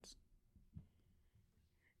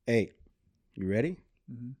Hey, you ready?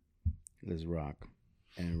 Mm-hmm. Let's rock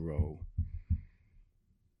and roll.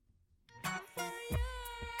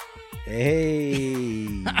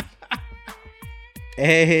 Hey,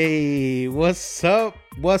 hey, what's up?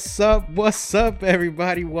 What's up? What's up,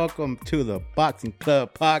 everybody? Welcome to the Boxing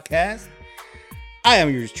Club Podcast. I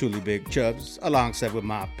am yours truly, Big Chubbs, alongside with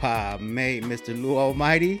my pop mate, Mr. Lou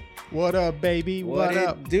Almighty. What up, baby? What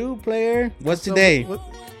up? It do, player? What's So today?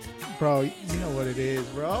 Bro, you know what it is,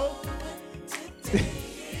 bro.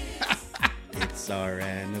 It's our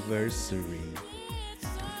anniversary.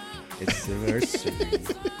 It's anniversary.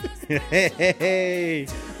 Hey,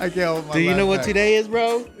 I can't hold my do you know what back. today is,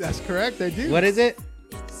 bro? That's correct, I do. What is it?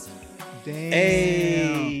 Damn.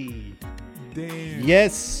 Hey. Damn.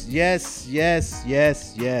 Yes.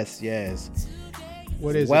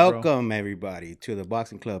 What is Welcome, everybody, to the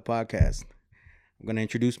Boxing Club Podcast. I'm going to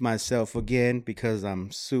introduce myself again because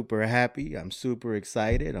I'm super happy. I'm super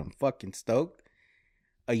excited. I'm fucking stoked.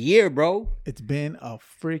 A year, bro. It's been a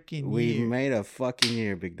freaking We've year. made a fucking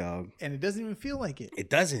year, big dog. And it doesn't even feel like it.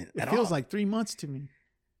 It doesn't. It at feels all. like 3 months to me.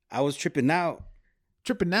 I was tripping out.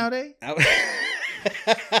 Tripping nowadays?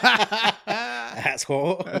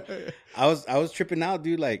 Asshole. I was tripping out,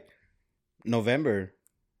 dude, like November.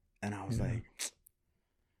 And I was like,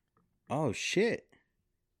 oh shit.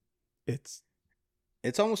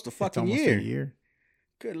 It's almost a fucking almost year. a year.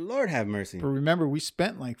 Good Lord have mercy. But remember, we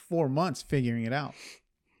spent like 4 months figuring it out.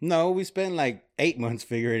 No, we spent like 8 months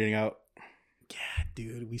figuring it out. Yeah,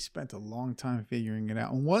 dude, we spent a long time figuring it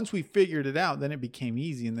out. And once we figured it out, then it became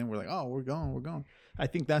easy. And then we're like, oh, we're going. I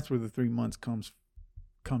think that's where the 3 months comes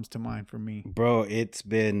to mind for me. Bro, it's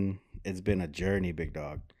been a journey, big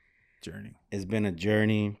dog. Journey. It's been a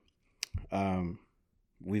journey.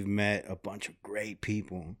 We've met a bunch of great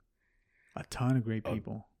people. A ton of great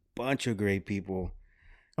people. Bunch of great people.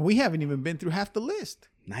 And we haven't even been through half the list.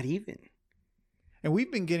 Not even. And we've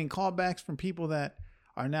been getting callbacks from people that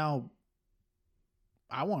are now,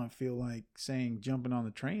 I want to feel like saying, jumping on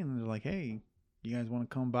the train. And they're like, hey, you guys want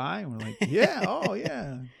to come by? And we're like, yeah. Oh,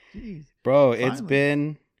 yeah. Jeez. Bro,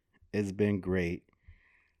 Finally. it's been great.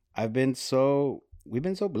 we've been so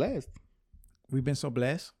blessed. We've been so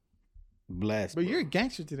blessed. Blessed. But bro. you're a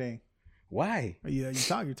gangster today. Why? Yeah,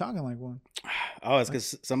 you're talking like one. Oh, it's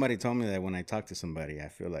because somebody told me that when I talk to somebody, I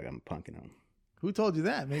feel like I'm punking them. Who told you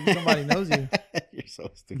that? Maybe somebody knows you. You're so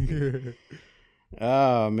stupid.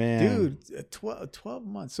 Oh, man. Dude, 12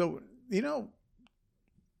 months. So,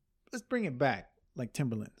 let's bring it back like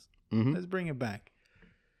Timberlands. Mm-hmm. Let's bring it back.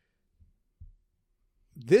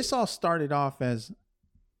 This all started off as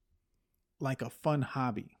like a fun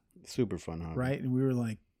hobby. Super fun, huh? Right? And we were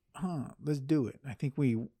like, let's do it. I think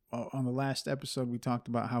we, on the last episode, we talked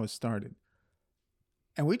about how it started.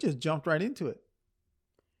 And we just jumped right into it.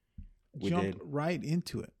 Right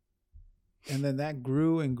into it. And then that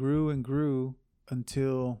grew and grew and grew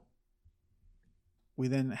until we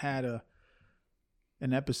then had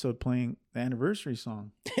an episode playing the anniversary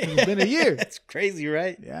song. It's been a year. That's crazy,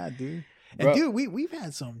 right? Yeah, dude. And Bro, dude, we've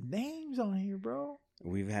had some names on here, bro.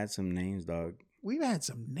 we've had some names, dog. We've had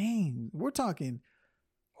some names. We're talking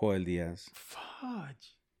Joel Diaz.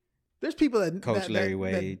 fudge. There's people that Coach Larry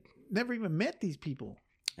Wade. that never even met these people.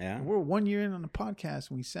 Yeah. And we're 1 year in on the podcast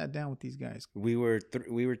and we sat down with these guys. We were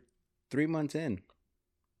 3 months in.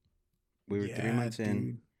 We were 3 months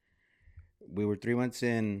in. We were 3 months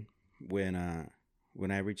in when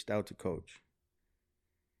I reached out to Coach.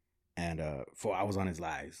 And I was on his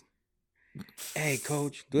lives. Hey,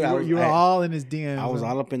 Coach. Dude, You were all in his DMs. I was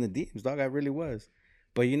all up in the DMs, dog. I really was.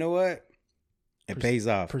 But you know what? It pays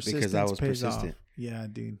off because I was persistent. Off. Yeah,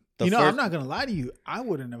 dude. I'm not going to lie to you. I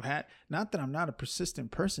wouldn't have had, not that I'm not a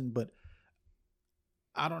persistent person, but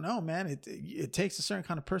I don't know, man. It takes a certain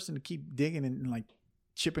kind of person to keep digging and like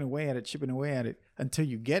chipping away at it until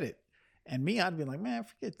you get it. And me, I'd be like, man,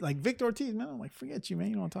 forget, like Victor Ortiz, man. I'm like, forget you, man.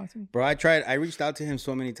 You don't want to talk to me? Bro, I reached out to him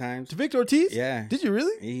so many times. To Victor Ortiz? Yeah. Did you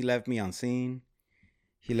really? He left me on scene.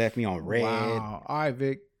 He left me on red. Wow. All right,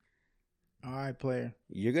 Vic. All right, player.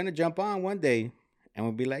 You're going to jump on one day and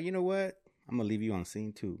we'll be like, you know what? I'm going to leave you on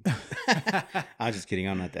scene too. I'm just kidding.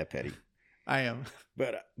 I'm not that petty. I am.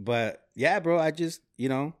 But yeah, bro, I just,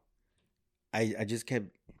 I just kept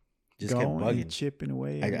bugging. Chipping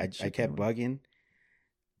away. I kept bugging.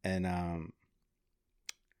 And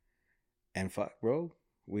fuck, bro,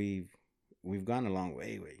 we've gone a long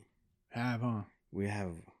way. Have, huh? We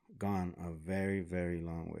have gone a very, very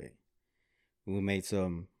long way. We made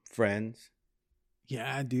some friends.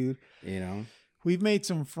 Yeah, dude. We've made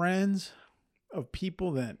some friends of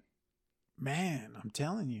people that, man, I'm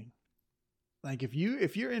telling you. Like if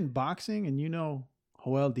you're in boxing and you know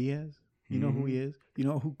Joel Diaz, You know who he is. You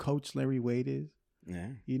know who Coach Larry Wade is. Yeah.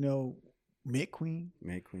 You know Mick Queen.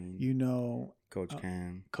 You know Coach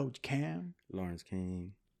Cam. Lawrence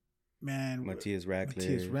King. Man. Matthias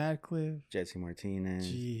Radcliffe. Jesse Martinez.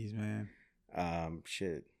 Jeez, man.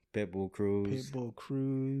 Pitbull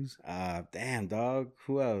Cruz. Damn, dog.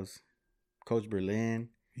 Who else? Coach Berlin.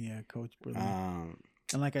 Yeah, Coach Berlin.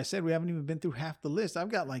 And like I said, we haven't even been through half the list. I've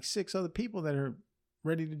got like 6 other people that are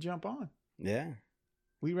ready to jump on. Yeah.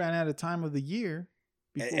 We ran out of time of the year.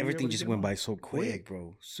 Everything just went by so quick,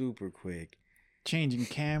 bro. Super quick. Changing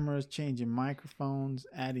cameras, changing microphones,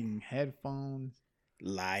 adding headphones.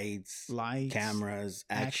 Lights, cameras,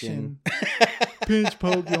 action. Pinch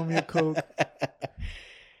poke, you owe me a Coke.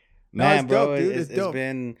 Man, bro, it's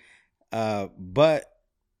been... but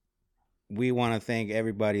we want to thank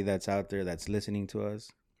everybody that's out there that's listening to us,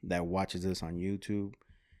 that watches us on YouTube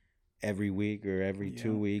every week or every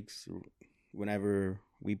 2 weeks, whenever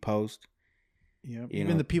we post. Yeah,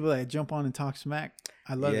 even the people that jump on and talk smack.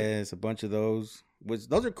 I love it. Yes, a bunch of those.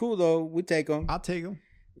 Those are cool, though. We take them. I'll take them.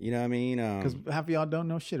 You know what I mean? Because half of y'all don't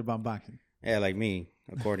know shit about boxing. Yeah, like me,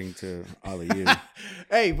 according to all of you.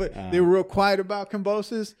 Hey, but they were real quiet about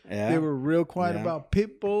Cambosis. Yeah. They were real quiet about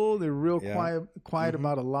Pitbull. They were real quiet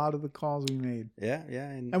about a lot of the calls we made. Yeah, yeah.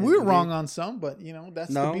 And we were wrong on some, but,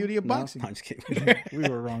 that's the beauty of boxing. No, I'm just kidding. We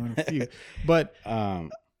were wrong on a few. But I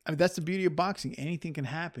mean, that's the beauty of boxing. Anything can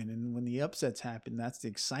happen. And when the upsets happen, that's the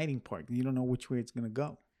exciting part. You don't know which way it's going to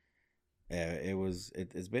go. Yeah,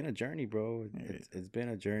 it's been a journey, bro. It's been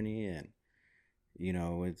a journey, and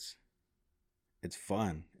it's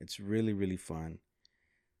fun. It's really, really fun.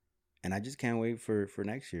 And I just can't wait for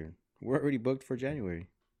next year. We're already booked for January.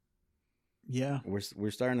 Yeah.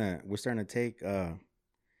 We're starting to take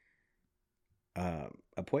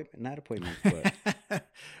appointments, but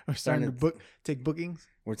we're starting to take bookings.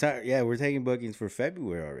 We're taking bookings for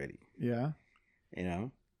February already. Yeah.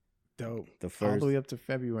 Dope. All the way up to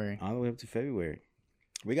February.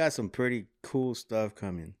 We got some pretty cool stuff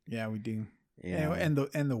coming. Yeah, we do. And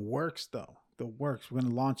the works though. The works. We're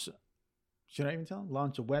gonna launch. Should I even tell them?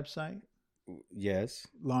 Launch a website. Yes.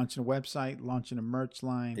 Launching a website. Launching a merch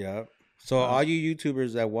line. Yeah. So all you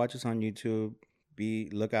YouTubers that watch us on YouTube,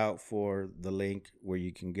 look out for the link where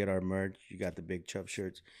you can get our merch. You got the Big Chubb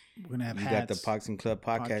shirts. We're gonna have hats. You got the Boxing Club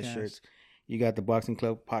podcast shirts. You got the Boxing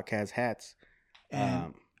Club podcast hats.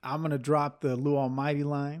 And I'm gonna drop the Lou Almighty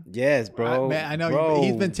line. Yes, bro. Man, I know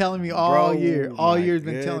he's been telling me all year. All year he's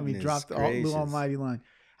been telling me drop the Lou Almighty line.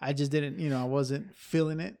 I just didn't, I wasn't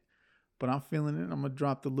feeling it, but I'm feeling it. I'm gonna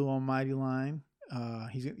drop the Lou Almighty line.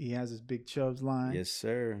 He has his Big Chubbs line. Yes,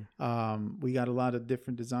 sir. We got a lot of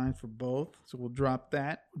different designs for both, so we'll drop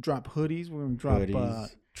that. Drop hoodies. We're gonna drop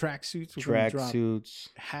tracksuits. Tracksuits.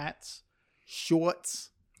 Hats. Shorts.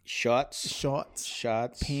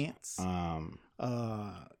 Pants.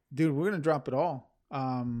 Dude, we're gonna drop it all.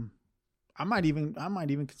 I might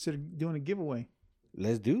even consider doing a giveaway.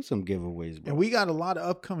 Let's do some giveaways, bro. And we got a lot of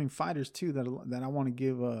upcoming fighters too that I want to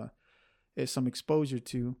give some exposure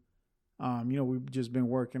to. We've just been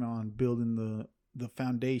working on building the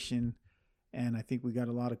foundation, and I think we got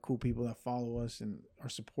a lot of cool people that follow us and are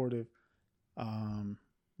supportive.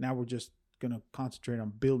 Now we're just gonna concentrate on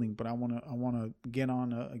building, but I wanna get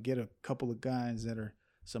a couple of guys that are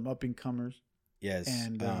some up and comers. Yes,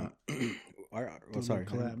 and do a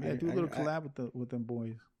little collab with them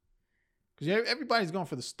boys. Because everybody's going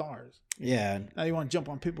for the stars. Yeah. Now you want to jump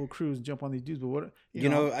on Pitbull Cruz and jump on these dudes, but what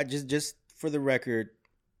I just for the record,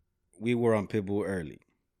 we were on Pitbull early.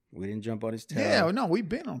 We didn't jump on his tail. Yeah, no, we've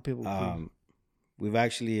been on Pitbull Cruz. We've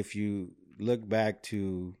actually, if you look back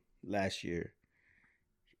to last year,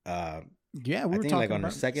 we were talking like on our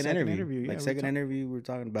second interview. We were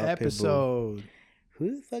talking about episode. Pitbull.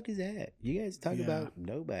 Who the fuck is that? You guys talk about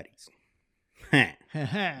nobodies.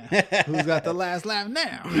 Who's got the last laugh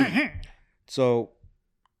now? So,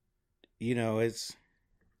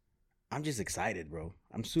 I'm just excited, bro.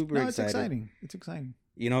 I'm super excited. It's exciting.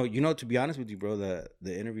 To be honest with you, bro, the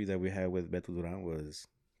interview that we had with Beto Duran was...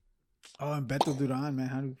 Oh, and Beto Duran, man.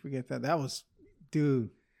 How do we forget that? That was... Dude,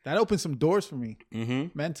 that opened some doors for me.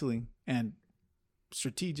 Mentally and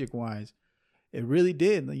strategic-wise. It really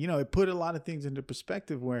did. It put a lot of things into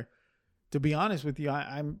perspective where, to be honest with you,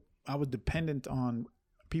 I was dependent on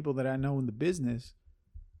people that I know in the business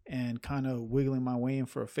and kind of wiggling my way in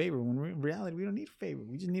for a favor. When in reality, we don't need a favor.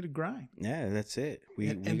 We just need a grind. Yeah, that's it.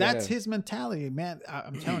 That's his mentality, man.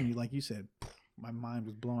 I'm telling you, like you said, my mind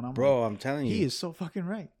was blown. I'm telling you, he is so fucking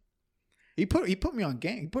right. He put me on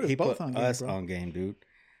game. He put us on game, dude.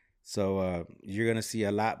 So you're gonna see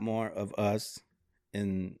a lot more of us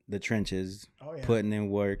in the trenches, putting in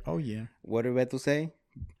work. Oh yeah. What did Beto say?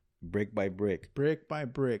 Brick by brick. Brick by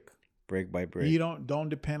brick. Brick by brick. You don't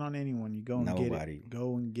depend on anyone. You go and get it.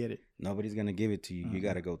 Go and get it. Nobody's gonna give it to you. You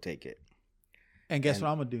gotta go take it. And guess what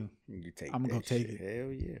I'm gonna do? I'm gonna go take it.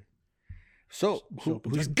 Hell yeah. So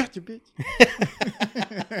who's got your bitch?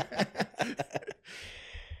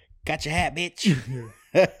 Got your hat, bitch.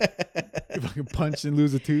 If I can punch and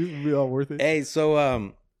lose a tooth, it'll be all worth it. Hey,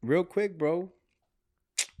 so real quick, bro.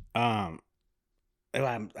 I'm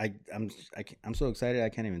so excited I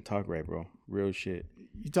can't even talk right, bro. Real shit.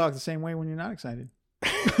 You talk the same way when you're not excited.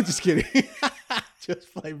 Just kidding. Just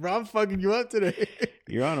like, bro, I'm fucking you up today.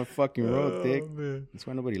 You're on a fucking road, Dick. Man. That's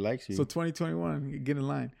why nobody likes you. So 2021, get in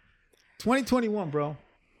line. 2021, bro.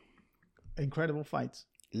 Incredible fights.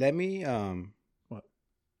 Let me what?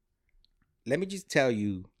 Let me just tell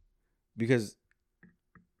you, because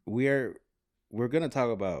we're gonna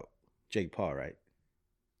talk about Jake Paul, right?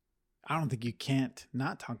 I don't think you can't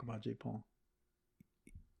not talk about Jake Paul.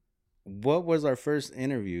 What was our first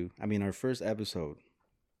interview? I mean, our first episode.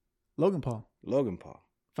 Logan Paul.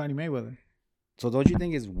 Fighting Mayweather. So don't you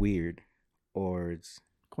think it's weird or it's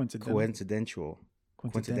coincidental?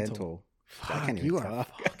 Fuck, I can't even you talk. Are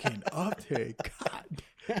fucking up there.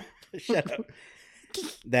 God. Shut up.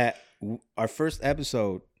 That our first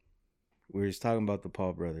episode, we were just talking about the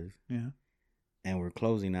Paul brothers. Yeah. And we're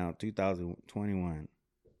closing out 2021.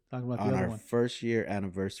 Talking about the on other our one. first year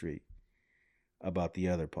anniversary about the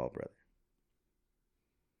other Paul brother.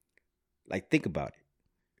 Like, think about it.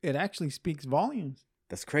 It actually speaks volumes.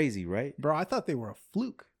 That's crazy, right? Bro, I thought they were a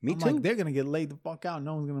fluke. Me I'm too. like, they're going to get laid the fuck out.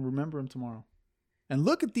 No one's going to remember them tomorrow. And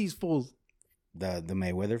look at these fools. The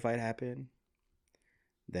Mayweather fight happened.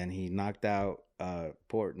 Then he knocked out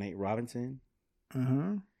poor Nate Robinson.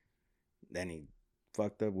 Uh-huh. Then he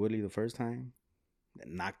fucked up Woodley the first time.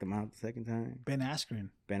 Then knocked him out the second time. Ben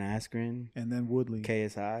Askren. And then Woodley.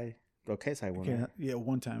 KSI. Oh, KSI won. Okay, yeah,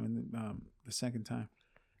 one time. And then the second time.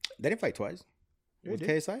 They didn't fight twice. Yeah, with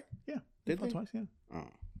KSI? Yeah. Did they fought they? twice, yeah.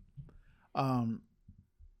 Oh.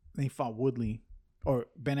 They fought Woodley. Or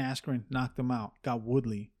Ben Askren knocked him out. Got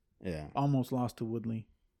Woodley. Yeah. Almost lost to Woodley.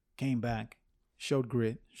 Came back. Showed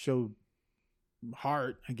grit. Showed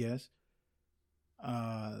heart, I guess.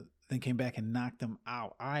 Then came back and knocked him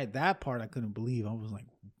out. That part I couldn't believe. I was like,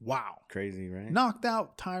 wow. Crazy, right? Knocked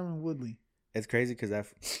out Tyron Woodley. It's crazy because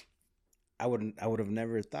I would have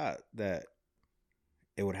never thought that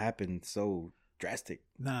it would happen so drastic.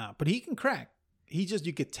 Nah, but he can crack.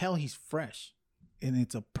 You could tell he's fresh. And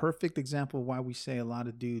it's a perfect example of why we say a lot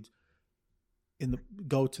of dudes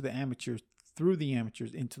go to the amateurs, through the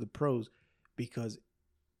amateurs into the pros, because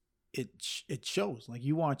it shows. Like,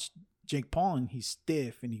 you watch Jake Paul and he's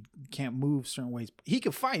stiff and he can't move certain ways. He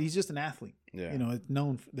can fight. He's just an athlete. Yeah. You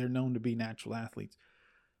know, they're known to be natural athletes.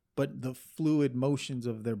 But the fluid motions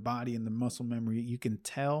of their body and the muscle memory, you can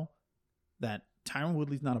tell that Tyron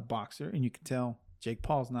Woodley's not a boxer, and you can tell Jake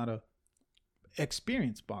Paul's not a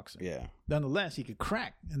experienced boxer. Yeah. Nonetheless, he could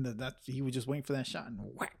crack, and he was just waiting for that shot and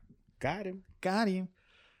whack. Got him.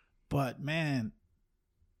 But man,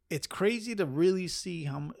 it's crazy to really see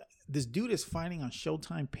how this dude is fighting on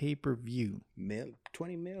Showtime pay-per-view.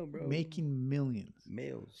 20 mil, bro. Making millions.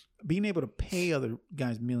 Mils. Being able to pay other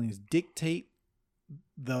guys millions, dictate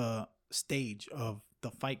the stage of the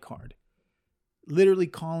fight card. Literally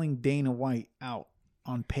calling Dana White out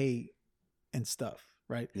on pay and stuff,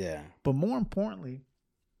 right? Yeah. But more importantly,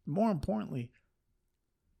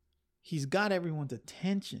 he's got everyone's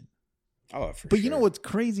attention. Oh, for but sure. You know what's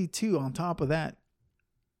crazy too, on top of that,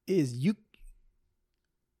 is you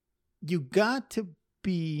got to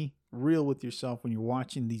be real with yourself when you're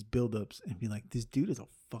watching these buildups and be like, this dude is a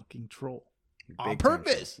fucking troll. On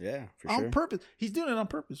purpose. Yeah, for sure. On purpose. He's doing it on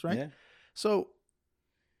purpose, right? Yeah. So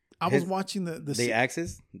I was watching the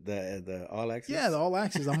axis, the all axis. Yeah, the all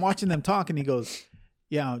axis. I'm watching them talk, and he goes,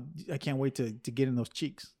 "Yeah, I can't wait to get in those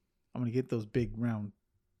cheeks. I'm gonna get those big round,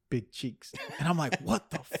 big cheeks." And I'm like,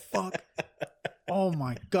 "What the fuck? Oh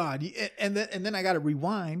my god!" And then I got to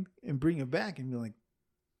rewind and bring it back and be like,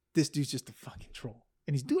 "This dude's just a fucking troll,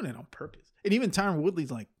 and he's doing it on purpose." And even Tyron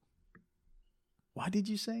Woodley's like, "Why did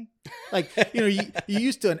you say?" Like, you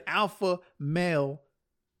used to an alpha male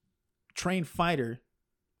trained fighter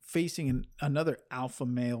facing another alpha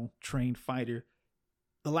male trained fighter.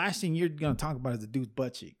 The last thing you're gonna talk about is the dude's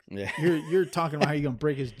butt cheeks. Yeah. You're talking about how you're gonna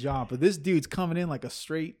break his jaw, but this dude's coming in like a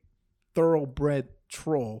straight thoroughbred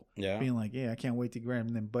troll. Yeah. Being like, "Yeah, I can't wait to grab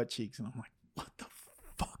him them butt cheeks." And I'm like, what the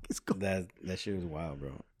fuck is going on? That shit was wild,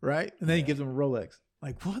 bro. Right? And then he gives him a Rolex.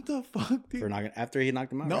 Like, what the fuck, dude? After he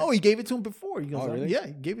knocked him out. No, right? he gave it to him before. He goes, really? Yeah,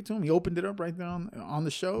 he gave it to him. He opened it up right there on the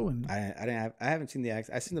show. And I haven't seen the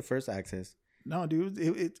access. I seen the first access. No, dude,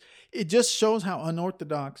 it just shows how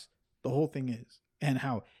unorthodox the whole thing is, and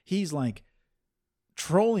how he's like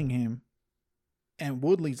trolling him, and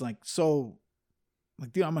Woodley's like, so,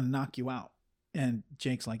 like, dude, I'm gonna knock you out, and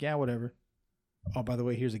Jake's like, yeah, whatever. Oh, by the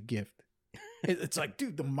way, here's a gift. It's like,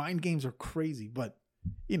 dude, the mind games are crazy, but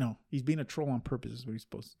you know, he's being a troll on purpose. Is what he's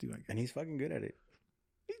supposed to do. I guess. And he's fucking good at it.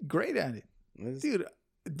 He's great at it,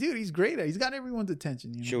 dude. He's great at it. He's got everyone's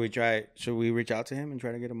attention. You know? Should we reach out to him and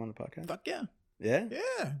try to get him on the podcast? Fuck yeah. Yeah?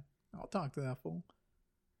 Yeah. I'll talk to that fool.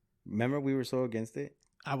 Remember we were so against it?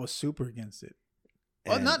 I was super against it.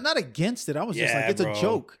 Well, not against it. I was just like, it's a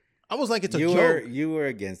joke. I was like, it's a joke. You were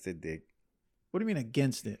against it, Dick. What do you mean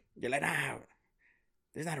against it? You're like, nah,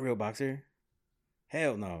 there's not a real boxer.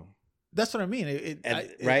 Hell no. That's what I mean.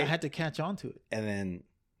 I had to catch on to it. And then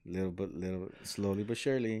slowly but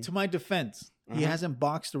surely. To my defense, he hasn't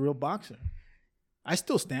boxed a real boxer. I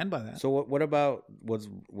still stand by that. So what about was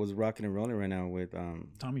rocking and rolling right now with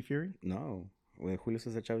Tommy Fury? No, with Julio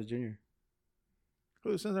Cesar Chavez Jr.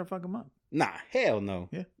 Julio Cesar fuck him up? Nah, hell no.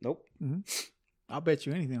 Yeah, nope. Mm-hmm. I'll bet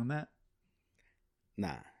you anything on that.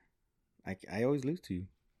 Nah, I always lose to you.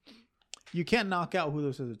 You can't knock out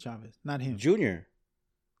Julio Cesar Chavez, not him. Junior,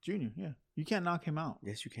 yeah, you can't knock him out.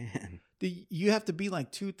 Yes, you can. You have to be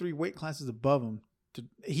like 2-3 weight classes above him.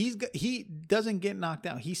 He doesn't get knocked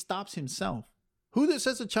out. He stops himself. Julio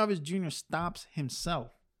Cesar Chavez Jr. stops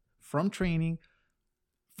himself from training,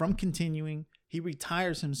 from continuing. He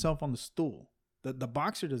retires himself on the stool. The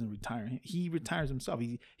boxer doesn't retire him. He retires himself.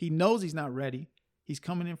 He knows he's not ready. He's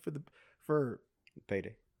coming in for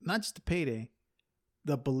payday. Not just the payday,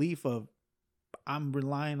 the belief of I'm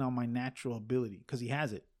relying on my natural ability, because he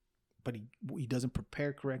has it, but he doesn't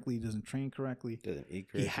prepare correctly. He doesn't train correctly. Doesn't eat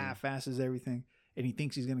correctly. He half-asses everything, and he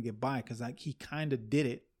thinks he's gonna get by because like he kind of did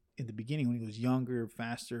it in the beginning when he was younger,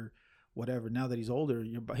 faster, whatever. Now that he's older,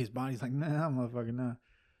 his body's like, nah, motherfucker, nah.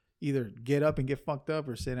 Either get up and get fucked up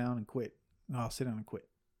or sit down and quit. No, I'll sit down and quit.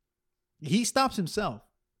 He stops himself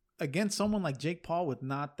against someone like Jake Paul with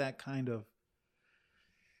not that kind of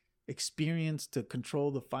experience to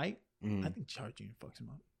control the fight. I think Charles Jr. fucks him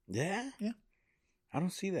up. Yeah? Yeah. I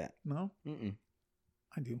don't see that. No? Mm-mm.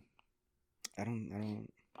 I do. I don't.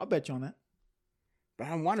 I'll bet you on that. But I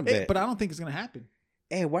don't want to bet. But I don't think it's going to happen.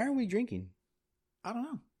 Hey, why are we drinking? I don't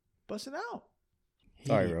know. Bust it out.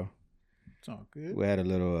 Sorry, bro. It's all good. We had a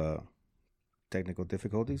little technical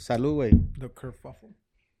difficulties. Salud, way. The kerfuffle.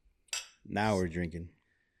 Now we're drinking.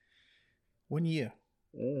 1 year.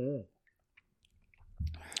 Mm-hmm.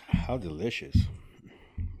 How delicious.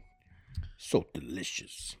 So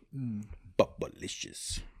delicious.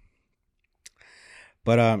 But-delicious.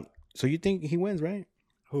 But, so you think he wins, right?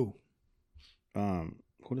 Who?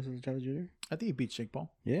 Julio Cesar Chavez Jr.? I think he beats Jake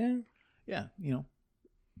Paul. Yeah? Yeah, you know,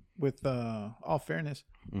 with all fairness,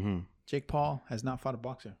 Jake Paul has not fought a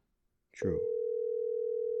boxer. True.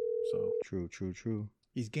 So True.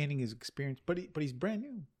 He's gaining his experience, but he's brand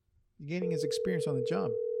new. He's gaining his experience on the job.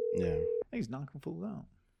 Yeah. He's knocking fools out.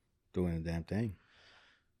 Doing the damn thing.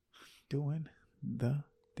 Doing the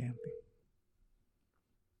damn thing.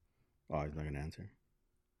 Oh, he's not gonna answer.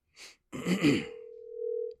 Wait,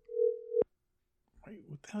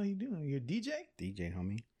 what the hell are you doing? You're a DJ? DJ,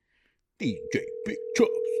 homie. DJ Big Chops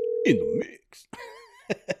in the mix.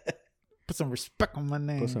 Put some respect on my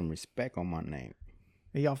name. Put some respect on my name.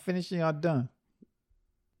 Hey, y'all finished or y'all done?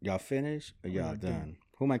 Y'all finished or y'all done?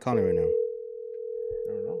 Who am I calling right now? I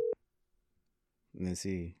don't know. Let's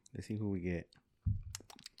see who we get.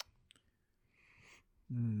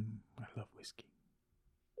 I love whiskey.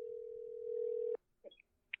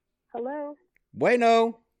 Hello.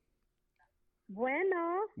 Bueno.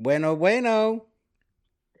 Bueno.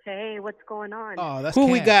 Hey, what's going on? Oh, that's who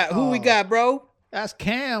Cam. we got? Who we got, bro? That's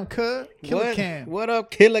Cam, cuz. Killer Cam. What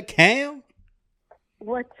up, Killer Cam?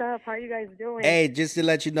 What's up? How you guys doing? Hey, just to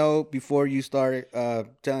let you know, before you start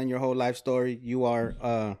telling your whole life story, you are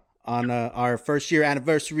on our first year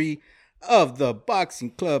anniversary of the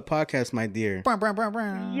Boxing Club podcast, my dear. Yo,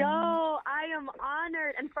 I am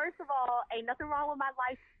honored. And first of all, ain't nothing wrong with my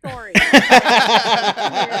life story.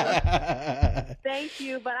 Thank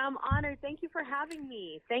you, but I'm honored. Thank you for having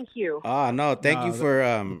me. Thank you. No, thank you for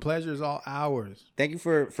the pleasure is all ours. Thank you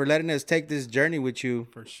for letting us take this journey with you.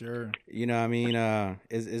 For sure. You know, I mean,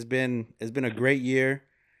 it's been a great year.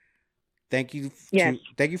 Thank you. Yes.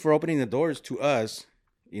 Thank you for opening the doors to us.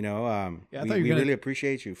 You know, we really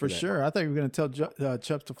appreciate you for that. Sure. I thought you were going to tell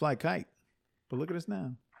Chubbs to fly kite, but look at us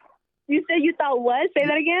now. You said you thought what? Say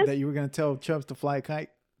that again? That you were going to tell Chubbs to fly a kite?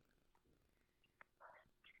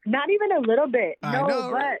 Not even a little bit. I know,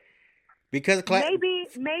 but because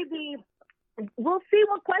maybe We'll see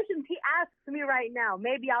what questions he asks me right now.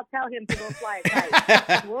 Maybe I'll tell him to go fly a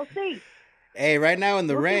kite. We'll see. Hey, right now in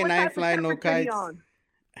the We'll see rain, what I ain't type of flying no temperature he kites. on.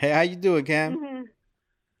 Hey, how you doing, Cam?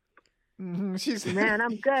 She's Man,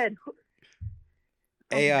 I'm good.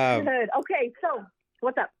 Hey, Good. Okay, so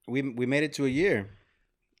what's up? we made it to a year.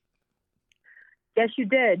 Yes, you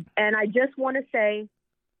did. And I just want to say,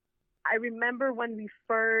 I remember when we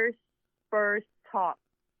first talked,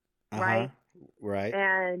 right? Right.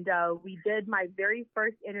 And we did my very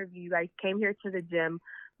first interview. You guys came here to the gym,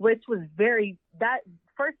 which was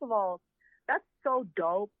first of all, that's so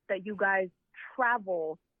dope that you guys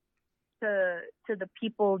travel to the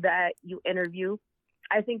people that you interview.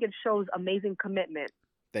 I think it shows amazing commitment.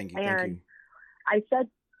 Thank you. I said,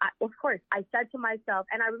 of course, I said to myself,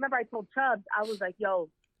 and I remember I told Chubbs, I was like, yo,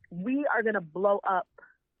 we are going to blow up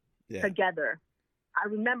together. I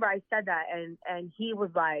remember I said that, and he was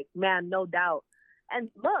like, man, no doubt. And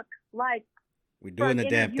look, like, we're doing the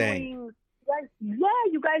damn thing. Like,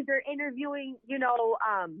 you guys are interviewing,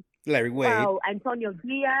 Larry Wade, Antonio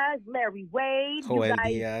Diaz, Larry Wade. Joel you guys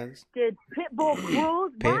Diaz. did Pitbull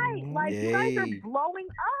Cruz, right? Like, you guys are blowing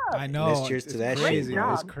up. I know. Let's cheers to that crazy. shit.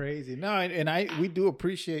 It's crazy. No, and we do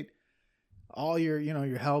appreciate all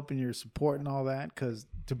your help and your support and all that. Because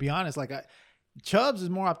to be honest, like Chubbs is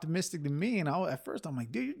more optimistic than me, and at first I'm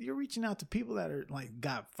like, dude, you're reaching out to people that are like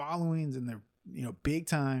got followings and they're big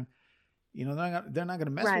time. They're not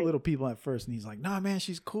gonna mess with little people at first. And he's like, nah, man,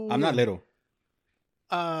 she's cool. I'm not little.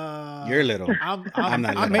 You're little. I'm not I'm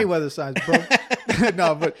little. Mayweather size, bro.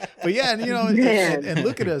 No, but yeah, and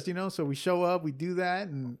look at us, so we show up, we do that,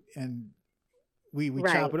 and we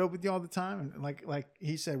chop it up with you all the time, and like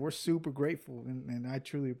he said, we're super grateful, and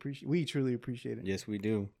we truly appreciate it. Yes, we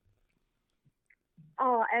do.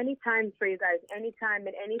 Oh, anytime for you guys, anytime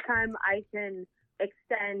I can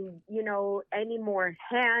extend, any more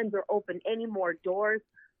hands or open any more doors,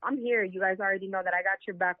 I'm here. You guys already know that I got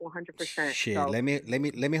your back 100%. Shit, so. let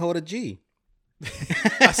me hold a G.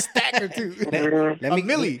 A stack or two. Let me, a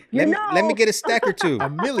milli. Let me get a stack or two. A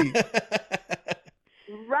milli.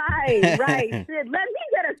 Right. Sid, let me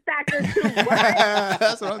get a stack or two. What?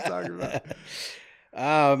 That's what I'm talking about.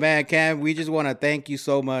 Oh man, Cam, we just want to thank you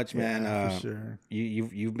so much, man. For sure.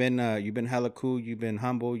 You've been hella cool. You've been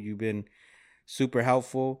humble. You've been super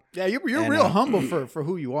helpful. Yeah, you're real humble for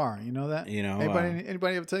who you are. You know that?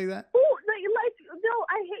 Anybody ever tell you that? Oh, no,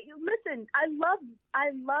 I hate you. Listen, I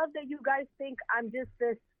love that you guys think I'm just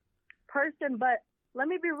this person, but let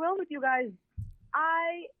me be real with you guys.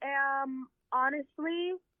 I am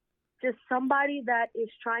honestly just somebody that is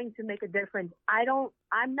trying to make a difference.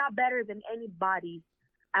 I'm not better than anybody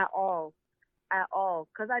at all,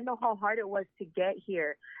 because I know how hard it was to get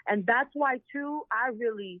here. And that's why, too,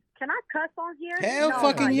 can I cuss on here? Hell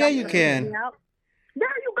fucking yeah, you can. There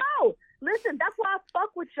you go. Listen, that's why I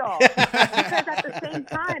fuck with y'all. Because at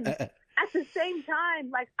the same time,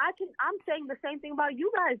 like, I'm saying the same thing about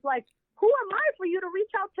you guys. Like, who am I for you to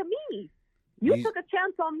reach out to me? You took a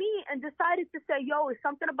chance on me and decided to say, yo, it's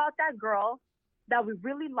something about that girl that we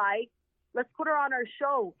really like. Let's put her on our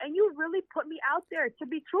show. And you really put me out there to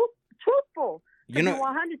be truthful. To be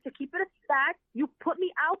 100, to keep it a stack. You put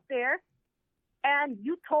me out there and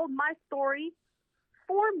you told my story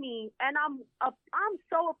for me. And I'm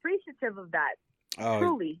so appreciative of that.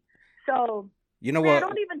 Truly. So, you know man, what?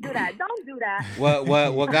 don't even do that. Don't do that.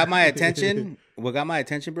 What got my attention? What got my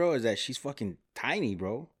attention, bro, is that she's fucking tiny,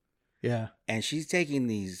 bro. Yeah. And she's taking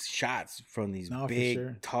these shots from these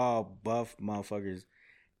big, tall, buff motherfuckers.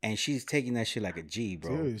 And she's taking that shit like a G,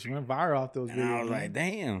 bro. Dude, she went viral off those videos. And I was like,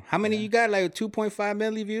 damn. How many you got? Like 2.5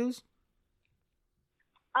 million views?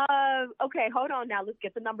 Okay, hold on now. Let's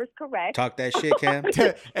get the numbers correct. Talk that shit, Cam. Talk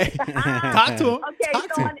to him. Okay,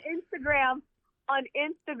 so on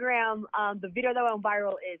Instagram, the video that went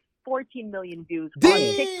viral is 14 million views. Damn! On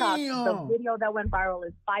TikTok, the video that went viral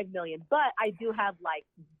is 5 million. But I do have like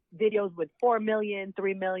videos with 4 million,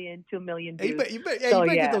 3 million, 2 million views. You better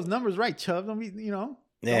get those numbers right, Chubb. Don't be,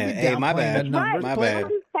 Yeah, hey, my bad. Numbers. My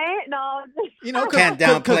bad. No, can't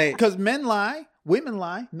downplay. Because men lie, women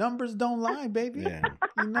lie, numbers don't lie, baby. Yeah,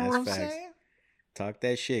 you know what I'm facts. saying? Talk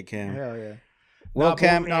that shit, Cam. Hell yeah. Well,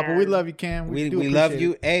 Cam, but we love you, Cam. We love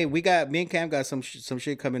you. Hey, me and Cam got some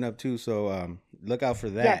shit coming up too. So look out for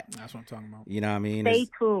that. Yes. That's what I'm talking about. You know what I mean? Stay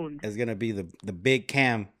tuned. It's gonna be the big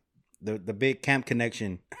Cam. The big camp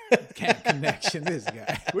connection. Camp connection, this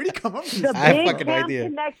guy. Where'd he come up with The this? I have big fucking camp idea.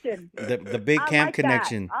 connection. The big I camp like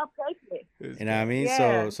connection. That. I'll take it. You know what I mean?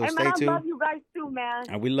 Yeah. So Hey, stay man, tuned. I love you guys too, man.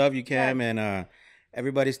 And we love you, Cam. Yes. And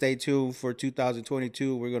everybody stay tuned for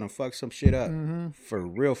 2022. We're gonna fuck some shit up. For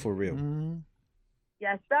real, for real.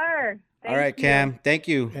 Yes, sir. All right, Cam. Thank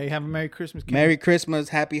you. Hey, have a Merry Christmas, Cam. Merry Christmas.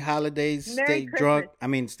 Happy holidays. Merry Stay Christmas.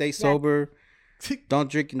 drunk. Stay sober. Don't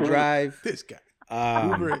drink and drive. This guy.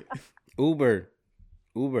 Uber.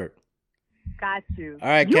 Got you. All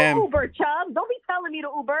right, you Cam. Uber, chum. Don't be telling me to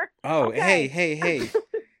Uber. Oh, okay. hey.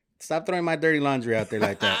 Stop throwing my dirty laundry out there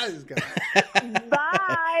like that. This guy.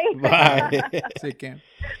 Bye. Say, Cam.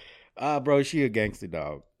 Bro, she a gangster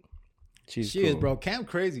dog. She cool. Is, bro. Cam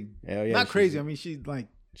crazy. Hell yeah. Not crazy. I mean, she's like.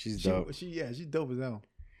 She's dope. She's dope as hell.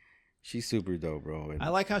 She's super dope, bro. And I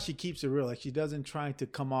like how she keeps it real. Like, she doesn't try to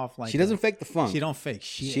come off like... She doesn't fake the funk. She don't fake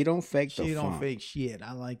shit. She don't fake shit.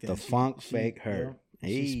 I like that. The funk fake her. Yeah,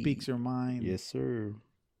 hey. She speaks her mind. Yes, sir.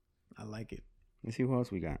 I like it. Let's see who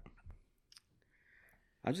else we got.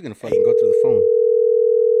 I'm just going to fucking go through the phone.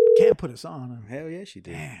 Cam put us on. Hell yeah, she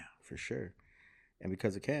did. Damn. For sure. And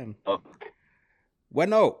because of Cam. Oh.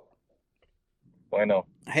 Bueno.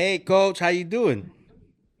 Hey, Coach. How you doing?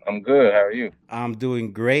 I'm good. How are you? I'm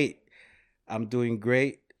doing great.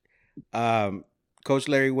 Coach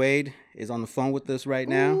Larry Wade is on the phone with us right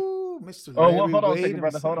now. Ooh, Mr. Larry hold on Wade a second,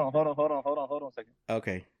 brother. himself. Hold on a second.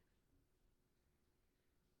 Okay.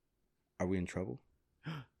 Are we in trouble?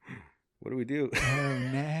 What do we do? Oh,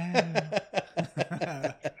 man.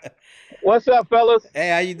 What's up, fellas? Hey,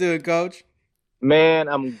 how you doing, Coach? Man,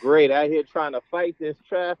 I'm great. Out here trying to fight this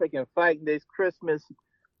traffic and fight this Christmas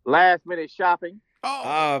last-minute shopping.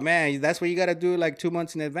 Oh, man, that's what you got to do like 2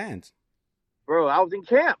 months in advance. Bro, I was in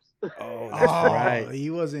camps. Oh, that's right.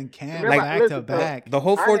 He was in camp Remember, back listen, to back. The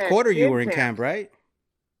whole fourth had quarter you 10 were in camps. camp, right?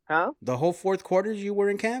 Huh? The whole fourth quarter you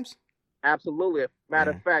were in camps? Absolutely.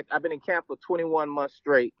 Matter of fact, I've been in camp for 21 months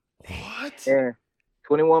straight. What? And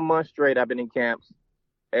 21 months straight I've been in camps.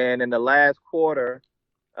 And in the last quarter,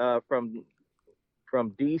 from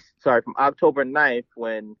October 9th,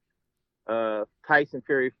 when Tyson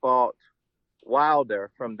Fury fought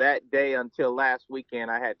Wilder, from that day until last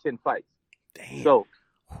weekend, I had 10 fights. Damn. So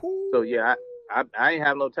yeah, I ain't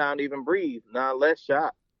have no time to even breathe, not less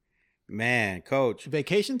shot. Man, Coach.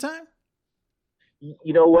 Vacation time?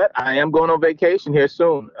 You know what? I am going on vacation here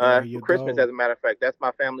soon. There For you Christmas, go. as a matter of fact. That's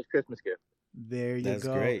my family's Christmas gift. There you That's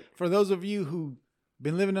go. great. For those of you who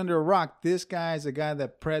been living under a rock, this guy is a guy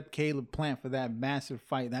that prepped Caleb Plant for that massive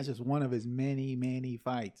fight. That's just one of his many, many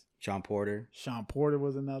fights. Sean Porter. Sean Porter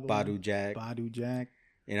was another Badu one. Jack. Badu Jack.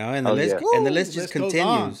 You know, and the list just List goes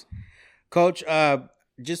continues. Coach,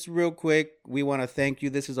 just real quick, we want to thank you.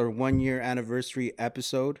 This is our 1 year anniversary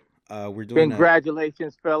episode. We're doing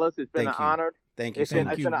Congratulations, fellas. It's been Thank an you. honor. Thank you It's so been,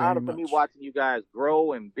 much. it's been an very honor for me much. watching you guys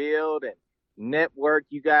grow and build and network.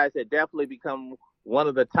 You guys have definitely become one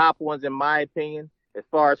of the top ones, in my opinion, as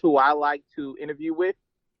far as who I like to interview with.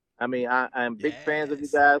 I mean, I'm big fans of you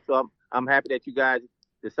guys, so I'm happy that you guys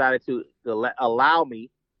decided to allow me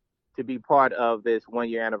to be part of this 1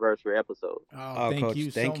 year anniversary episode. Oh, thank Coach, you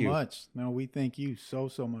thank so you. much. No, we thank you so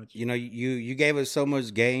much. You know, you gave us so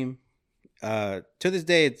much game. To this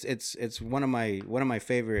day, it's one of my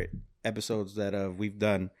favorite episodes that we've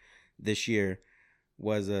done this year.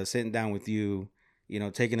 Was sitting down with you, you know,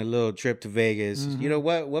 taking a little trip to Vegas. Mm-hmm. You know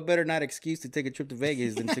what better not excuse to take a trip to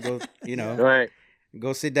Vegas than to go, you know, Right.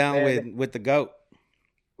 go sit down with the GOAT.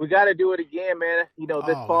 We got to do it again, man. You know,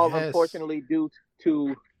 this falls unfortunately due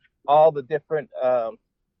to all the different, I'm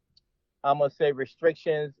going to say,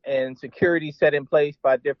 restrictions and security set in place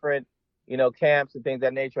by different, you know, camps and things of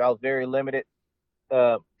that nature. I was very limited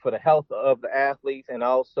for the health of the athletes and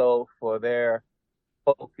also for their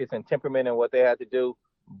focus and temperament and what they had to do.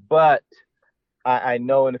 But I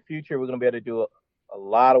know in the future we're going to be able to do a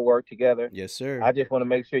lot of work together. Yes, sir. I just want to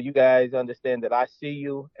make sure you guys understand that I see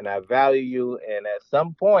you and I value you. And at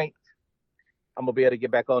some point, I'm going to be able to get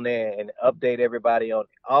back on there and update everybody on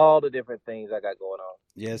all the different things I got going on.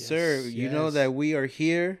 Yes, sir. You know that we are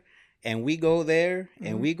here and we go there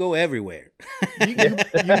and we go everywhere. You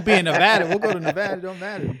be in Nevada. We'll go to Nevada. It don't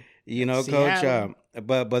matter. You know, Seattle. Coach.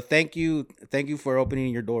 But thank you for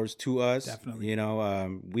opening your doors to us. Definitely. You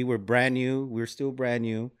know, we were brand new. We're still brand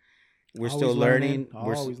new. We're Always still learning.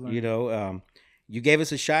 Always learning. You know, you gave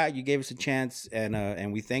us a shot. You gave us a chance,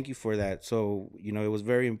 and we thank you for that. So you know, it was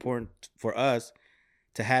very important for us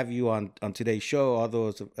to have you on today's show. Although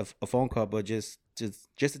it's a phone call, but just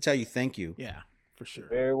to tell you thank you. Yeah, for sure.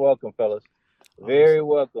 Very welcome, fellas. Very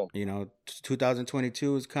welcome. You know,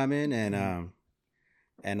 2022 is coming, and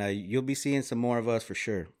you'll be seeing some more of us for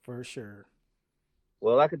sure. For sure.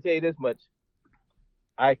 Well, I can tell you this much.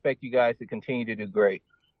 I expect you guys to continue to do great.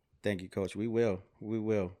 Thank you, Coach. We will.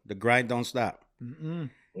 The grind don't stop.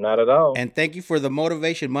 Mm-mm. Not at all. And thank you for the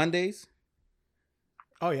Motivation Mondays.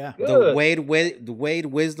 Oh yeah. The Wade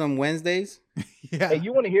Wisdom Wednesdays. Yeah. And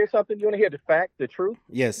you want to hear something? You want to hear the fact, the truth?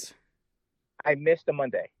 Yes. I missed a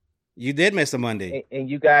Monday. You did miss a Monday. And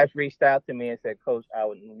you guys reached out to me and said, Coach, I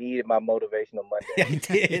would need my motivational Monday. I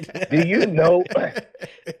did. Do you know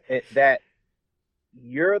that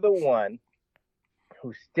you're the one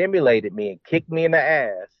who stimulated me and kicked me in the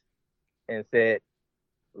ass and said,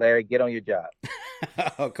 Larry, get on your job.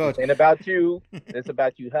 Oh, Coach. It's about you. It's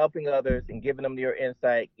about you helping others and giving them your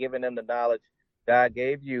insight, giving them the knowledge God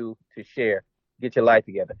gave you to share. Get your life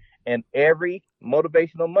together. And every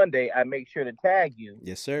motivational Monday, I make sure to tag you.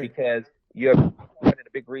 Yes, sir. Because you're part of the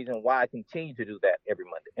big reason why I continue to do that every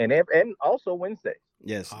Monday and also Wednesdays.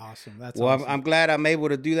 Yes. Awesome. That's well. Awesome. I'm glad I'm able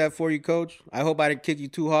to do that for you, Coach. I hope I didn't kick you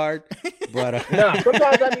too hard, but no,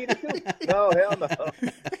 sometimes I need it too. No, hell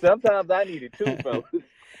no. Sometimes I need it too, fellas.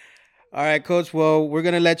 All right, Coach. Well, we're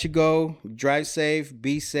gonna let you go. Drive safe.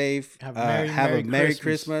 Be safe. Have a Merry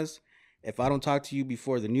Christmas. If I don't talk to you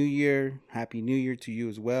before the New Year, Happy New Year to you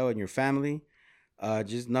as well and your family.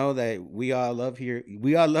 Just know that we all love you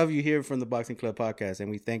here from the Boxing Club Podcast,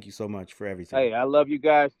 and we thank you so much for everything. Hey, I love you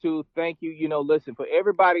guys too. Thank you. Listen, for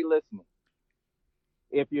everybody listening,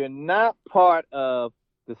 if you're not part of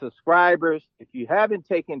the subscribers, if you haven't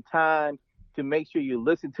taken time to make sure you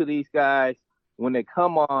listen to these guys when they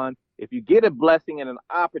come on, if you get a blessing and an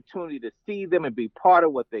opportunity to see them and be part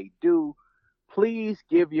of what they do, please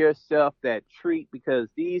give yourself that treat, because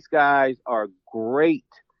these guys are great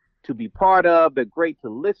to be part of. They're great to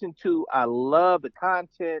listen to. I love the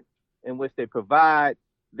content in which they provide.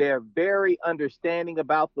 They're very understanding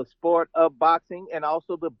about the sport of boxing and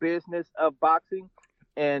also the business of boxing.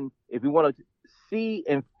 And if you want to see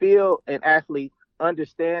and feel and actually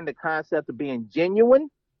understand the concept of being genuine,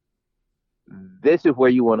 this is where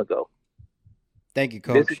you want to go. Thank you,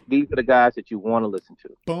 Coach. These are the guys that you want to listen to.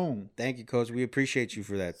 Boom. Thank you, Coach. We appreciate you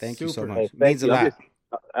for that. Thank you so much. Hey, it means a lot.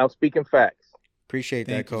 I'm speaking facts. Appreciate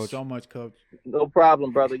that, Coach. Thank you so much, Coach. No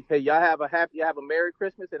problem, brother. Hey, y'all have a Merry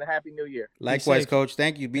Christmas and a Happy New Year. Likewise, Coach.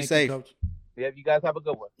 Thank you. Be safe. You, Coach. Yeah, you guys have a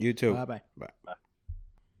good one. You too. Bye.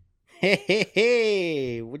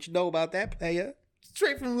 Hey. What you know about that, player?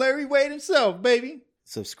 Straight from Larry Wade himself, baby.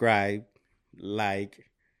 Subscribe, like,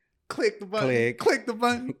 click the button. Click the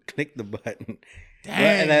button. Click the button.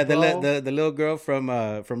 Dang, the little girl from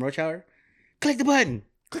Rush Hour. Click the button.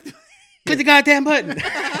 Click the goddamn button.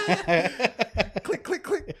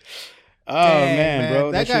 click. Oh, Dang, man,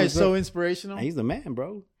 bro. That guy is so inspirational. He's the man,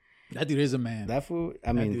 bro. That dude is a man. That fool.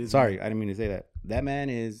 I mean, sorry, I didn't mean to say that. That man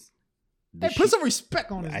is. Hey, put some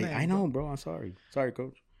respect on his name. I know, bro. I'm sorry. Sorry,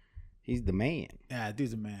 Coach. He's the man. Yeah,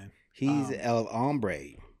 dude's a man. He's El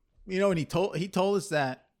Hombre. And he told us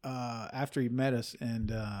that after he met us,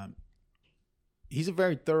 and he's a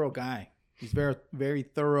very thorough guy. He's very, very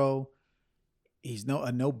thorough. He's no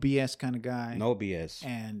BS kind of guy. No BS.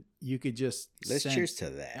 And you could just cheers to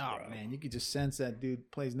that. Oh, bro. man, you could just sense that dude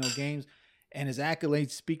plays no games, and his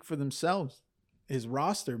accolades speak for themselves. His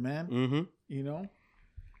roster, man. Mm-hmm.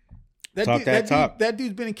 That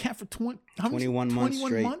dude's been in camp for 21 months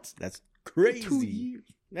straight. That's crazy. 2 years.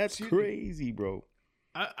 That's crazy, bro.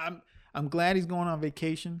 I'm glad he's going on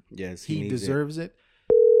vacation. Yes, he deserves it.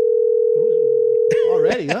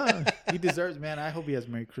 Already, huh? He deserves, man. I hope he has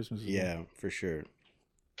Merry Christmas. Yeah, for sure.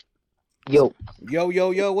 Yo,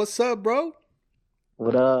 what's up, bro?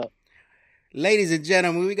 What up? Ladies and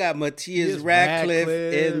gentlemen, we got Matthias Radcliffe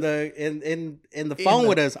in the phone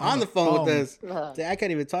with us, on the phone with us. I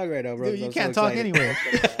can't even talk right now, bro. Dude, you can't talk anywhere.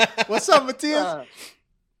 What's up, Matthias?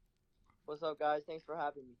 What's up, guys? Thanks for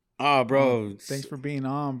having me. Oh, bro. Thanks for being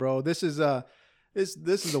on, bro. This is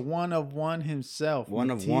this is the one of one himself.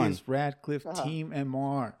 Matthias Radcliffe, Team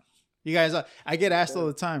MR. You guys, I get asked all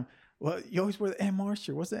the time, well, you always wear the MR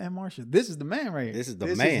shirt. What's the MR shirt? This is the man right here. This is the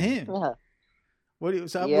man. Is him. What do you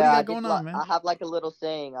got going on, man? I have like a little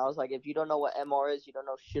saying. I was like, if you don't know what MR is, you don't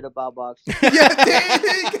know shit about boxing. Yeah,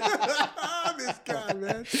 dang. This guy,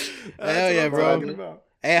 man. Hell yeah, bro.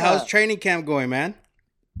 Hey, how's training camp going, man?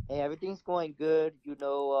 Hey, everything's going good.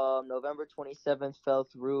 November 27th fell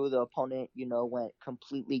through. The opponent, went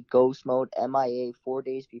completely ghost mode, MIA 4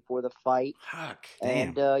 days before the fight. Fuck.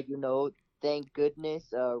 And, thank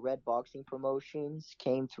goodness, Red Boxing Promotions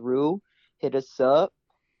came through, hit us up.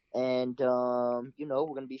 And, we're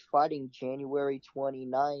going to be fighting January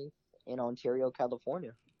 29th in Ontario,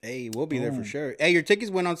 California. Hey, we'll be there for sure. Hey, your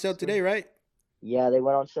tickets went on sale today, right? Yeah, they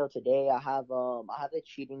went on sale today. I have the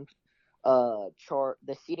seating chart.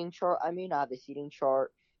 I have the seating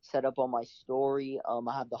chart set up on my story. I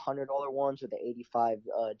have the $100 ones with the 85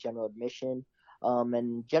 general admission.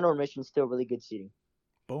 And general admission is still really good seating.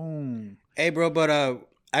 Boom. Hey, bro, but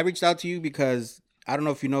I reached out to you because I don't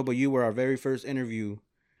know if you know, but you were our very first interview.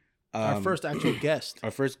 Our first actual guest.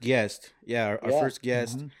 Our first guest. Yeah, our first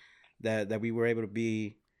guest that we were able to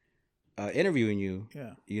be interviewing you.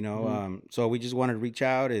 Yeah. You know, so we just wanted to reach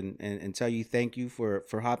out and tell you thank you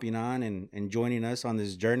for hopping on and joining us on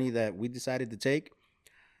this journey that we decided to take.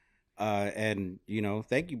 And, you know,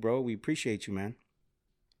 thank you, bro. We appreciate you, man.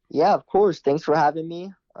 Yeah, of course. Thanks for having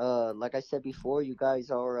me. Like I said before, you guys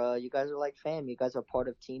are like fam. You guys are part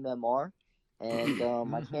of Team MR. And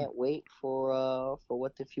I can't wait for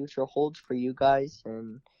what the future holds for you guys,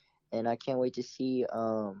 and I can't wait to see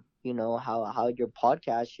you know how your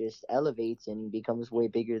podcast just elevates and becomes way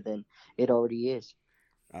bigger than it already is.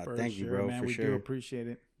 Thank you, bro. Man, for we sure. do appreciate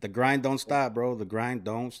it. The grind don't stop, bro. The grind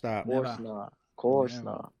don't stop. Of course not. Of course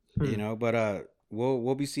not. You know, but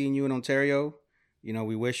we'll be seeing you in Ontario. You know,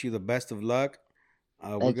 we wish you the best of luck.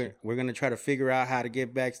 We're gonna try to figure out how to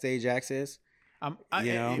get backstage access.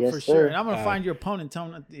 Yes, for sure. And I'm gonna find your opponent.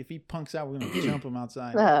 Tell him if he punks out, we're gonna jump him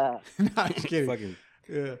outside. No, I'm just kidding.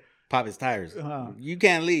 Fucking pop his tires. You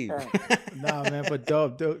can't leave. No, man, but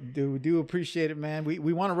dope, we do appreciate it, man.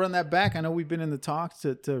 We want to run that back. I know we've been in the talks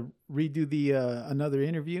to redo the another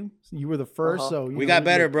interview. You were the first, so we got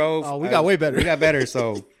better, bro. Oh, we got way better. We got better.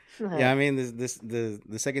 So yeah, I mean,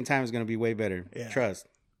 the second time is gonna be way better. Yeah. Trust.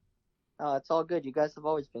 Oh, it's all good. You guys have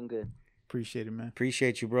always been good. Appreciate it, man.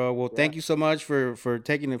 Appreciate you, bro. Well, thank you so much for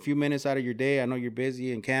taking a few minutes out of your day. I know you're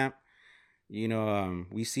busy in camp. You know,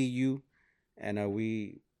 we see you, and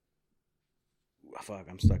fuck,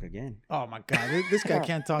 I'm stuck again. Oh my God, this guy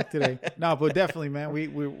can't talk today. No, but definitely, man.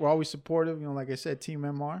 We're always supportive. You know, like I said, Team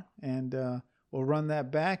MR, and we'll run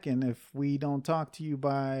that back. And if we don't talk to you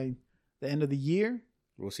by the end of the year,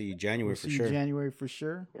 we'll see you January for sure. January for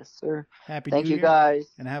sure. Yes, sir. Happy Thank New you Year, guys,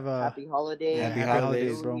 and have a happy holidays. Happy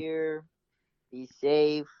holidays, bro. Year. Be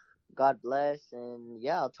safe. God bless. And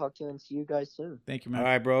yeah, I'll talk to you and see you guys soon. Thank you, man. All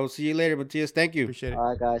right, bro. See you later, Matthias. Thank you. Appreciate it.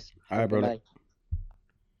 All right, guys. All right, brother.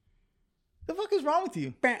 The fuck is wrong with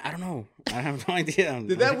you? I don't know. I have no idea.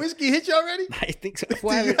 Did that whiskey hit you already? I think so.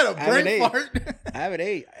 Well, you got a brain fart. I haven't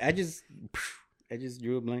ate. I just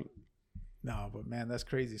drew a blank. No, but man, that's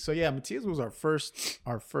crazy. So yeah, Matthias was our first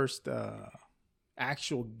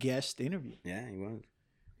actual guest interview. Yeah, he was.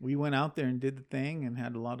 We went out there and did the thing and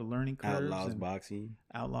had a lot of learning curves.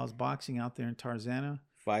 Outlaws boxing out there in Tarzana.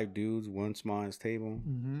 5 dudes, 1 small ass table.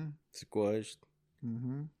 Squashed.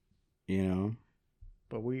 You know.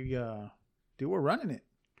 But we we're running it.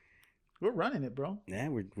 We're running it, bro. Yeah,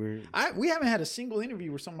 we haven't had a single interview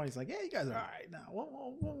where somebody's like, "Yeah, you guys are all right now.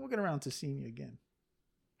 We'll get around to seeing you again."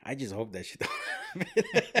 I just hope that shit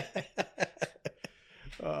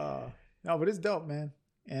don't. No, but it's dope, man.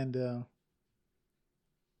 And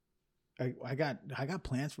I got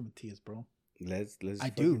plans for Matthias, bro. Let's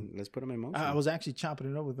put him in motion. I was actually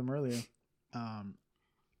chopping it up with him earlier. I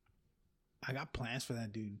got plans for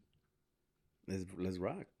that dude. Let's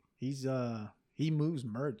rock. He moves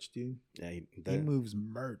merch, dude. Yeah, he moves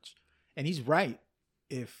merch, and he's right.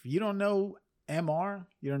 If you don't know MR,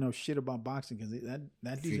 you don't know shit about boxing because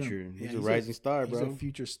that dude's he's a rising star, bro. He's a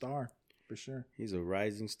future star for sure. He's a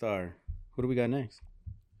rising star. Who do we got next?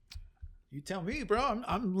 You tell me, bro.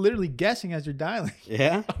 I'm literally guessing as you're dialing.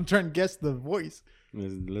 Yeah, I'm trying to guess the voice.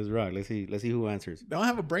 Let's rock. Let's see who answers. Don't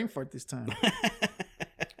have a brain fart this time.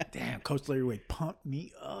 Damn, Coach Larry Wade, pump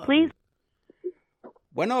me up. Please.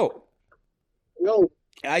 Bueno. Yo.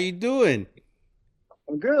 How you doing?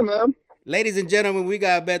 I'm good, man. Ladies and gentlemen, we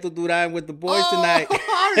got Beto Duran with the boys tonight.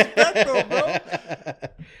 Beto, bro.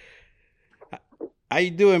 How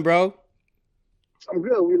you doing, bro? I'm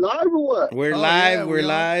good. We live or what? We're live. Yeah, we're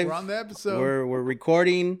live. We're on the episode. We're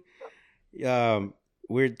recording.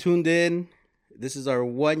 We're tuned in. This is our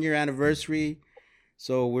 1-year anniversary.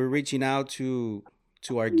 So we're reaching out to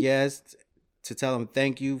our guests to tell them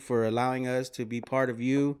thank you for allowing us to be part of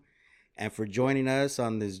you and for joining us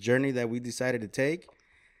on this journey that we decided to take.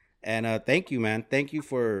 And thank you, man. Thank you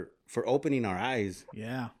for opening our eyes.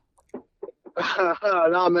 Yeah.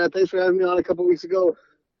 Nah, man. Thanks for having me on a couple weeks ago.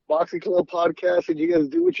 Boxing Club podcast, and you guys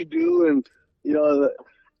do what you do. And, you know,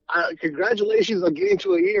 congratulations on getting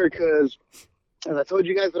to a year because, as I told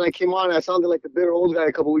you guys when I came on, I sounded like the bitter old guy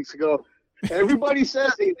a couple weeks ago. Everybody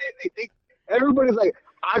says, they think, everybody's like,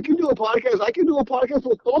 I can do a podcast.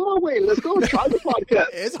 Well, throw my way. Let's go try the podcast.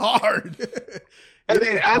 It's hard. And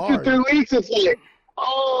then after 3 weeks, it's like,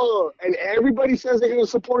 oh, and everybody says they're going to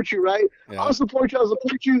support you, right? Yeah. I'll support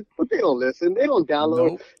you, but they don't listen. They don't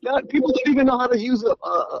download. Nope. People don't even know how to use a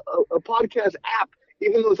podcast app,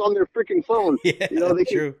 even though it's on their freaking phone. Yeah, you know, they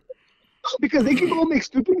true. Because they can go make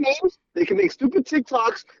stupid names, they can make stupid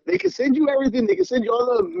TikToks, they can send you everything, they can send you all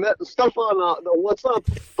the stuff on the WhatsApp,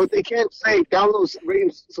 but they can't say download, rate,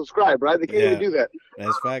 and subscribe, right? They can't even do that.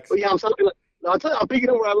 That's facts. But yeah, I'm sorry. I'll tell you, I'm picking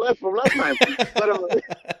up where I left from last time.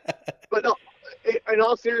 But no, in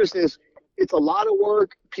all seriousness, it's a lot of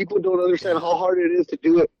work. People don't understand how hard it is to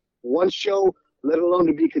do it one show, let alone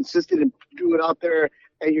to be consistent and do it out there.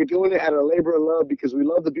 And you're doing it at a labor of love because we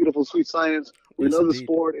love the beautiful, sweet science. We love the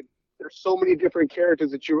sport. And there's so many different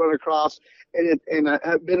characters that you run across. And I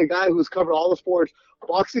have been a guy who's covered all the sports.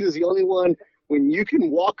 Boxing is the only one when you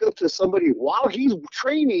can walk up to somebody while he's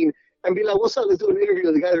training and be like, "What's up? Let's do an interview."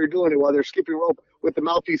 With the guys that are doing it while they're skipping rope with the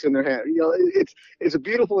mouthpiece in their hand. You know, it's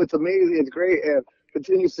beautiful. It's amazing. It's great. And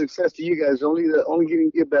continued success to you guys. Only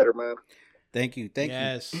get better, man. Thank you.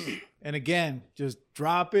 Yes. And again, just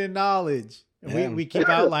drop in knowledge. And we keep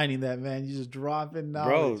outlining that, man. You just drop in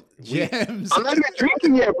knowledge. Bro, gems. I'm not even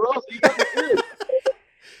drinking yet, bro. So you got me good.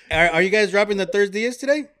 Are you guys dropping the Thursdays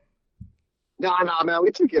today? Nah, man.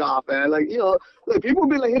 We took it off, man. Like, you know, like people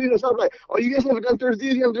be like hitting us up like, "Oh, you guys haven't done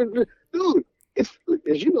Thursdays? You haven't done..." Dude, it's,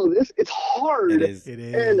 as you know this, it's hard. It is.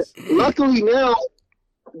 And luckily now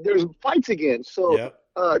there's fights again. So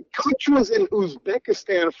Coach was in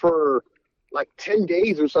Uzbekistan for like 10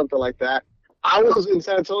 days or something like that. I was in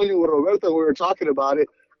San Antonio with Roberto. We were talking about it,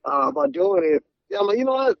 about doing it. Yeah, I'm like, you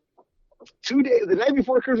know what? 2 days, the night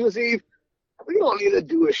before Christmas Eve, we don't need to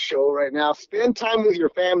do a show right now. Spend time with your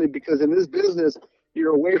family because in this business,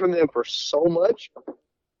 you're away from them for so much.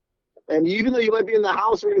 And even though you might be in the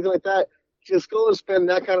house or anything like that, just go and spend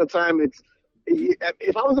that kind of time.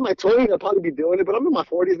 If I was in my 20s, I'd probably be doing it, but I'm in my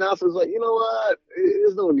 40s now, so it's like, you know what?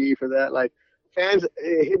 There's no need for that. Like, fans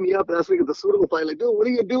hit me up last week at the Super fight, like, "Dude, what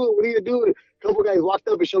are you doing? What are you doing?" A couple guys walked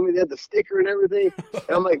up and showed me they had the sticker and everything. And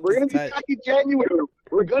I'm like, "We're going to be back in January.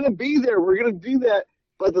 We're going to be there. We're going to do that."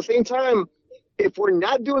 But at the same time, if we're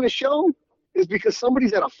not doing a show, it's because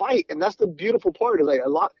somebody's at a fight. And that's the beautiful part. Is like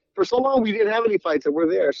for so long, we didn't have any fights and we're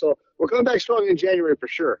there. So we're coming back strong in January for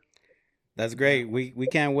sure. That's great. We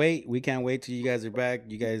can't wait. We can't wait till you guys are back.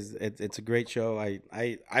 You guys, it's a great show.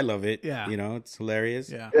 I love it. Yeah. You know, it's hilarious.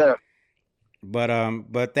 Yeah.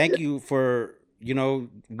 But thank you for, you know,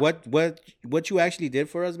 what you actually did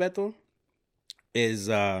for us, Beto, is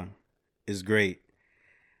great.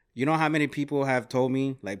 You know how many people have told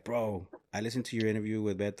me, like, "Bro, I listened to your interview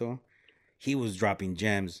with Beto. He was dropping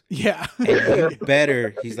gems. Yeah.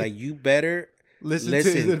 And he's like, you better listen to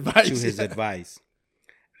his advice.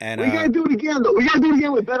 And we gotta do it again, though. We gotta do it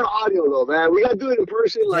again with better audio, though, man. We gotta do it in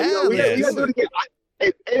person. Like, we gotta do it again.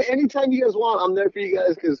 Anytime you guys want, I'm there for you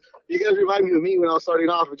guys because you guys remind me of me when I was starting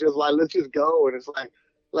off. It's just like, let's just go. And it's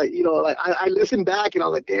like you know, like I listened back and I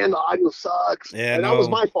was like, damn, the audio sucks. Yeah, and that was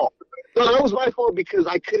my fault. No, that was my fault because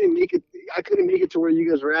I couldn't make it. I couldn't make it to where you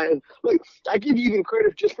guys were at. And look, I give you even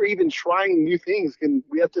credit just for even trying new things. And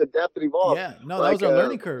we have to adapt and evolve. Yeah, no, that was our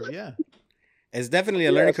learning curve. Yeah, it's definitely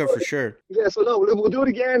a learning curve for sure. Yeah, so no, we'll do it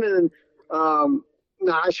again. And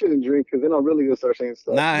I shouldn't drink because then I'll really go start saying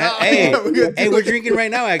stuff. Hey, we're drinking right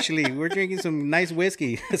now. Actually, we're drinking some nice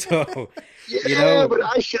whiskey. So yeah, you know, but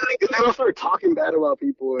I shouldn't because then I'll start talking bad about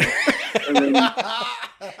people. And then,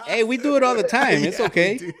 hey, we do it all the time. It's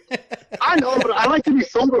okay. I know, but I like to be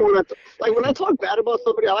sober when I talk bad about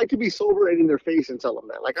somebody. I like to be sober and in their face and tell them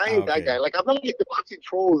that. Like, I ain't that guy. Like, I'm not like the boxing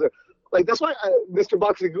trolls. Like, that's why Mr.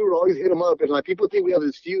 Boxing Guru always hit him up. And, like, people think we have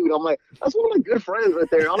this feud. I'm like, that's one of my good friends right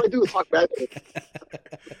there. All I do is talk bad to him.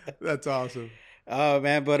 That's awesome. Oh,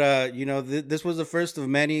 man. But, you know, this was the first of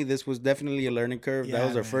many. This was definitely a learning curve. Yeah, that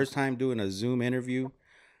was our first time doing a Zoom interview.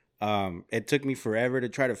 It took me forever to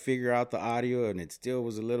try to figure out the audio, and it still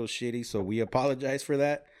was a little shitty. So we apologize for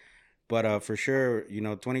that. But for sure, you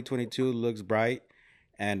know, 2022 looks bright.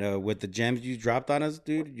 And with the gems you dropped on us,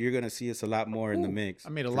 dude, you're going to see us a lot more in the mix. I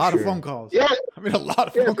made a lot of phone calls. Yeah. I made a lot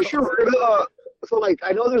of phone calls. For sure. We're gonna, so, like,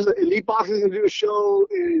 I know there's Elite Boxing going to do a show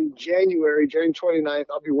in January 29th.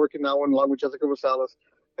 I'll be working that one along with Jessica Rosales.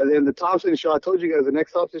 And then the Thompson show, I told you guys, the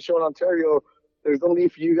next Thompson show in Ontario, there's no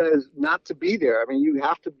need for you guys not to be there. I mean, you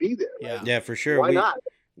have to be there. Yeah, yeah, for sure. Why not?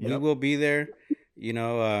 We will be there. You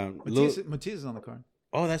know, Matisse is on the card.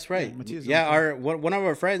 Oh, that's right. Yeah, one of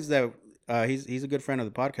our friends that he's a good friend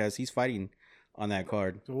of the podcast. He's fighting on that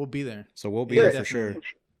card, so we'll be there. So we'll be there for sure.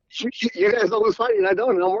 You guys know who's fighting. I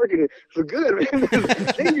don't, and I'm working it. So good,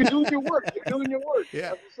 man. You're doing your work. Yeah.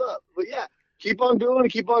 That's what's up. But yeah, keep on doing it.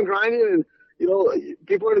 Keep on grinding. And, you know,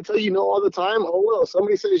 people are going to tell you no all the time. Oh, well,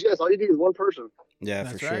 somebody says yes. All you need is one person. Yeah,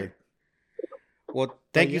 that's for right. sure. Well,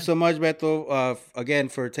 thank you so much, Beto, again,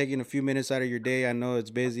 for taking a few minutes out of your day. I know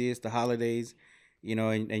it's busy. It's the holidays, you know,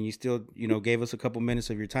 and you still, you know, gave us a couple minutes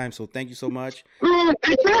of your time. So thank you so much.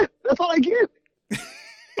 That's That's all I get.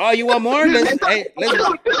 Oh, you want more? Let's go. Dude,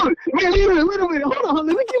 wait a minute. Hold on.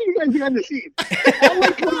 Let me give you guys behind the scenes. All my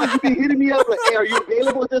cousins be hitting me up like, hey, are you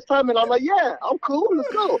available at this time? And I'm like, yeah, I'm cool. Let's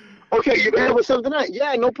go. Okay, you available Sunday night?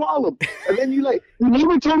 Yeah, no problem. And then you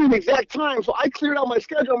never told me the exact time, so I cleared out my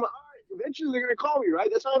schedule. I'm like, all right, eventually they're gonna call me, right?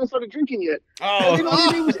 That's why I haven't started drinking yet. Oh. And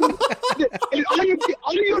all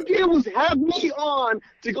you did was have me on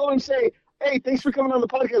to go and say, hey, thanks for coming on the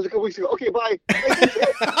podcast a couple weeks ago. Okay, bye.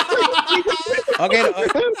 Okay.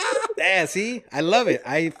 Yeah, see, I love it.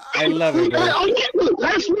 I love it, bro.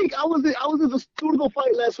 Last week I was at the Sturdo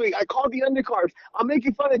fight last week. I called the undercards. I'm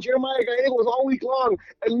making fun of Jeremiah Gallegos all week long,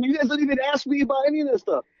 and you guys don't even ask me about any of this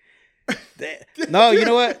stuff. No, you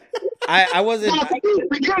know what? I wasn't.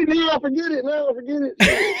 Forget it.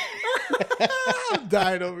 I'm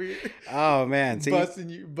dying over here. Oh man, see,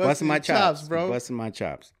 busting my chops, bro. Busting my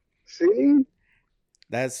chops. See,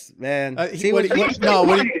 that's man.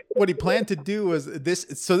 What he planned to do was this.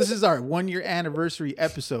 So this is our 1 year anniversary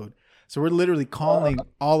episode. So we're literally calling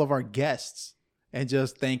all of our guests and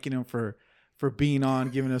just thanking them for being on,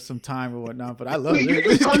 giving us some time or whatnot. But I love it.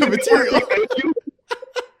 It's good material.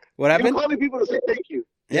 What happened? You're calling people to say thank you.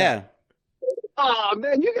 Yeah. Oh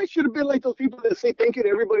man, you guys should have been like those people that say thank you to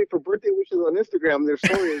everybody for birthday wishes on Instagram. Their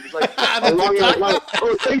stories it's like along that line.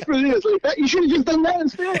 Oh, thanks for this. Like that, you should have just done that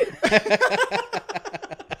instead.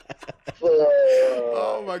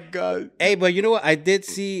 Oh my god. Hey, but you know what? I did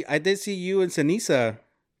see you and Sanisa.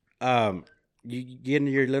 You getting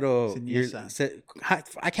your little.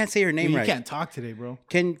 I can't say her name right. You can't talk today, bro.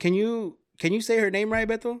 Can you say her name right,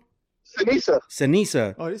 Beto?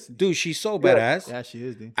 Sanisa. Oh, dude, she's so badass. Yeah, she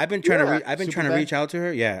is, dude. I've been trying to reach out to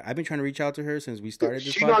her. Yeah, I've been trying to reach out to her since we started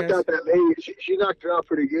this podcast. She knocked out that lady. She knocked her out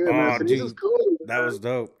pretty good. Oh, man. Sanisa's cool. That was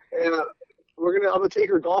dope. And I'm gonna take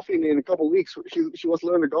her golfing in a couple of weeks. She wants to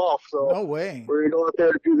learn to golf. So no way. We're gonna go out there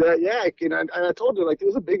and do that. Yeah, and I told her like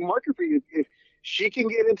there's a big market for you if she can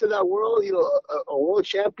get into that world. You know, a world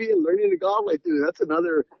champion learning to golf. Like, dude, that's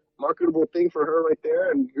another marketable thing for her right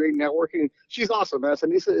there, and great networking. She's awesome, man.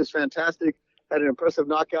 Sanisa is fantastic. Had an impressive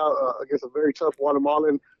knockout against a very tough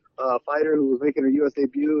Guatemalan fighter who was making her U.S.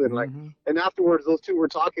 debut, and and afterwards those two were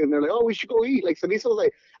talking, and they're like, "Oh, we should go eat." Like Sanisa was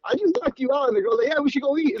like, "I just knocked you out," and the girl's like, "Yeah, we should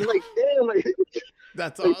go eat." And like, damn, like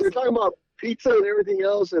that's like, awesome. They're talking about pizza and everything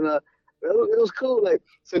else, and it was cool. Like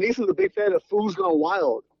Sanisa's a big fan of Food's Gone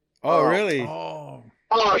Wild. Oh, really? Oh,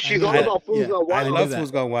 she's all about Food's Gone Wild. I love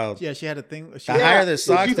Food's Gone Wild. Yeah, she had a thing. The higher the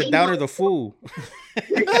socks, the downer the fool.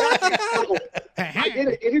 Exactly. I did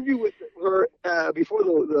an interview with her before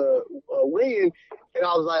the weigh-in, and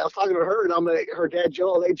I was talking to her, and I'm like, her dad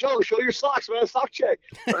Joe, like, Joe, show your socks, man, sock check.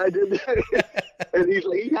 And I did that, and he's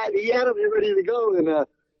like, he had them ready to go, and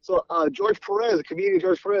so George Perez, comedian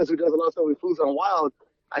George Perez, who does a lot of stuff with Food's Gone Wild,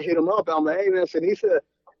 I hit him up, and I'm like, hey man, Sanisa,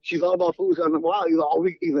 she's all about Food's Gone Wild.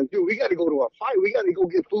 He's like, dude, we got to go to a fight. We got to go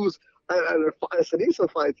get Food's at a Sanisa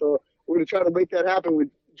fight. So we're gonna try to make that happen with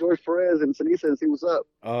George Perez and Sanisa and see what's up.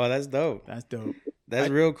 Oh, that's dope. That's dope. That's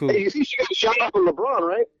real cool. Hey, you see, she got a shout out from LeBron,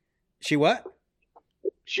 right? She what?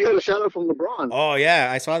 She had a shout out from LeBron. Oh yeah,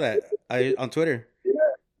 I saw that on Twitter. Yeah,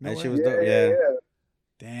 that shit was dope. Yeah.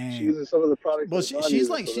 Dang. She uses some of the products. Well, she's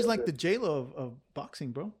like the J-Lo of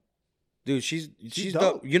boxing, bro. Dude, she's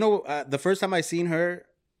dope. You know, the first time I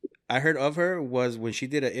heard of her was when she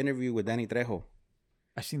did an interview with Danny Trejo.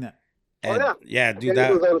 I seen that. And yeah, dude,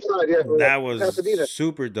 that was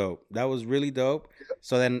super dope. That was really dope.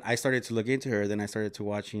 So then I started to look into her. Then I started to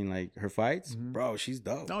watching like her fights. Mm-hmm. Bro, she's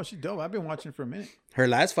dope. No, she's dope. I've been watching for a minute. Her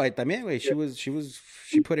last fight, también, güey,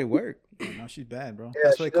 she put in work. No, she's bad, bro. Yeah,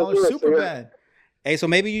 that's why they call her super bad. Hey, so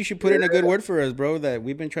maybe you should put in a good word for us, bro. That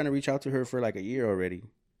we've been trying to reach out to her for like a year already.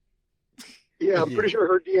 Yeah, I'm pretty sure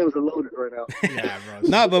her DMs are loaded right now. Yeah, bro.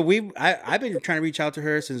 No, but I've been trying to reach out to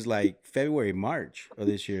her since like February, March of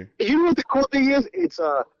this year. You know what the cool thing is? It's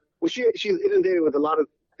she's inundated with a lot of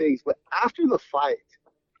things, but after the fight,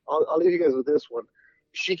 I'll leave you guys with this one.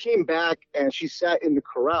 She came back and she sat in the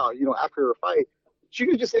corral. You know, after her fight, she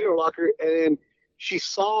could just sit in her locker, and she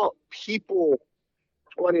saw people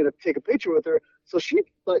wanting to take a picture with her. So she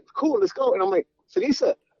like, cool, let's go. And I'm like,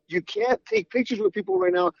 Sanisa, you can't take pictures with people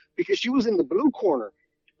right now because she was in the blue corner.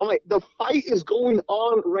 I'm like, the fight is going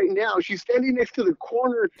on right now. She's standing next to the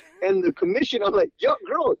corner and the commission. I'm like, yo,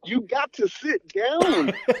 girl, you got to sit down.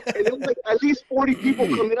 And it was like at least 40 people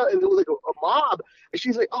coming up, and it was like a mob. And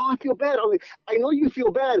she's like, oh, I feel bad. I'm like, I know you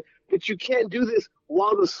feel bad, but you can't do this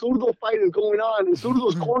while the Zurdo fight is going on. And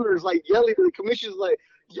Zurdo's corner is like yelling, and the commission's like,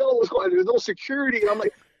 yo, what's going on? There's no security. And I'm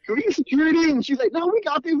like, can we get security? And she's like, no, we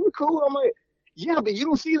got this. We're cool. I'm like, yeah, but you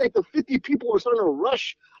don't see like the 50 people are starting to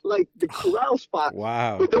rush like the corral spot.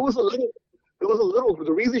 Wow. But there was a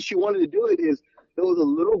The reason she wanted to do it is there was a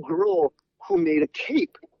little girl who made a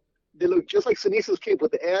cape. They looked just like Sinisa's cape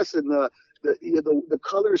with the S and the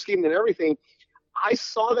color scheme and everything. I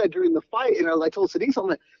saw that during the fight, and I told Sinisa, I'm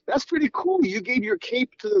like, that's pretty cool. You gave your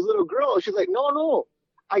cape to this little girl. She's like, no,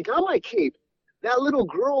 I got my cape. That little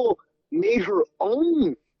girl made her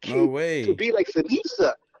own cape to be like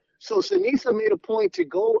Sinisa. So Sinisa made a point to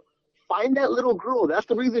go find that little girl. That's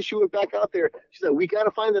the reason she went back out there. She's like, we got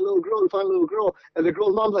to find that little girl. And the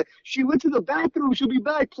girl's mom's like, she went to the bathroom. She'll be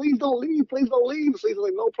back. Please don't leave. So he's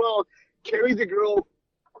like, no problem. Carried the girl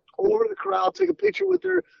over the crowd, took a picture with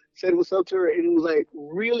her, said what's up to her. And it was like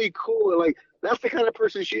really cool. And like, that's the kind of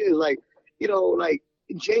person she is. Like, like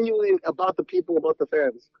genuine about the people, about the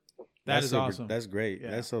fans. That is awesome. That's great.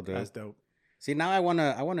 Yeah, that's so dope. That's dope. See, now I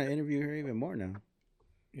wanna interview her even more now.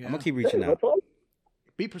 Yeah. I'm gonna keep reaching out.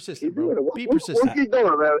 Be persistent, bro. Be persistent. We'll keep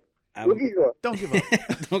going, man. We'll keep going. Don't give up.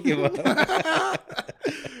 Don't give up.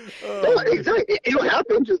 Exactly. It'll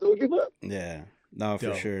happen. Just don't give up. Yeah. No,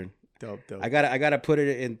 for sure. Dope. I gotta put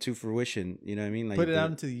it into fruition. You know what I mean? Like put it out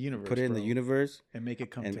into the universe. Put it in the universe and make it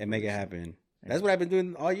come and make it happen. That's what I've been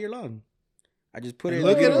doing all year long. I just put it.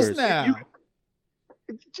 Look in the at universe. us now.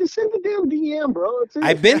 Just send the damn DM, bro.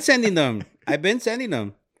 I've been sending them. I've been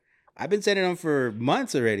sending them for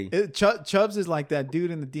months already. Chubbs is like that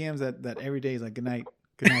dude in the DMs that every day is like, good night,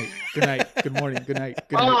 good morning, good night.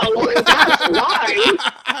 Oh, well, that's why.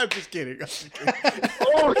 I'm just kidding.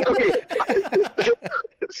 Oh, okay.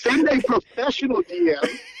 Send a professional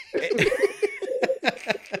DM.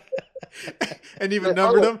 And even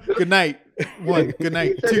numbered them. Good night. 1. Good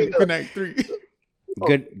night. 2. Good night. 3.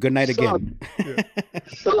 Good night again.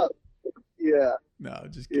 Sup? Yeah. No,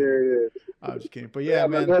 I'm just kidding. Yeah. I'm just kidding. But yeah,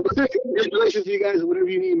 man. Congratulations to you guys. Whatever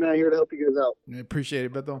you need, man. Here to help you guys out. I appreciate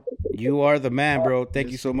it, Beto. You are the man, bro. Thank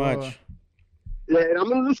you so much. Yeah, and I'm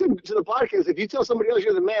gonna listen to the podcast. If you tell somebody else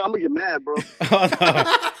you're the man, I'm gonna get mad, bro. Oh,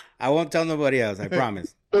 no. I won't tell nobody else. I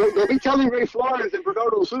promise. Don't be telling Ray Flores and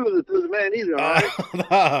Bernardo Osuna that they're the man either. All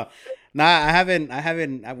right? Nah, I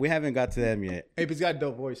haven't. We haven't got to them yet. Hey, but he's got a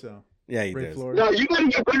dope voice though. Yeah, he Ray does. Flores. No, you gotta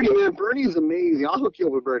get Bernie, man. Bernie's amazing. I'll hook you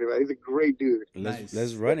up with Bernie, man. He's a great dude.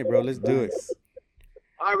 Let's run it, bro. Let's do it.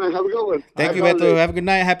 All right, man. Have a good one. Thank you, Beto. Have a good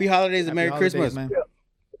night. Happy holidays and Merry Christmas, man. Yeah.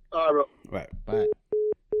 All right, bro. Right. Bye.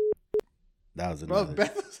 That was another. Bro,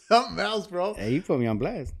 Beto's something else, bro. Hey, you put me on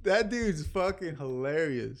blast. That dude's fucking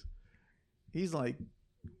hilarious. He's like,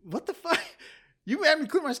 what the fuck? You had me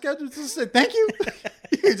clear my schedule just to say thank you?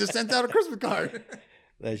 You just sent out a Christmas card.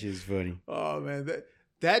 That shit's funny. Oh, man.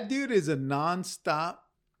 That dude is a nonstop.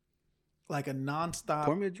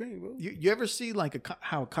 Pour me a drink, bro. You ever see like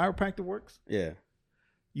how a chiropractor works? Yeah.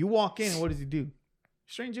 You walk in and what does he do?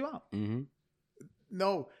 Straightens you out. Mm-hmm.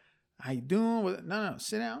 No. How you doing? No.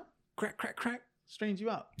 Sit down. Crack. Straightens you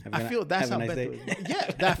out. I feel that's how Beto is.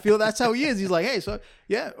 Yeah, I feel that's how he is. He's like, hey, so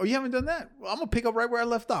yeah, you haven't done that? Well, I'm gonna pick up right where I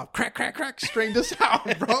left off. Crack. Straighten us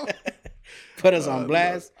out, bro. Put us on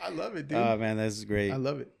blast. I love it, dude. Oh man, that's great. I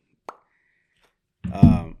love it.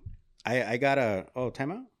 I got a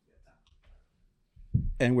timeout,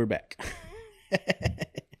 and we're back.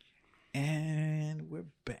 And we're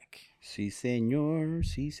back. Sí,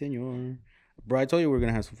 señor. Bro, I told you we were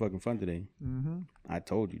gonna have some fucking fun today. Mm-hmm. I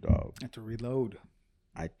told you, dog. I have to reload.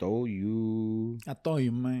 I told you.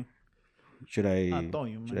 Man. Should I? I told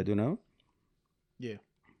you, man. Should I do no? Yeah.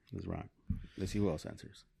 Let's rock. Let's see who else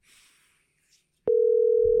answers.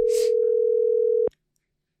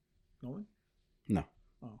 No one? No.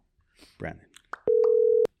 Oh. Brandon.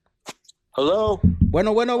 Hello?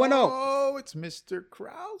 Bueno. Oh, it's Mr.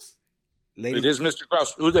 Krause. It is Mr.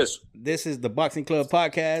 Krause. Who's this? This is the Boxing Club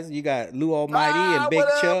podcast. You got Lou Almighty and Big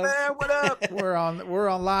Chubb. What up? We're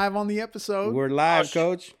on live on the episode. We're live,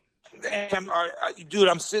 Coach. Damn, dude,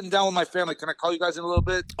 I'm sitting down with my family. Can I call you guys in a little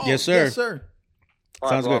bit? Oh, yes, sir. Yes, sir. All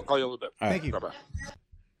Sounds right, good. I'll call you a little bit. All right. Thank you. Bye-bye.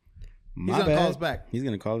 He's going to call us back. He's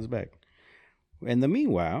going to call us back. In the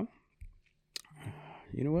meanwhile,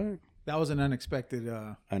 you know what? That was an unexpected.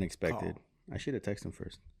 Unexpected. Call. I should have texted him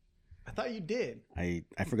first. I thought you did. I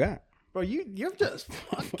forgot. Bro, you're just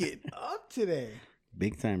fucking up today.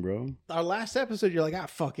 Big time, bro. Our last episode, you're like,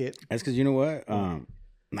 fuck it. That's because you know what?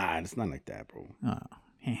 Nah, it's not like that, bro.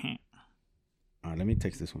 Let me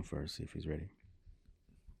text this one first, see if he's ready.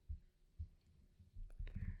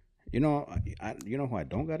 You know who I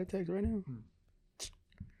don't got a text right now?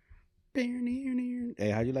 Hey,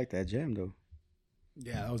 how'd you like that jam though?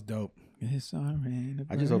 Yeah, that was dope. It's our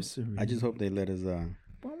I just hope they let us run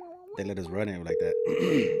it like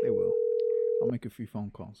that. They will. I'll make a few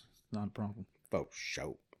phone calls. It's not a problem. For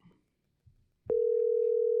sure.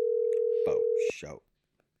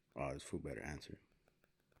 Oh, this fool better answer.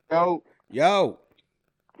 Yo. Yo,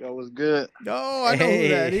 what's good? Yo, I know who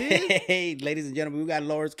that is. Hey, ladies and gentlemen, we got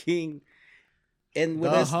Lawrence King in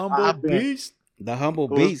with The us. humble beast. The humble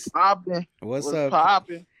beast. What's up?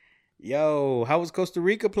 Popping? Yo, how was Costa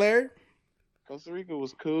Rica, player? Costa Rica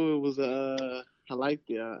was cool. It was I liked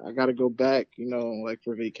it. I gotta go back, like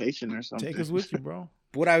for vacation or something. Take us with you, bro.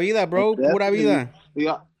 Pura vida, bro. Pura vida.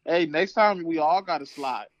 Hey, next time we all gotta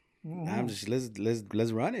slide. I'm just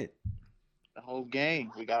let's run it. The whole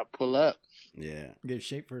game. We gotta pull up. Yeah. Get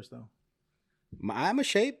shape first though. I'm a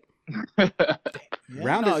shape. Yeah,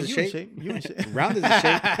 Round is a shape. You in shape. Round is a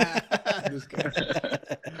shape.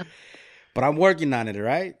 But I'm working on it, all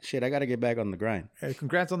right? Shit, I got to get back on the grind. Hey,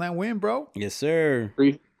 congrats on that win, bro. Yes, sir.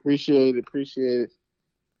 Appreciate it.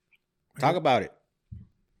 Talk about it.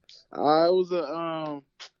 It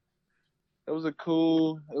was a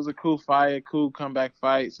cool fight, a cool comeback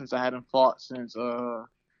fight since I hadn't fought since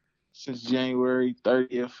January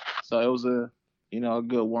 30th. So it was a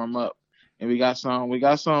good warm up. And we got some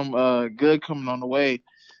good coming on the way.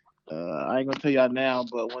 I ain't gonna tell y'all now,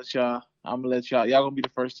 but once I'm gonna let y'all gonna be the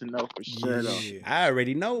first to know for sure. Though. I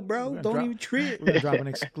already know, bro. Don't even trip. We're gonna drop an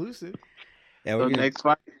exclusive. Yeah, so next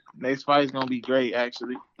fight is gonna be great,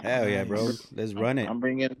 actually. Hell yeah, bro. Let's run it. I'm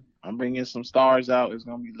bringing some stars out. It's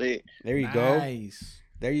gonna be lit. There you Nice. go.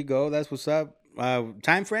 There you go. That's what's up.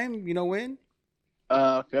 Time frame? You know when?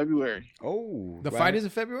 February. Oh, the fight is in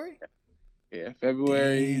February. Yeah,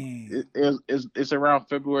 February. It's around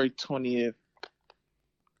February 20th.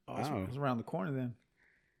 Oh, it's around the corner then.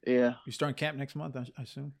 Yeah. You starting camp next month, I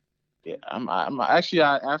assume. Yeah, I'm actually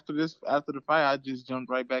after the fight, I just jumped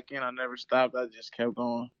right back in. I never stopped. I just kept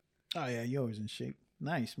going. Oh yeah, you always in shape.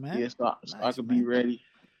 Nice, man. Yeah, so I could be ready.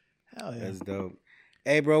 Hell yeah, that's dope.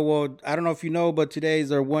 Hey, bro. Well, I don't know if you know, but today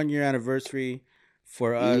is our 1 year anniversary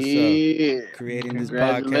for us creating this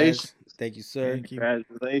podcast. Thank you, sir. Thank you.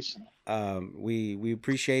 Congratulations. We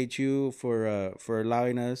appreciate you for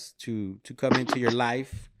allowing us to come into your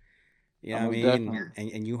life. You know what I mean?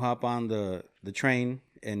 And you hop on the train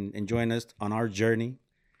and join us on our journey.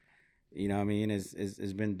 You know what I mean?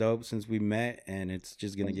 It's been dope since we met, and it's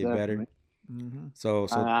just gonna get better. Mm-hmm. So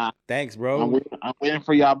thanks, bro. I'm waiting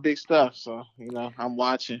for y'all big stuff. So I'm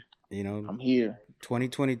watching. I'm here.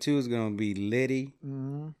 2022 is gonna be litty.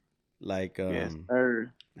 Mm-hmm. Like yes,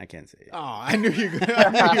 sir. I can't say it. Oh, I knew you were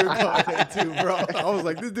going to say it too, bro. I was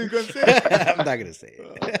like, this dude gonna say it. I'm not gonna say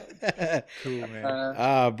it. Cool,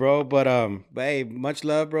 man. Bro, but hey, much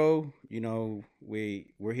love, bro.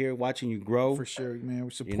 We're here watching you grow. For sure, man.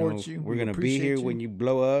 We support you. We're gonna be here when you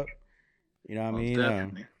blow up. You know what I mean?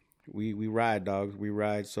 Definitely. We ride, dogs. We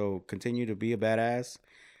ride. So continue to be a badass.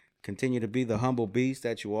 Continue to be the humble beast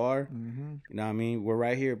that you are. Mm-hmm. You know what I mean? We're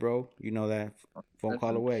right here, bro. You know that. Phone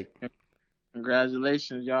call away.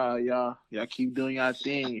 Congratulations, y'all keep doing y'all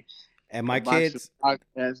thing. And my kids,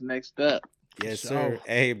 podcast next up. Yes, sir.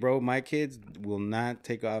 Hey, bro, my kids will not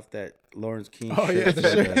take off that Lawrence King shirt.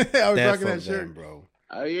 Yeah, I was rocking that shirt, them, bro.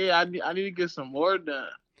 Oh yeah, I need to get some more done.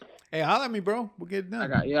 Hey, holla at me, bro. We'll get it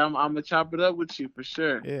done. I'm gonna chop it up with you for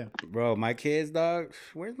sure. Yeah, bro. My kids, dog.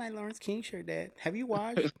 Where's my Lawrence King shirt, Dad? Have you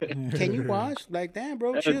washed? Can you wash? Like, damn,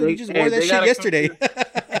 bro. Chill. You just wore that shit yesterday.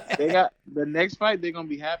 They got the next fight. They're gonna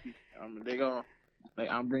be happy.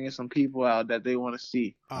 I'm bringing some people out that they want to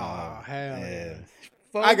see. Oh, hell yeah.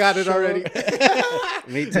 I got it already.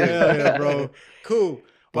 Me too. Hell yeah, bro. Cool.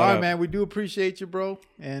 All right, man. We do appreciate you, bro.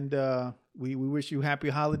 And we wish you happy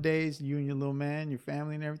holidays, you and your little man, your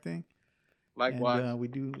family and everything. Likewise. And we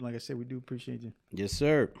do, like I said, we do appreciate you. Yes,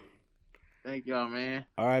 sir. Thank y'all, man.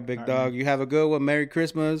 All right, big dog. Man. You have a good one. Merry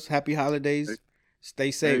Christmas. Happy holidays. Stay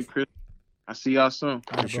safe. I see y'all soon.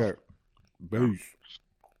 For sure. Peace.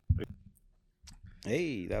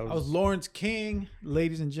 Hey, that was Lawrence King,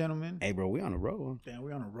 ladies and gentlemen. Hey, bro, we on a roll. Damn,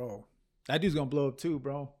 we on a roll. That dude's gonna blow up too,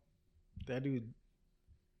 bro. That dude,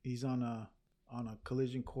 he's on a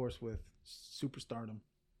collision course with superstardom.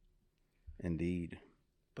 Indeed.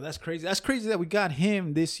 But that's crazy. That's crazy that we got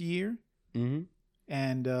him this year. Mm-hmm.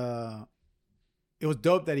 And it was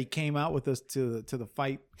dope that he came out with us to the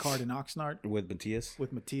fight card in Oxnard with Matias.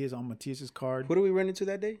 With Matias on Matias's card. Who did we run into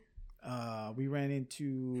that day? We ran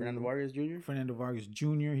into Fernando Vargas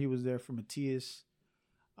Jr. He was there for Matias.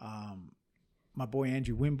 My boy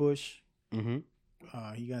Andrew Wimbush.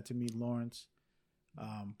 Mm-hmm. He got to meet Lawrence.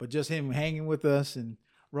 But just him hanging with us and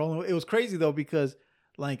rolling. It was crazy though, because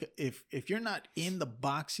like if you're not in the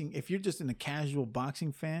boxing, if you're just a casual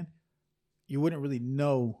boxing fan, you wouldn't really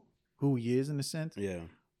know who he is in a sense. Yeah.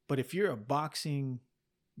 But if you're a boxing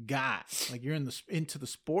guy, like you're into the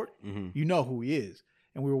sport, mm-hmm. you know who he is.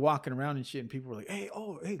 and we were walking around and shit, and people were like, "Hey,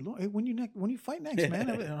 when you fight next, man?"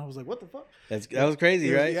 And I was like, "What the fuck?" That was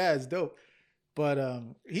crazy, right? Yeah, it's dope. But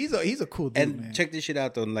he's a cool dude, and man. Check this shit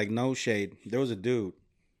out though. Like, no shade. There was a dude,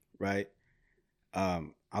 right?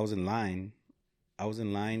 I was in line for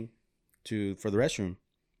the restroom,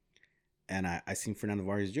 and I seen Fernando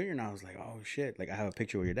Vargas Jr. and I was like, "Oh shit!" Like, I have a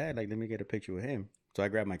picture with your dad. Like, let me get a picture with him. So I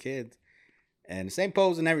grabbed my kids, and the same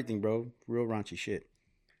pose and everything, bro. Real raunchy shit.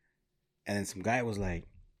 And then some guy was like,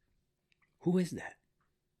 "Who is that?"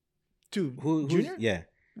 Dude, who's Junior? Yeah.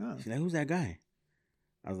 Oh. She's like, "Who's that guy?"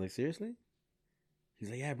 I was like, "Seriously?" He's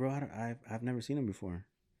like, "Yeah, bro. I've never seen him before."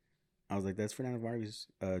 I was like, "That's Fernando Vargas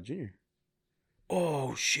Jr."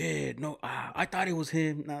 Oh shit! No, I thought it was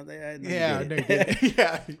him. No,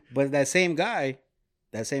 Yeah. But that same guy,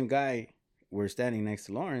 we're standing next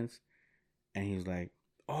to Lawrence, and he was like,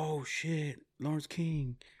 "Oh shit, Lawrence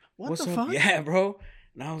King, what's the up?" fuck? Yeah, bro.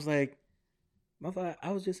 And I was like, "Motherfucker,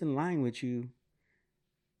 I was just in line with you,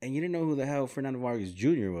 and you didn't know who the hell Fernando Vargas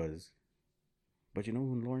Jr. was, but you know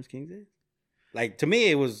who Lawrence King is." Like, to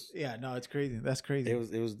me, it was. Yeah, no, it's crazy. That's crazy. It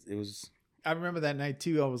was. I remember that night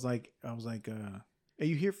too. I was like, "Are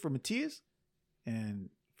you here for Matias?" And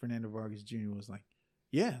Fernando Vargas Jr. was like,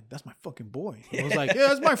 "Yeah, that's my fucking boy." I was like, "Yeah,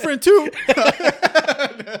 that's my friend too."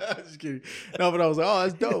 Just kidding. No, but I was like, "Oh,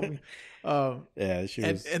 that's dope." Yeah, she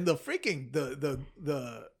was. And the freaking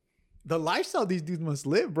the lifestyle these dudes must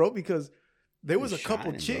live, bro, because there was a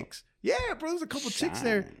couple chicks. Bro. Yeah, bro, there was a couple chicks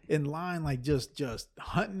there in line, like just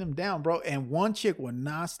hunting them down, bro. And one chick would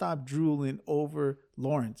not stop drooling over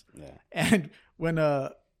Lawrence. Yeah. And when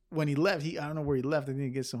he left, I don't know where he left. I think to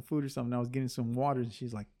get some food or something. I was getting some water, and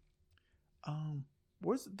she's like,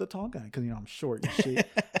 "Where's the tall guy?" Because I'm short and shit.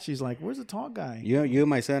 She's like, "Where's the tall guy?" You and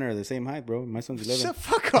my son are the same height, bro. My son's 11. Shut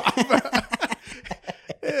fuck off.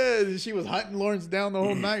 Yeah, she was hunting Lawrence down the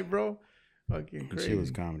whole night, bro. Fucking crazy. She was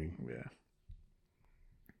comedy. Yeah.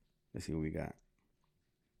 Let's see what we got.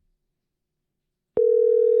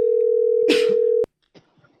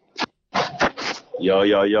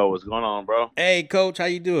 Yo, what's going on, bro? Hey, Coach, how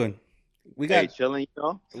you doing? We got chilling,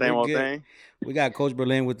 same old thing. We got Coach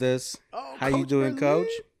Berlin with us. Oh, how you doing, Coach?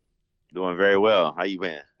 Doing very well. How you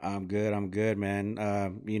been? I'm good,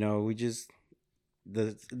 man. We just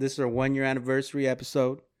this is our 1 year anniversary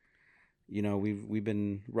episode. We've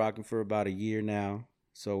been rocking for about a year now,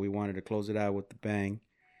 so we wanted to close it out with the bang.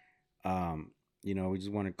 We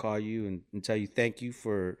just want to call you and tell you thank you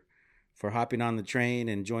for hopping on the train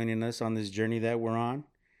and joining us on this journey that we're on.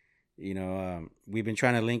 We've been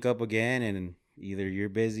trying to link up again, and either you're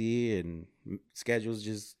busy and schedules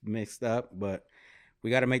just mixed up, but we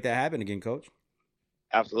got to make that happen again, Coach.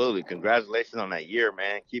 Absolutely. Congratulations on that year,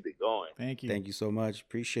 man. Keep it going. Thank you. Thank you so much.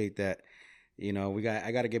 Appreciate that.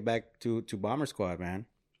 I got to get back to Bomber Squad, man.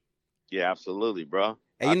 Yeah, absolutely, bro.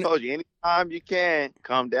 Hey, I told you, anytime you can,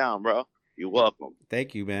 come down, bro. You're welcome.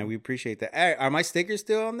 Thank you, man. We appreciate that. Hey, are my stickers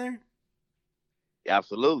still on there? Yeah,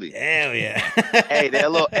 absolutely. Hell yeah. Hey, they're a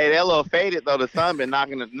little faded though. The sun been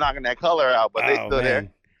knocking that color out, but they still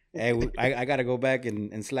there. Hey, I gotta go back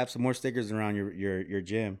and slap some more stickers around your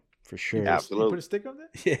gym for sure. Absolutely. You put a sticker on there?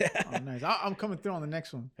 Yeah. Oh, nice. I'm coming through on the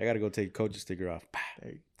next one. I gotta go take Coach's sticker off.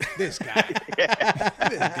 Hey, this guy.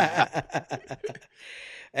 This guy.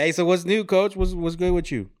 Hey, so what's new, Coach? What's good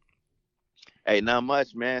with you? Hey, not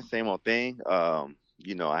much, man. Same old thing. I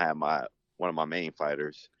had one of my main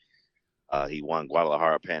fighters. He won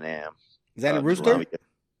Guadalajara Pan Am. Is that a Rooster?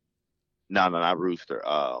 No, not Rooster.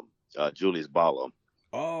 Julius Balo.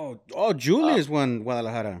 Oh, Julius won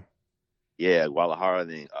Guadalajara. Yeah, Guadalajara,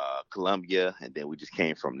 then Colombia, and then we just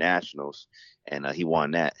came from Nationals, and he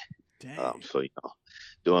won that. So,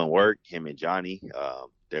 doing work, him and Johnny,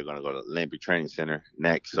 they're going to go to the Olympic Training Center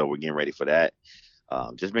next, so we're getting ready for that.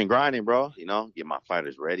 Just been grinding, bro, get my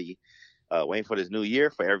fighters ready. Waiting for this new year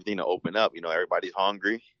for everything to open up. Everybody's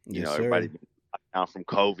hungry. Everybody's been locked down from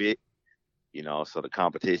COVID. So the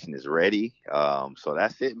competition is ready. So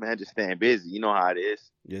that's it, man. Just staying busy. You know how it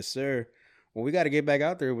is. Yes, sir. Well, we got to get back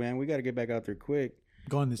out there, man. We got to get back out there quick.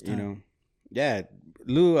 Going this time. Yeah.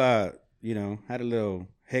 Lou, had a little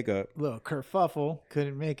hiccup. Little kerfuffle.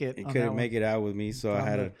 Couldn't make it. He couldn't make it out with me, so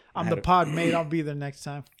I'm the pod mate. I'll be there next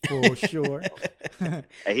time for sure.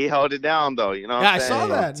 Hey, he held it down though. You know. Yeah, I saw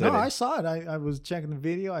that. No, I saw it. I was checking the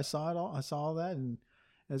video. I saw it all. I saw all that, and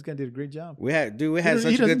this guy did a great job. We had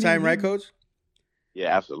such a good time, right, Coach?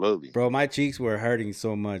 Yeah, absolutely. Bro, my cheeks were hurting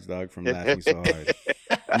so much, dog, from laughing so hard.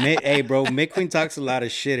 Hey, bro, Mick Queen talks a lot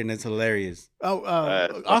of shit, and it's hilarious.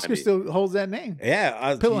 Oscar still holds that name.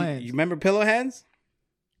 Yeah. Pillow Hands. You remember Pillow Hands?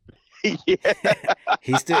 Yeah.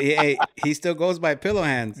 he still goes by Pillow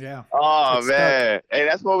Hands. Yeah. Oh man, hey,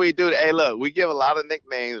 that's what we do. Hey, look, we give a lot of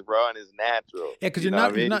nicknames, bro, and it's natural. Yeah, because you're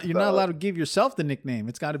not allowed to give yourself the nickname.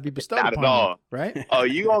 It's got to be bestowed not upon at all. you, right? Oh,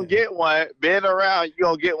 you gonna get one. Been around, you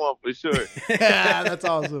gonna get one for sure. That's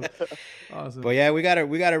awesome. Awesome. But yeah, we gotta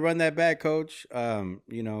run that back, Coach.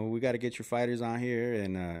 You know, we gotta get your fighters on here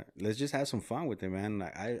and let's just have some fun with it, man.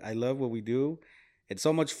 I love what we do. It's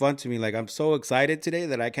so much fun to me. Like I'm so excited today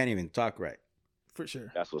that I can't even talk right. For sure.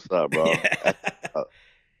 That's what's up, bro.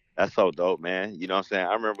 That's so dope, man. You know what I'm saying?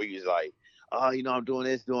 I remember you was like, oh, you know, I'm doing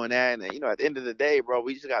this, doing that. And, you know, at the end of the day, bro,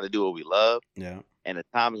 we just got to do what we love. Yeah. And the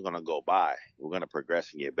time is going to go by. We're going to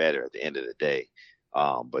progress and get better at the end of the day.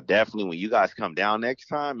 But definitely when you guys come down next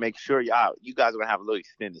time, make sure you guys are going to have a little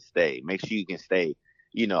extended stay. Make sure you can stay,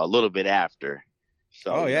 you know, a little bit after.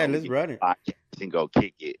 So, let's run it. And go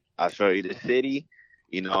kick it. I'll show you the city.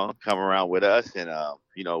 You know, come around with us and,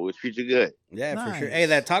 you know, we'll treat you good. Yeah, for sure. Hey,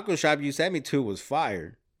 that taco shop you sent me to was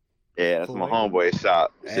fire. Yeah, that's my homeboy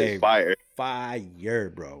shop. It's fire. Fire,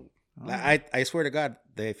 bro. Oh. I swear to God,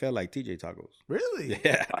 they felt like TJ tacos. Really?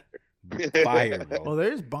 Yeah. Fire, bro. Well,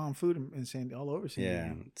 there's bomb food in all over San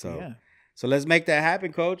Diego. Yeah. So let's make that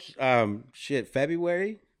happen, Coach.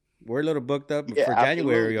 February. We're a little booked up for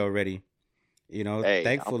January already. You know,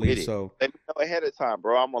 thankfully. So let me know ahead of time,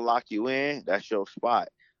 bro. I'm gonna lock you in. That's your spot.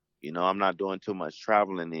 You know, I'm not doing too much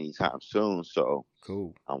traveling anytime soon. So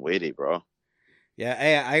cool. I'm with it, bro. Yeah,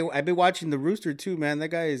 hey, I've been watching the Rooster too, man. That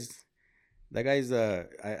guy's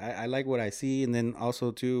I like what I see, and then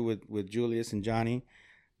also too with Julius and Johnny,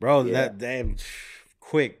 bro. Yeah. That damn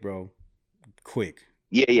quick, bro, quick.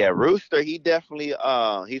 Yeah, Rooster. He definitely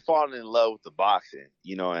he fallen in love with the boxing,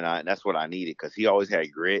 you know, and that's what I needed because he always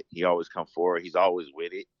had grit. He always come forward. He's always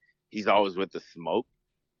with it. He's always with the smoke,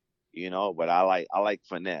 you know. But I like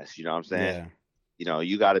finesse. You know what I'm saying? Yeah. You know,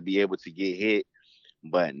 you got to be able to get hit,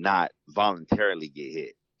 but not voluntarily get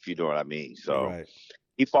hit. If you know what I mean. So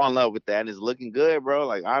he fall in love with that, and it's looking good, bro.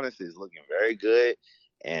 Like honestly, it's looking very good,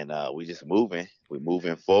 and we just moving. We're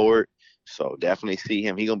moving forward. So definitely see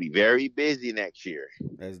him. He's gonna be very busy next year.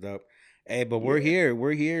 That's dope. Hey, but we're here.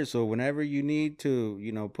 We're here. So whenever you need to,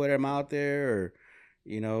 you know, put him out there or,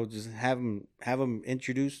 you know, just have him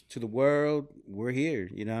introduced to the world, we're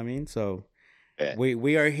here. You know what I mean? So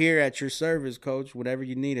we are here at your service, Coach. Whatever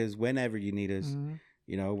you need us, whenever you need us. Mm-hmm.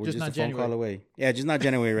 You know, we're just a phone call away. Yeah, just not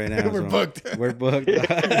January right now. We're booked. We're booked.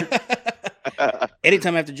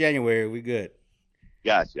 Anytime after January, we good.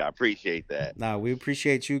 Gotcha. I appreciate that. No, we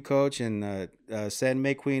appreciate you, Coach, and send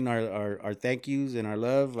May Queen our thank yous and our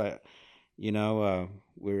love. You know,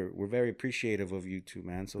 we're very appreciative of you too,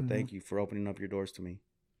 man. So thank you for opening up your doors to me.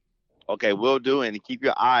 Okay, we'll do, and keep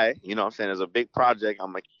your eye. You know what I'm saying? There's a big project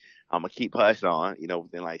I'm gonna keep hush on. You know,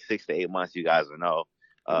 within like 6 to 8 months, you guys will know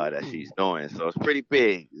that she's doing. So it's pretty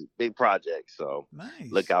big. It's a big project. So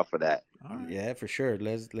look out for that. All right. Yeah, for sure.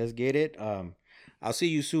 Let's get it. I'll see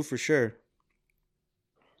you soon for sure.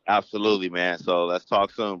 Absolutely, man. So let's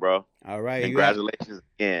talk soon, bro. All right. Congratulations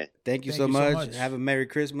again. Thank you so much. Have a Merry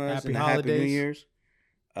Christmas and holidays. Happy New Year's.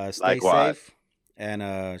 Stay safe.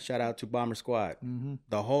 And shout out to Bomber Squad. Mm-hmm.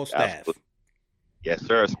 The whole staff. Absolutely. Yes,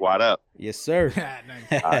 sir. Squad up. Yes, sir.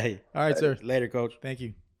 Nice. All right, sir. Later, Coach. Thank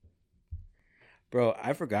you. Bro,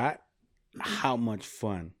 I forgot how much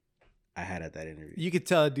fun I had at that interview. You could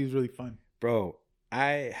tell that dude's really fun. Bro,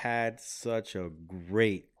 I had such a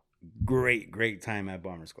great time at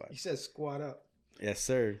Bomber Squad. You said squad up. Yes,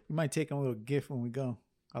 sir. We might take a little gift when we go.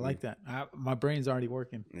 I like that. My brain's already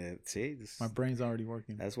working. Yeah, see? My brain's already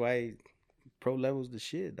working. That's why pro level's the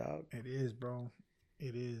shit, dog. It is, bro.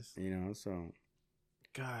 It is. You know, so.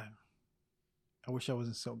 God. I wish I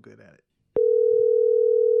wasn't so good at it.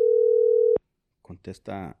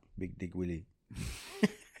 Contesta, Big Dick Willie.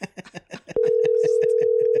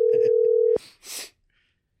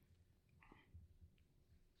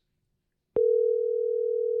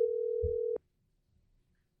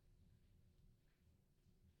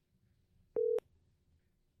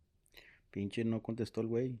 Pinche no contestó el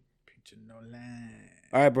güey. Pinche no line.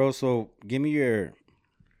 All right, bro. So give me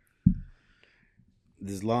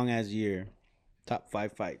this long ass year top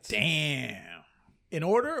 5 fights. Damn. In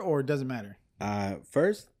order or it doesn't matter?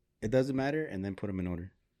 First, it doesn't matter, and then put them in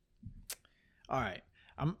order. All right.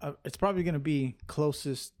 It's probably gonna be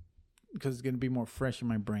closest because it's gonna be more fresh in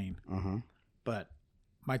my brain. But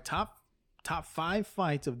my top 5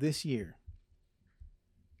 fights of this year,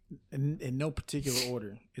 in no particular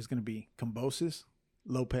order, is going to be Kambosos,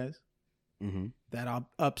 Lopez. Mm-hmm. That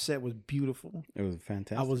upset was beautiful. It was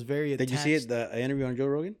fantastic. I was very attached. Did you see it? The interview on Joe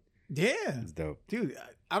Rogan? Yeah, it's dope, dude.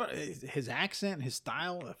 I don't his accent, his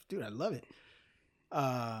style, dude. I love it.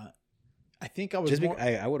 I think I was just more.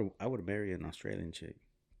 I would marry an Australian chick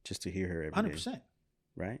just to hear her every 100%.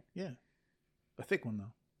 Right? Yeah. A thick one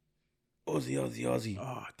though. Aussie.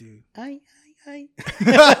 Oh, dude. Aye.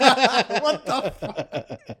 What the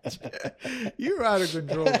fuck? You're out of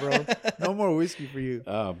control, bro. No more whiskey for you.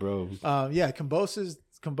 Oh, bro. Yeah,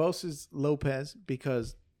 Cambosis Lopez,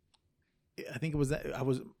 because I think it was that I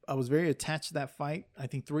was very attached to that fight. I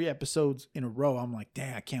think 3 episodes in a row. I'm like,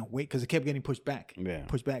 damn, I can't wait, because it kept getting pushed back. Yeah.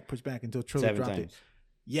 Pushed back until Triller dropped it.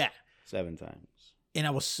 Yeah. 7 times. And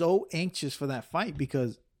I was so anxious for that fight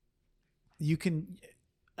because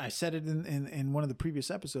I said it in one of the previous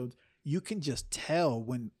episodes, you can just tell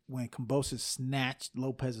when Cambosis snatched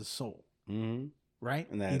Lopez's soul. Mm-hmm. Right?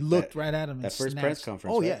 And he looked right at him and that first press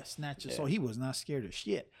conference. Oh, right? Yeah, snatched his soul. He was not scared of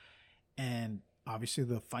shit. And obviously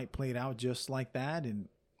the fight played out just like that, and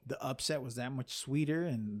the upset was that much sweeter,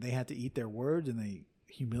 and they had to eat their words, and they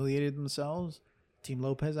humiliated themselves. Team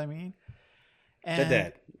Lopez, I mean. And the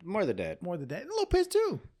dad. More the dad. And Lopez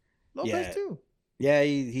too. Too. Yeah,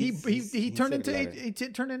 he turned into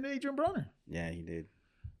Adrian Broner. Yeah, he did.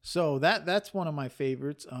 So that's one of my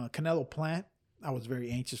favorites. Canelo Plant. I was very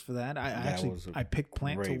anxious for that. I picked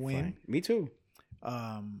Plant to win. Fight. Me too.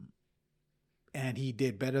 And he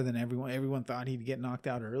did better than everyone. Everyone thought he'd get knocked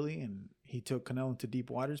out early, and he took Canelo into deep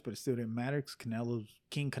waters, but it still didn't matter because Canelo's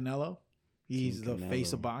King Canelo. He's the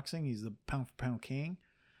face of boxing. He's the pound for pound king.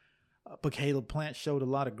 But Caleb Plant showed a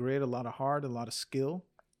lot of grit, a lot of heart, a lot of skill.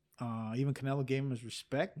 Even Canelo gave him his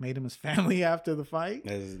respect, made him his family after the fight.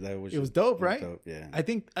 It was dope, right? Dope, yeah. I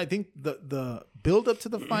think the build up to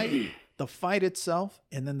the fight, the fight itself,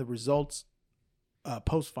 and then the results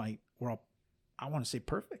post fight were, I want to say,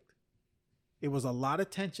 perfect. It was a lot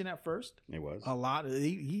of tension at first. It was a lot. He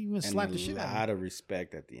even slapped the shit out of him. A lot of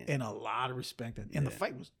respect at the end. And a lot of respect and the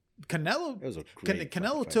fight was Canelo. It was a great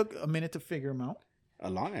Canelo took a minute to figure him out.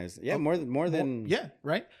 More than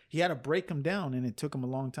right. He had to break him down, and it took him a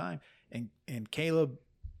long time. And Caleb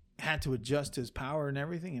had to adjust his power and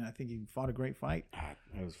everything, and I think he fought a great fight.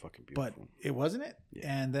 That was fucking beautiful. But it wasn't it.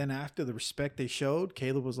 Yeah. And then after the respect they showed,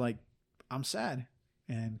 Caleb was like, "I'm sad,"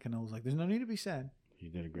 and Canelo was like, "There's no need to be sad. You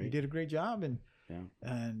did a great job,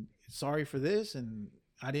 and sorry for this, and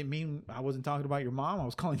I wasn't talking about your mom. I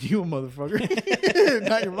was calling you a motherfucker,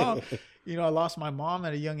 not your mom. I lost my mom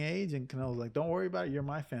at a young age," and Canelo was like, "Don't worry about it. You're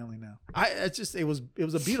my family now." It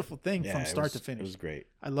was a beautiful thing from start to finish. It was great.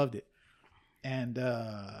 I loved it, and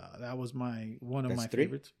that was one of my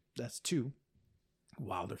favorites. That's 2.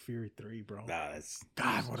 Wilder Fury 3, bro. God,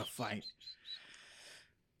 what a fight!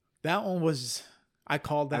 That one was. I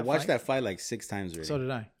called that. I watched that fight like 6 times already. So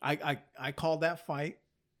did I. I called that fight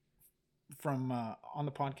from on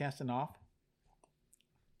the podcast and off.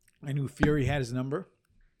 I knew Fury had his number.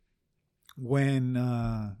 When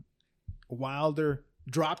Wilder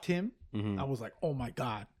dropped him, I was like, "Oh my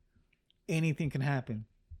God, anything can happen."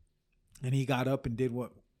 And he got up and did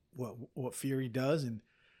what Fury does and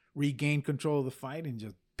regained control of the fight and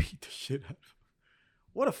just beat the shit out of him.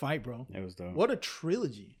 What a fight, bro! It was dope. What a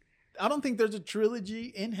trilogy! I don't think there's a trilogy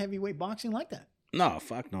in heavyweight boxing like that. No,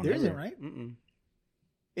 fuck no. There isn't, right? Mm-mm.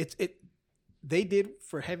 They did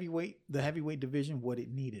for the heavyweight division what it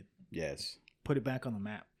needed. Yes. Put it back on the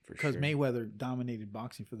map. Because Mayweather dominated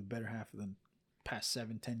boxing for the better half of the past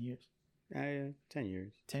 7-10 years. Yeah, 10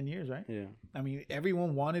 years. 10 years, right? Yeah. I mean,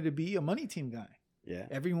 everyone wanted to be a money team guy. Yeah.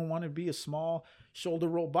 Everyone wanted to be a small shoulder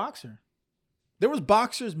roll boxer. There was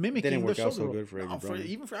boxers mimicking the shoulder roll. Didn't work out so good for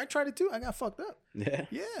Adrian Broner. I tried it too. I got fucked up. Yeah.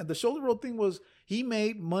 Yeah. The shoulder roll thing was, he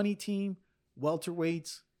made money team,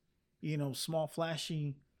 welterweights, small,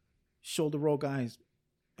 flashy shoulder roll guys.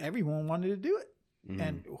 Everyone wanted to do it. Mm-hmm.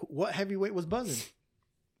 And what heavyweight was buzzing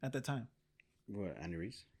at the time? What, Andy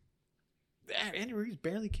Ruiz? Andy Ruiz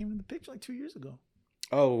barely came in the picture like 2 years ago.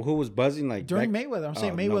 Oh, who was buzzing during Mayweather? I'm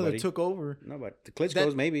saying Mayweather took over. No, but the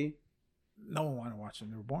Klitschko's maybe. No one wanted to watch them.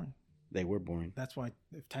 They were boring. They were boring. That's why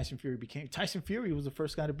Tyson Fury was the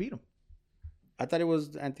first guy to beat him. I thought it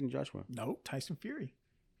was Anthony Joshua. No, Tyson Fury.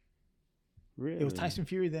 Really? It was Tyson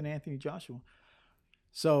Fury, then Anthony Joshua.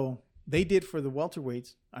 So they did for the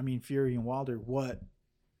welterweights, Fury and Wilder, what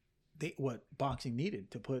boxing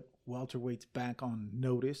needed to put welterweights back on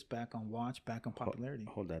notice, back on watch, back on popularity.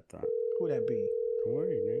 Hold that thought. Who would that be? Don't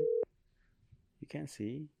worry, man. You can't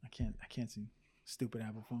see. I can't see. Stupid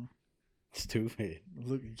Apple phone. Stupid.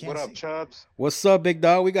 Look, you can't what up, see. Chubbs? What's up, big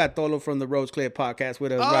dog? We got Tholo from the Rose Clear Podcast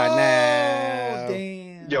with us right now.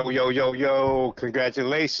 Damn. Yo.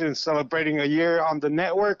 Congratulations. Celebrating a year on the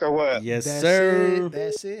network or what? Yes, sir.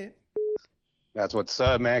 That's it. That's what's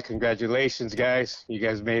up, man. Congratulations, guys. You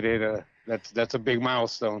guys made it. That's a big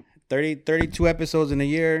milestone. 32 episodes in a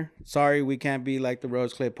year. Sorry, we can't be like the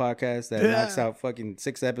Rose Clip podcast that knocks out fucking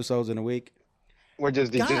 6 episodes in a week. We're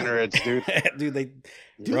just degenerates, dude. Dude,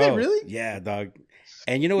 do they really? Yeah, dog.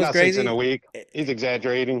 And you know what's Not crazy? 6 in a week. He's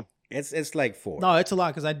exaggerating. It's like 4. No, it's a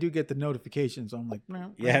lot because I do get the notifications. So I'm like,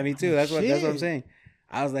 yeah, me too. That's what I'm saying.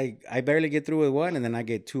 I was like, I barely get through with 1, and then I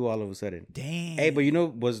get 2 all of a sudden. Damn. Hey, but you know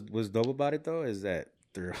what's dope about it though is that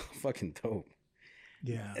they're fucking dope.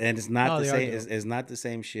 Yeah. And it's not the same. It's not the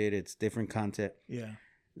same shit. It's different content. Yeah.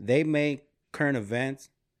 They make current events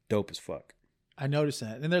dope as fuck. I noticed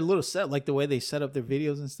that, and they're a little set, like the way they set up their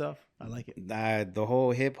videos and stuff. I like it. The whole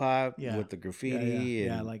hip hop with the graffiti.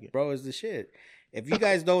 Yeah, I like it. Bro, it's the shit. If you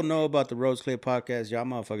guys don't know about the Rose Clip podcast, y'all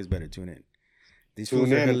motherfuckers better tune in. These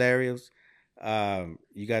fools are hilarious.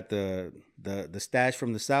 You got the stash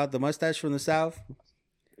from the South, the mustache from the South.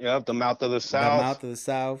 Yep, the mouth of the South. The mouth of the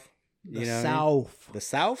South. The South. The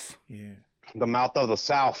South? Yeah. The mouth of the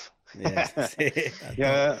South. Yeah.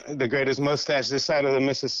 Yeah, the greatest mustache this side of the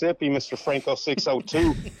Mississippi, Mr. Franco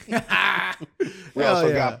 602. We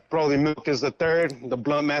also got Broly Milk is the third, the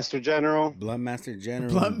Blunt Master General. Blunt Master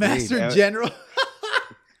General. Blunt Master General.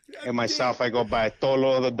 And myself, I go by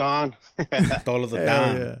Tolo the Don. Tolo the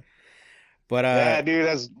Don. Yeah. But yeah,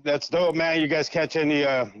 dude, that's dope, man. You guys catch any?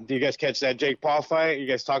 Do you guys catch that Jake Paul fight? You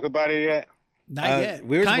guys talk about it yet? Not yet.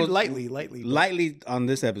 We were kind of lightly on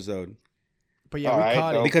this episode. But yeah, we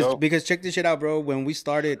caught it because check this shit out, bro. When we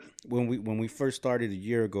first started a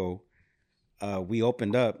year ago, we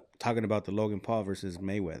opened up talking about the Logan Paul versus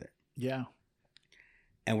Mayweather. Yeah.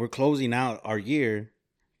 And we're closing out our year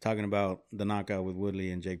talking about the knockout with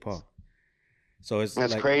Woodley and Jake Paul. So that's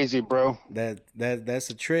like, crazy, bro. That's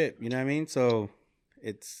a trip, you know what I mean? So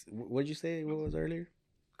it's what'd you say? What was earlier?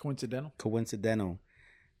 Coincidental.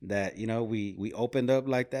 That we opened up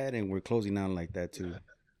like that and we're closing out like that too.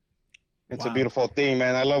 It's a beautiful thing,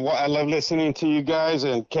 man. I love listening to you guys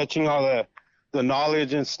and catching all the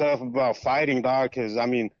knowledge and stuff about fighting, dog. Because I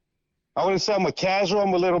mean, I wouldn't say I'm a casual.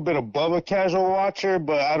 I'm a little bit above a casual watcher,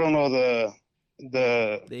 but I don't know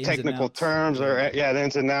the technical terms or the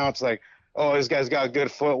ins and outs. Like, oh, this guy's got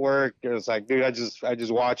good footwork. It's like, dude, I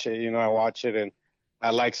just watch it. I watch it and I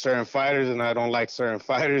like certain fighters and I don't like certain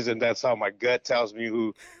fighters, and that's how my gut tells me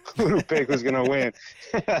who to pick, who's gonna win.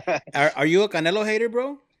 Are you a Canelo hater,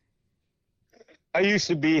 bro? I used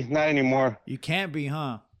to be, not anymore. You can't be,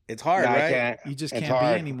 huh? It's hard, right? I can't. You just can't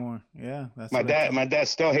be anymore. Yeah, that's my dad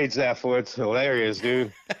still hates that fool. It's hilarious,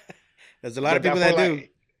 dude. There's a lot of people that do.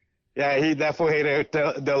 Yeah, he definitely hated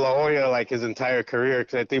De La Hoya like his entire career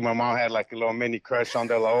because I think my mom had like a little mini crush on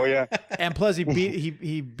De La Hoya. And plus, he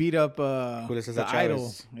beat up the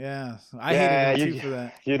Idol. Yeah, I hated him too for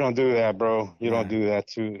that. You don't do that, bro. You don't do that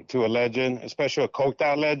to a legend, especially a coked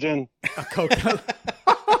out legend. A coked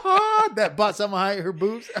out that bought someone her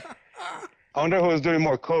boobs. I wonder who was doing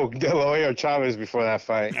more coke, De La Hoya or Chavez before that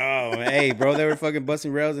fight. Oh, hey, bro, they were fucking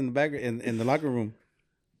busting rails in the back in the locker room.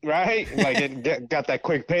 Right? Like it got that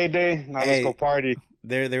quick payday. Now let's go party.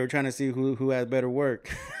 They were trying to see who had better work.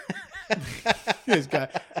 This guy.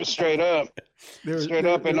 Straight up. Straight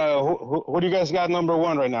up. And who do you guys got number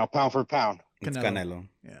 1 right now, pound for pound? It's Canelo.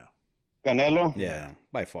 Yeah. Canelo? Yeah,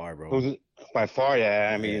 by far, bro. By far,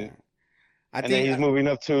 yeah. I mean, I think he's moving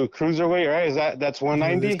up to cruiserweight, right? That's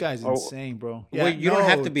 190? This guy's insane, bro. Yeah, well, you don't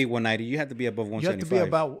have to be 190. You have to be above 175. You have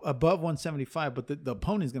to be above 175, but the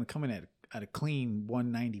opponent's going to come in at a clean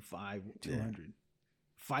 195, 200.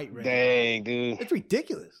 Fight ready. Dang, dude. It's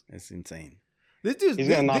ridiculous. It's insane. This dude's He's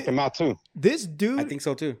going to knock him out, too. This dude, I think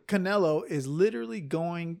so, too. Canelo is literally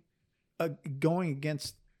going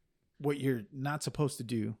against what you're not supposed to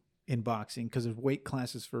do in boxing because of weight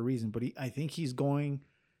classes for a reason. But I think he's going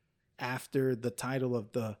after the title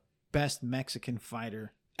of the best Mexican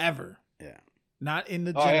fighter ever. Yeah. Not in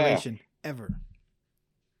the generation, ever.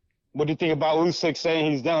 What do you think about Usyk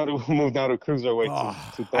saying he's down to move down to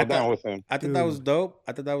cruiserweight to throw down with him? I thought that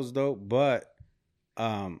was dope. But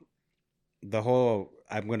the whole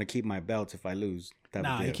I'm going to keep my belts if I lose.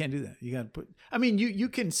 Nah, you can't do that. You got to put. I mean, you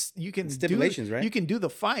can stipulations, right? You can do the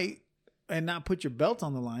fight and not put your belt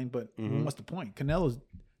on the line, but what's the point? Canelo's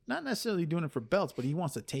not necessarily doing it for belts, but he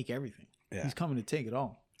wants to take everything. Yeah. He's coming to take it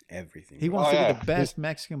all. Everything. He wants to be the best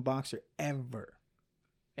Mexican boxer ever,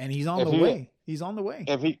 and he's on the way. He's on the way.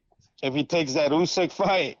 If he takes that Usyk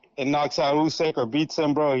fight and knocks out Usyk or beats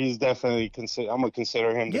him, bro, he's definitely I'm gonna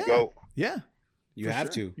consider him the GOAT. Yeah, you have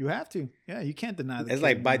to. You have to. Yeah, you can't deny that. It's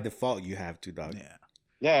like by default you have to, dog. Yeah.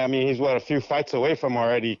 Yeah, I mean he's a few fights away from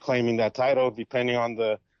already claiming that title, depending on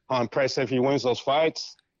how impressive he wins those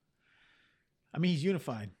fights. I mean he's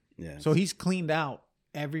unified. Yeah. So he's cleaned out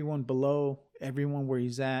everyone below, everyone where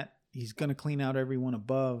he's at. He's gonna clean out everyone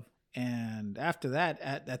above. And after that,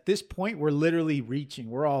 at this point, we're literally reaching.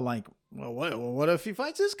 We're all like, well, what if he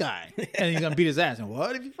fights this guy? And he's going to beat his ass. And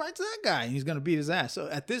what if he fights that guy? And he's going to beat his ass. So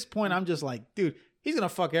at this point, I'm just like, dude, he's going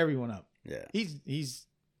to fuck everyone up. Yeah. He's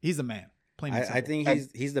the man. Plain and simple. I think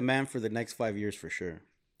he's the man for the next 5 years for sure.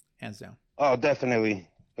 Hands down. Oh, definitely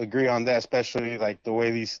agree on that, especially like the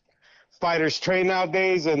way these fighters train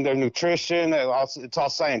nowadays and their nutrition. It's all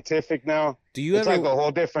scientific now. It's like a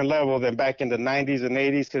whole different level than back in the 90s and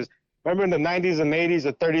 80s. Because remember in the 90s and 80s,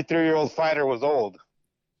 a 33-year-old fighter was old.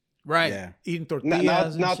 Right. Yeah. Eating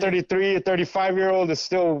tortillas. Now 33, a 35-year-old is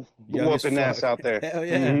still whooping ass out there. Hell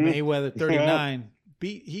yeah. Mm-hmm. Mayweather, 39.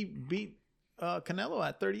 He beat Canelo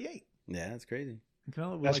at 38. Yeah, that's crazy.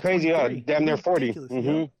 That's like crazy. Damn near 40.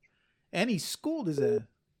 Mm-hmm. And he schooled his ass.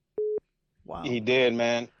 Wow. He did,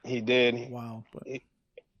 man. He did. Wow.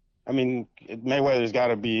 I mean, Mayweather's got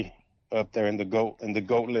to be up there in the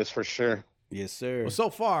GOAT list for sure. Yes, sir. Well, so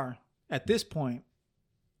far at this point,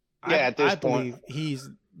 I believe he's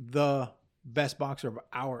the best boxer of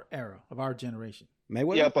our era, of our generation.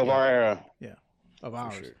 Mayweather. Yep, of our era. Yeah, of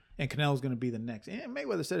ours. Sure. And Canelo's going to be the next. And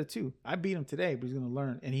Mayweather said it too. I beat him today, but he's going to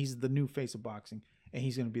learn, and he's the new face of boxing, and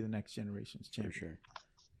he's going to be the next generation's champion. For sure.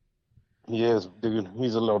 He is, dude.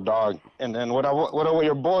 He's a little dog. And then what about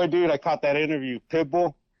your boy, dude? I caught that interview,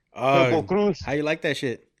 Pitbull. Pitbull Cruz. How you like that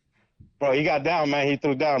shit? Bro, he got down, man. He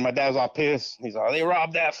threw down. My dad's all pissed. He's like, they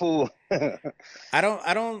robbed that fool. I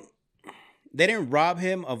don't. They didn't rob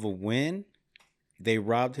him of a win. They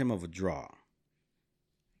robbed him of a draw.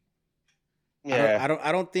 Yeah.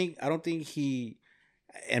 I don't think he.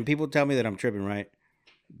 And people tell me that I'm tripping, right?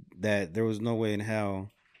 That there was no way in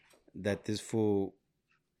hell that this fool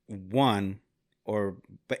won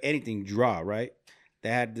but anything draw, right? They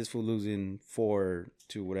had this fool losing 4-2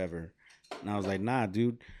 whatever. And I was like, nah,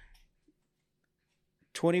 dude.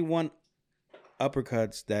 21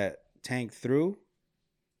 uppercuts that Tank threw,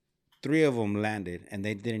 3 of them landed, and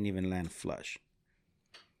they didn't even land flush.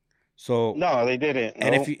 So no, they didn't.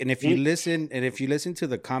 And if you listen to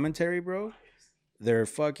the commentary, bro, they're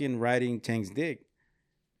fucking riding Tank's dick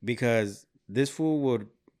because this fool would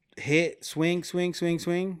hit, swing,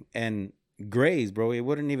 and graze, bro. It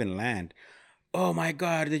wouldn't even land. Oh my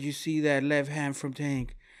God, did you see that left hand from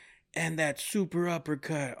Tank? And that super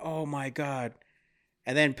uppercut. Oh my God.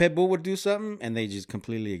 And then Pitbull would do something and they just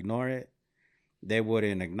completely ignore it. They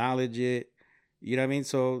wouldn't acknowledge it. You know what I mean?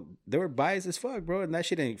 So they were biased as fuck, bro. And that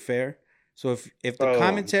shit ain't fair. So if the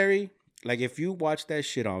commentary, like if you watch that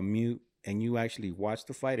shit on mute and you actually watch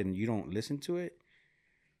the fight and you don't listen to it,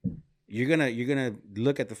 you're gonna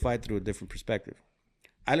look at the fight through a different perspective.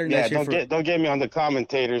 I learned that shit. Don't get me on the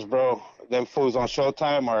commentators, bro. Them fools on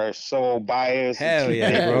Showtime are so biased. Hell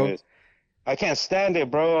yeah, bro. I can't stand it,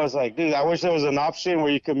 bro. I was like, dude, I wish there was an option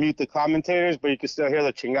where you could mute the commentators, but you could still hear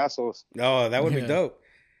the chingazos. Oh, that would be dope.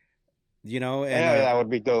 You know, and, that would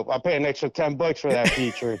be dope. I'll pay an extra $10 for that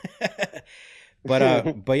feature.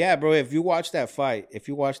 But yeah, bro, if you watch that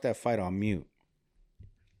fight on mute,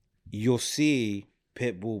 you'll see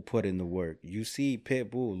Pitbull put in the work. You see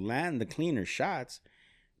Pitbull land the cleaner shots.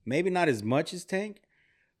 Maybe not as much as Tank,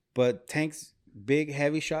 but Tank's big,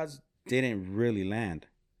 heavy shots didn't really land.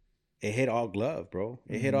 It hit all glove, bro.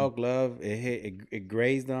 It hit all glove. It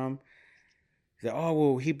grazed them. He said, oh,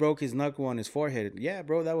 well, he broke his knuckle on his forehead. Yeah,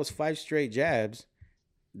 bro, that was 5 straight jabs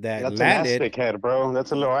that That's landed. That's an Aztec head, bro.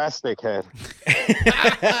 That's a little Aztec head.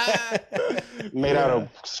 Made out of,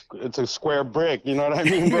 it's a square brick. You know what I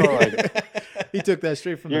mean, bro? Like, he took that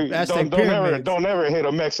straight from the Aztec pyramids. Don't ever hit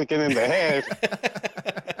a Mexican in the head.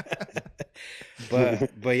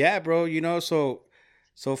 But yeah, bro, you know, so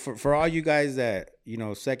for all you guys that, you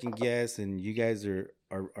know, second guess and you guys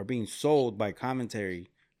are being sold by commentary,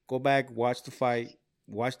 go back, watch the fight,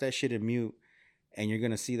 watch that shit in mute, and you're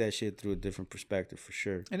gonna see that shit through a different perspective for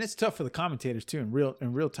sure. And it's tough for the commentators too in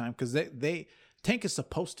real time because they Tank is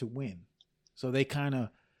supposed to win, so they kind of,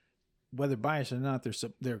 whether biased or not,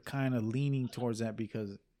 they're kind of leaning towards that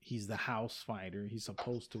because he's the house fighter. He's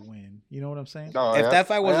supposed to win. You know what I'm saying? Oh, if that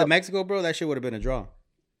fight was in Mexico, bro, that shit would have been a draw.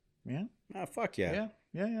 Yeah. Ah, fuck yeah.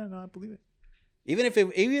 Yeah. No, I believe it. Even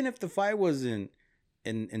if the fight was in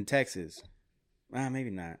Texas, maybe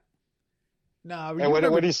not. No. Hey, what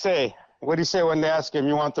did he say? What did he say when they asked him,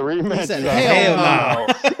 "You want the rematch?" He said, "Hell no."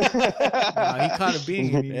 He caught a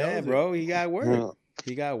beating. And he knows bro. He got work. Yeah.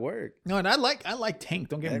 He got work. No, and I like Tank.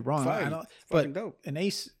 Don't get me wrong. But dope. An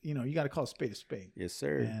ace, you know, you got to call a spade a spade. Yes,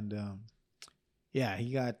 sir. And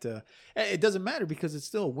he got. It doesn't matter because it's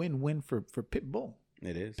still a win-win for Pitbull.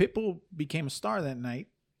 It is. Pitbull became a star that night,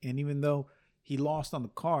 and even though he lost on the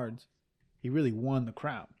cards, he really won the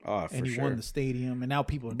crowd. Oh, for and he sure. won the stadium, and now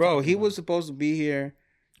people are bro, he was supposed to be here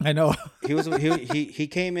I know. he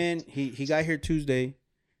came in. He got here Tuesday,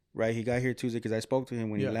 right? He got here Tuesday because I spoke to him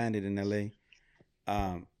when he landed in L.A.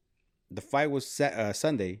 The fight was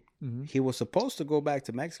Sunday. Mm-hmm. He was supposed to go back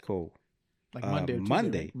to Mexico, like Monday. Or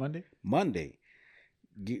Tuesday, right? Monday.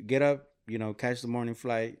 Get up, catch the morning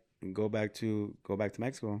flight and go back to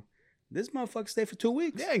Mexico. This motherfucker stayed for 2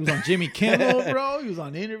 weeks. Yeah, he was on Jimmy Kimmel, bro. He was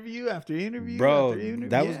on interview after interview, bro. After interview.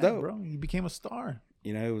 That was dope, bro. He became a star.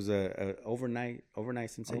 It was a overnight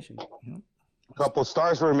sensation. A couple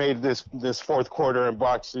stars were made this fourth quarter in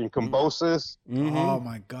boxing. Kambosos. Mm-hmm. Oh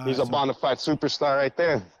my God, he's a bona fide superstar right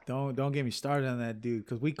there. Don't get me started on that dude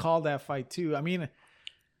because we called that fight too. I mean,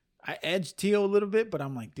 I edged Teo a little bit, but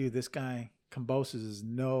I'm like, dude, this guy Kambosos is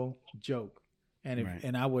no joke.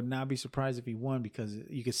 And I would not be surprised if he won because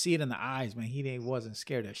you could see it in the eyes, man. He wasn't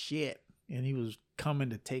scared of shit, and he was coming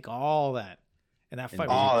to take all that. And that fight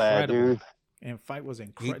was incredible. Dude. And fight was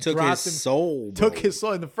incredible. He took his soul. Took his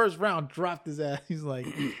soul in the first round. Dropped his ass. He's like,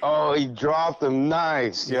 oh, he dropped him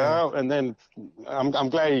nice, yeah. And then I'm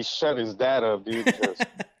glad he shut his dad up, dude.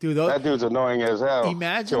 Dude, that dude's annoying as hell.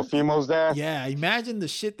 Imagine Teofimo's dad. Yeah, imagine the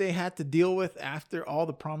shit they had to deal with after all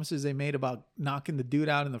the promises they made about knocking the dude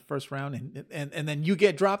out in the first round, and then you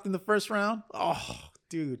get dropped in the first round. Oh,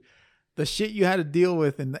 dude, the shit you had to deal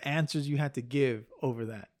with and the answers you had to give over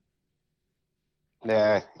that.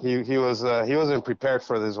 Yeah, he wasn't prepared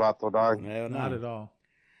for this Vato, dog. No, not at all.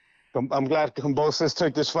 I'm glad Kambosos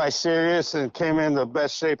took this fight serious and came in the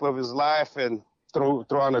best shape of his life and threw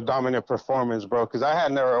on a dominant performance, bro. Because I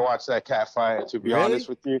had never watched that cat fight, to be honest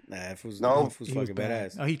with you. Nah, it was fucking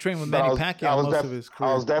badass. Oh, he trained with Manny Pacquiao most of his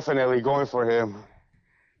career. I was definitely going for him.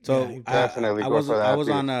 So definitely going for that. I was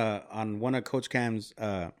on one of Coach Cam's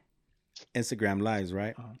Instagram lives,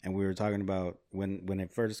 right? And we were talking about when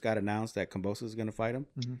it first got announced that Kambosos is gonna fight him,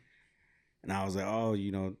 and I was like, oh,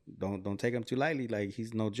 don't take him too lightly. Like,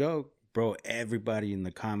 he's no joke, bro. Everybody in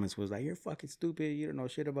the comments was like, you're fucking stupid. You don't know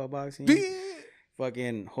shit about boxing.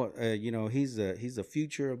 Fucking, he's the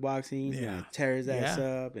future of boxing. He's gonna tear his ass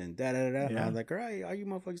up and da da da. And I was like, all right, all you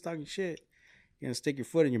motherfuckers talking shit. You're gonna stick your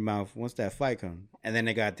foot in your mouth once that fight comes. And then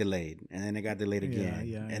it got delayed, and then it got delayed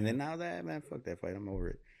again, and then now that, man, fuck that fight. I'm over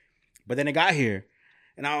it. But then it got here,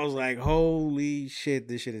 and I was like, holy shit,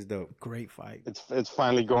 this shit is dope. Great fight. It's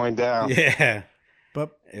finally going down. Yeah.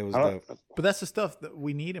 But it was dope. But that's the stuff that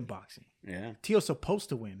we need in boxing. Yeah. Teo's supposed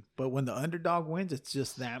to win, but when the underdog wins, it's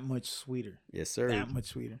just that much sweeter. Yes, sir. That much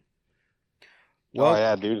sweeter. Well,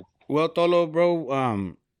 yeah, dude. Well, Tolo,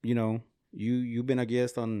 bro, you've been a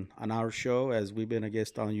guest on our show as we've been a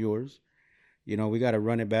guest on yours. We got to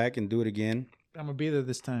run it back and do it again. I'm gonna be there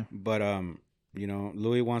this time. But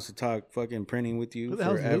Louis wants to talk fucking printing with you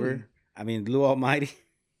forever. I mean, Lou Almighty.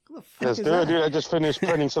 Let's do it, dude. I just finished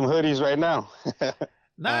printing some hoodies right now.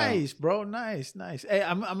 Nice, bro. Nice. Hey,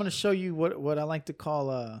 I'm gonna show you what I like to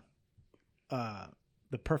call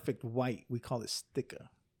the perfect white. We call it sticker.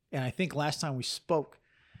 And I think last time we spoke,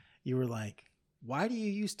 you were like, "Why do you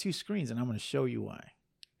use two screens?" And I'm gonna show you why.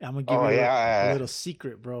 I'm gonna give you a little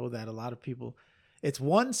secret, bro. That a lot of people, it's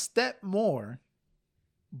one step more,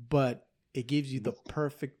 but it gives you the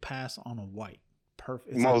perfect pass on a white.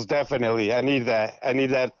 Perfect. Most definitely. I need that. I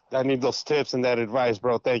need those tips and that advice,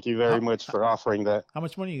 bro. Thank you very much for offering that. How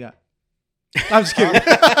much money you got? I'm just kidding.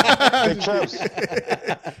 Big chubs.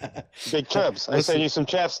 Big chubs. I send you some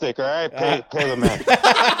chapstick, all right? Pay the man.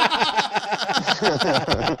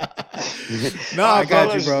 No, I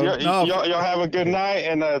got you, bro. Y'all have a good night,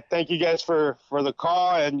 and thank you guys for the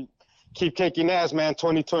call, and keep kicking ass, man.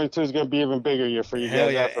 2022 is gonna be even bigger year for you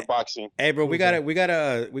guys after boxing. Hey, bro, we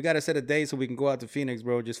gotta set a date so we can go out to Phoenix,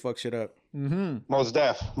 bro. Just fuck shit up. Mm-hmm. Most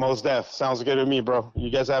def. Sounds good to me, bro. You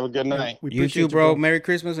guys have a good night. You too, bro. Merry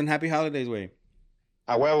Christmas and happy holidays, way.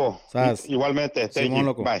 A huevo. Igualmente. Thank you.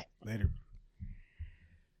 Loco. Bye. Later.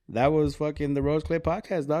 That was fucking the Rose Clay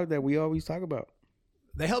podcast, dog, that we always talk about.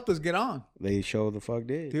 They helped us get on. They sure the fuck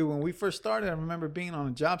did. Dude, when we first started, I remember being on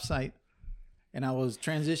a job site. And I was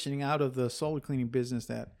transitioning out of the solar cleaning business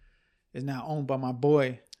that is now owned by my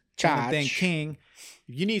boy, King.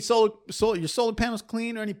 If you need your solar panels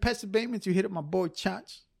cleaned or any pest abatements, you hit up my boy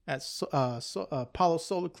Chach at Apollo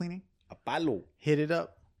Solar Cleaning. Apollo. Hit it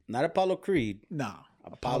up. Not Apollo Creed. No.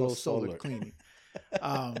 Apollo Solar Cleaning.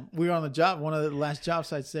 We were on the job, one of the last job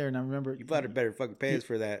sites there, and I remember you better fucking pay us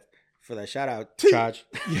for that shout out, Chach.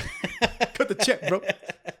 Cut the check, bro.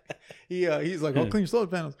 He's like, I'll clean your solar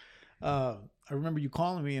panels. I remember you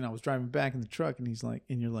calling me and I was driving back in the truck and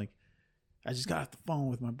you're like, I just got off the phone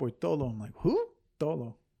with my boy Tolo. I'm like, who?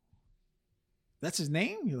 Tolo. That's his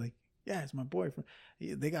name? You're like, yeah, it's my boyfriend.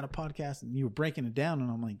 They got a podcast and you were breaking it down and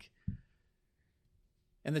I'm like,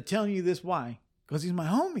 and they're telling you this why? Because he's my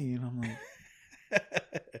homie. And I'm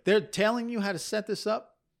like, they're telling you how to set this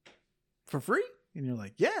up for free? And you're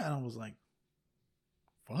like, yeah. And I was like,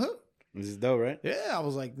 what? This is dope, right? Yeah, I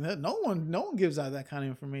was like, no one gives out that kind of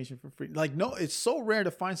information for free. Like, no, it's so rare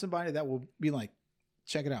to find somebody that will be like,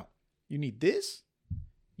 check it out. You need this,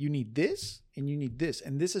 and you need this,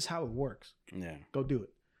 and this is how it works. Yeah, go do it.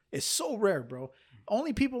 It's so rare, bro.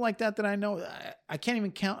 Only people like that I know. I can't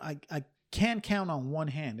even count. I can count on one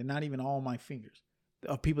hand, and not even all my fingers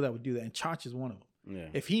of people that would do that. And Chach is one of them. Yeah.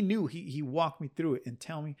 If he knew, he walked me through it and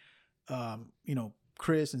tell me,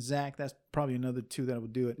 Chris and Zach. That's probably another two that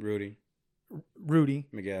would do it. Rudy,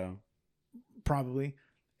 Miguel, probably,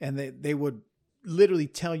 and they would literally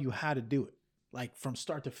tell you how to do it, like from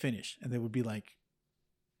start to finish, and they would be like,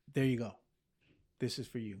 "There you go, this is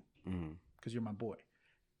for you, because you're my boy."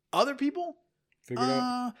 Other people, figure it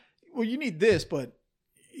out. Well, you need this, but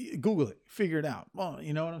Google it, figure it out. Well,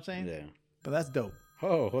 you know what I'm saying? Yeah. But that's dope.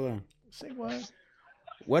 Oh, hold on. Say what?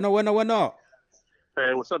 Bueno.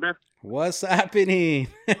 Hey, what's up, man? What's happening?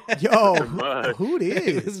 Yo, who it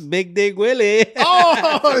is? This is Big Dick Willie.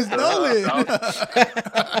 Oh, it's Nolan.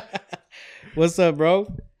 What's up, bro?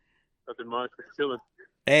 Nothing much. We're chilling.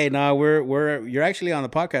 Hey, you're actually on the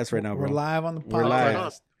podcast right now, bro. We're live on the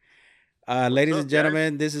podcast. We're live. Ladies and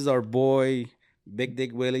gentlemen, this is our boy Big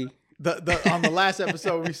Dick Willie. On the last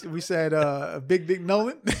episode, we said Big Dick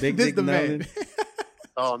Nolan. Big Dick Nolan. Man.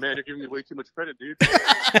 Oh man, you're giving me way too much credit, dude.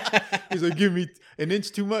 He's like, give me an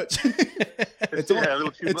inch too much. It's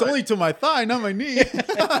much. Only to my thigh, not my knee.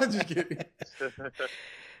 I'm just kidding.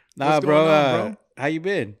 Nah, bro. How you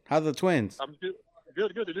been? How's the twins? I'm good.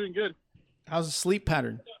 They're doing good. How's the sleep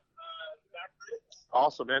pattern?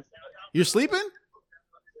 Awesome, man. You're sleeping?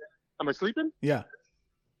 Am I sleeping? Yeah.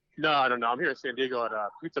 No. I'm here in San Diego at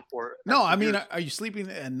Pizza Port. No, I mean, are you sleeping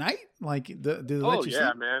at night? Like, do they let you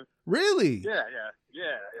sleep? Man. Really? Yeah.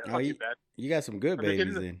 Oh, you got some good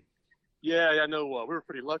babies in. Yeah, I know. We were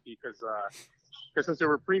pretty lucky because since they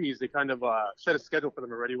were preemies, they kind of set a schedule for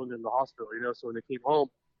them already when they're in the hospital, So when they came home,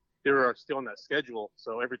 they were still on that schedule.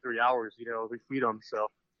 So every 3 hours, we feed them. So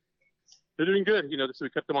they're doing good, so we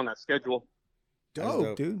kept them on that schedule.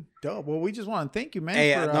 Dope, dude. Dope. Well, we just want to thank you, man.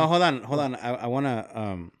 Hey, no, hold on. I want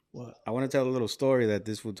to tell a little story that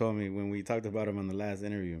this fool told me when we talked about him on the last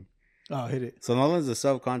interview. Oh, hit it. So Nolan's a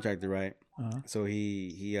subcontractor, right? Uh-huh. So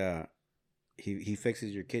he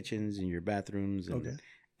fixes your kitchens and your bathrooms and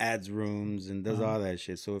adds rooms and does all that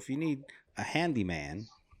shit. So if you need a handyman,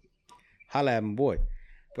 holla at my boy.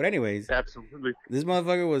 But anyways, absolutely, this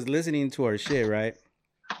motherfucker was listening to our shit, right?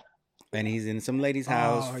 And he's in some lady's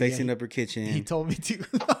house fixing up her kitchen. He told me to.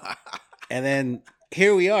 And then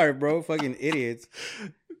here we are, bro, fucking idiots,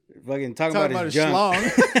 fucking talking about his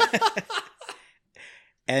junk.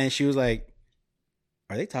 And she was like,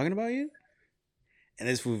 "Are they talking about you?" And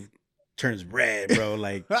this fool turns red, bro,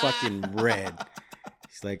 like fucking red.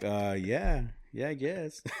 He's like, yeah, I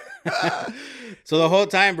guess. So the whole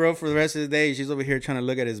time, bro, for the rest of the day, she's over here trying to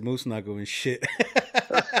look at his moose knuckle and shit.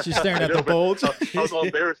 She's staring at the bulge. I was all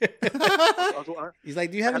embarrassed. He's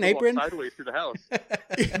like, "Do you have an apron?" Sideways through the house.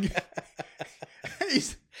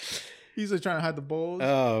 He's like trying to hide the bulge.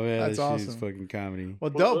 Oh man, that's awesome. She's fucking comedy.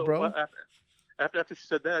 Well, dope, bro. After she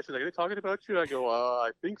said that, she's like, "Are they talking about you?" I go, "I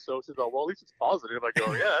think so." She's like, "Well, at least it's positive." I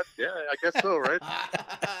go, "Yeah, I guess so, right?"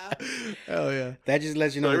 Hell yeah. That just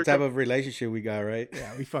lets you know the type of relationship we got, right?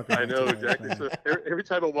 Yeah, we fucking. I know exactly. So every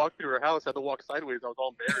time I walked through her house, I had to walk sideways. I was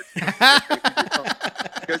all embarrassed.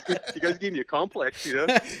 You guys gave me a complex,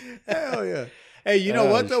 Hell yeah. Hey, you know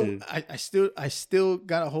what though? I still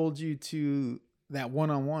gotta hold you to that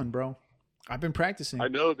one-on-one, bro. I've been practicing. I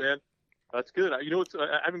know, man. That's good. I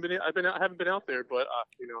haven't been out there, but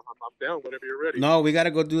I'm down whenever you're ready. No, we gotta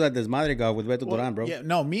go do that Desmadre golf with Beto Duran, bro. Yeah,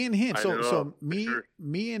 no, me and him. So sure.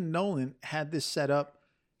 me and Nolan had this set up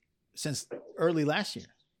since early last year,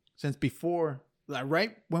 since before, like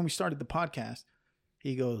right when we started the podcast.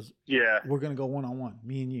 He goes, "Yeah, we're gonna go one-on-one,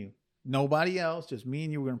 me and you, nobody else, just me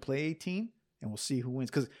and you. We're gonna play 18, and we'll see who wins."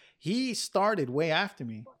 Because he started way after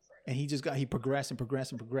me, and he progressed,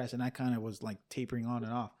 and I kind of was like tapering on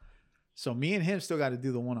and off. So me and him still got to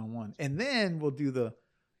do the one-on-one, and then we'll do the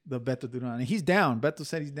Beto Duran. And he's down. Beto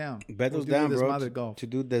said he's down. Beto's down, bro. To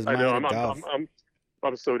do Desmadre golf.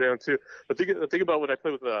 I'm so down too. But think about when I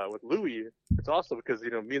play with Louis. It's awesome because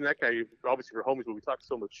me and that guy obviously we're homies, but we talk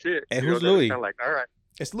so much shit. Hey, who's Louis? Kind of like, all right.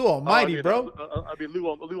 It's Lou Almighty, bro. I mean Lou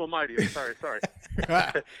Almighty. I'm sorry.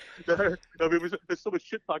 There's so much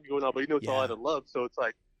shit talking going on, but it's all out of love. So it's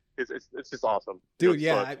like. It's just awesome, dude.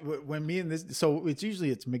 When me and this, so it's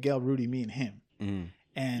usually Miguel, Rudy, me, and him,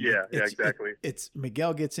 And exactly. It's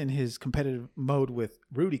Miguel gets in his competitive mode with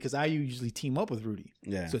Rudy because I usually team up with Rudy.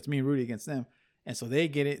 Yeah. So it's me and Rudy against them, and so they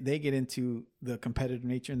get it. They get into the competitive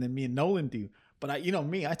nature, and then me and Nolan do. But I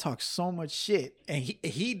talk so much shit, and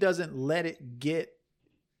he doesn't let it get.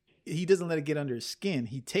 He doesn't let it get under his skin.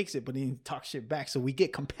 He takes it, but he talks shit back. So we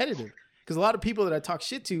get competitive because a lot of people that I talk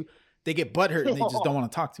shit to, they get butthurt and they just don't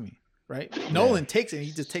want to talk to me. Right? Yeah. Nolan takes it, and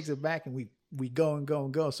he just takes it back, and we go and go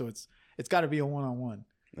and go. So it's got to be a one-on-one.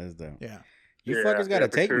 That's dope. Yeah. You fuckers got to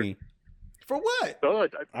take me. For what?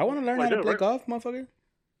 I want to learn how to play golf, motherfucker.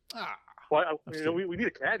 Well, we need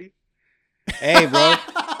a caddy. Hey, bro.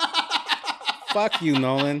 Fuck you,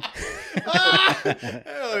 Nolan. Hell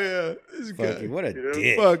yeah. This is good. What a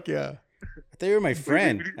dick. Fuck yeah. I thought you were my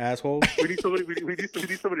friend, asshole. We need somebody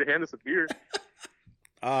to hand us a beer.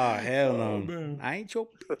 Oh, hell no. I ain't your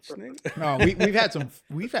bitch, nigga. No,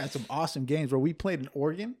 we've had some awesome games where we played in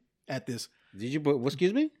Oregon at this. Did you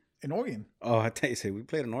excuse me? In Oregon. Oh, I thought you said we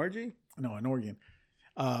played an orgy? No, in Oregon.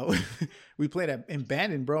 We played in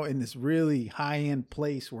Bandon, bro, in this really high-end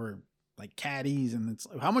place where like caddies and it's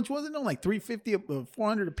how much was it? No, like $350,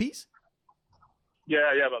 $400 a piece.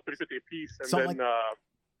 Yeah, about $350 a piece, and something then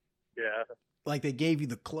like they gave you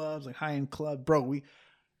the clubs, like high-end club, bro. We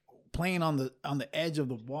playing on the edge of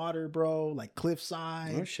the water, bro, like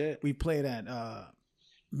cliffside. Oh shit. We played at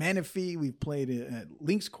Menifee. We played at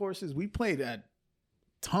links courses. We played at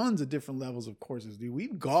tons of different levels of courses, dude.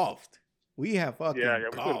 We've golfed. We have fucking we played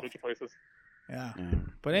a golf. bunch of places. Yeah.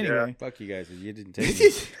 But anyway. Fuck you guys. You didn't take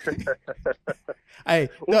me. Hey,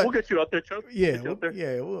 we'll get you out there, Chuck. Yeah.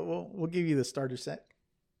 We'll give you the starter set.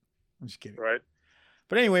 I'm just kidding. Right.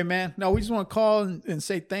 But anyway, man, no, we just want to call and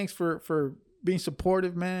say thanks for being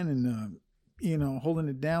supportive, man, and holding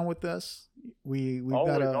it down with us. We've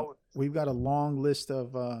got a long list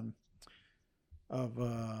of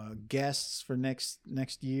guests for next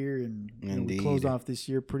year, and we closed off this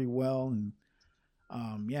year pretty well, and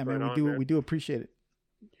we do appreciate it.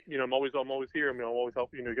 I'm always here. I mean, I'm always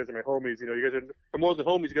helping. You guys are my homies. You guys are more than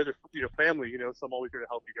homies. You guys are family. So I'm always here to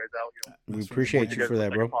help you guys out. We appreciate you for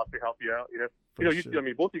that, bro. Possibly help you out. I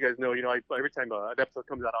mean, both of you guys know. Every time an episode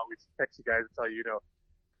comes out, I always text you guys and tell you,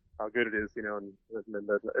 how good it is.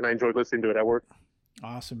 And I enjoy listening to it at work.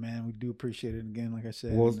 Awesome, man. We do appreciate it again. Like I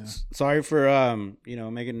said. Well, sorry for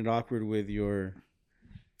making it awkward with your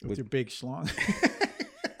big schlong.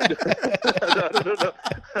 No.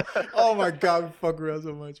 Oh my god, we fuck around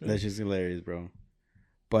so much, man. That's just hilarious, bro.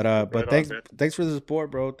 But thanks for the support,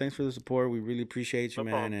 bro. Thanks for the support. We really appreciate you,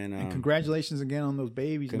 man. And congratulations again on those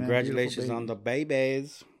babies. Congratulations on the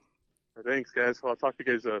babies. Thanks, guys. Well, I'll talk to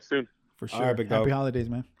you guys soon. For sure. All right, big dog. Happy holidays,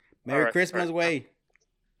 man. Merry Christmas, way.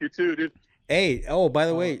 You too, dude. Hey, by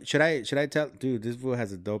the way, should I tell, dude? This fool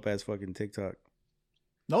has a dope ass fucking TikTok.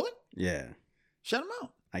 Nolan? Yeah. Shout him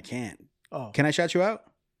out. I can't. Oh. Can I shout you out?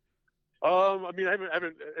 I mean, I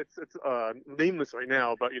haven't. It's nameless right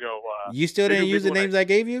now, but you still didn't use the names I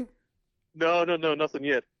gave you? No, nothing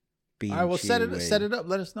yet. All right, well, set it up.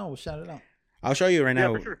 Let us know. We'll shout it out. I'll show you right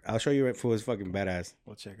now. For sure. I'll show you for his fucking badass.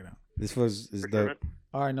 We'll check it out. This was dope.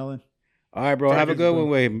 All right, Nolan. All right, bro. Have a good one,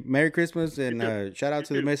 Wade. Merry Christmas, and shout out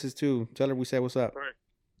to the missus too. Tell her we said what's up.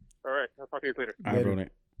 All right. I'll talk to you later. All right, bro.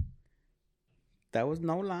 That was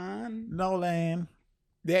Nolan.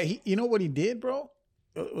 Yeah, you know what he did, bro?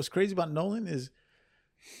 What's crazy about Nolan is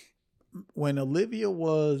when Olivia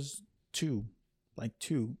was two, I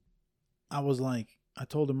told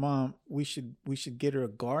her mom we should get her a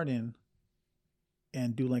garden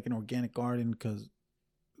and do like an organic garden because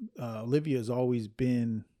Olivia has always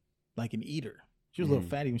been like an eater. She was a little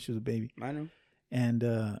fatty when she was a baby. I know.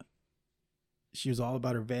 And she was all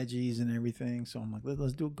about her veggies and everything. So I'm like,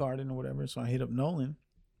 let's do a garden or whatever. So I hit up Nolan,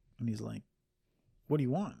 and he's like, what do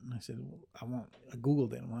you want? And I said, well, I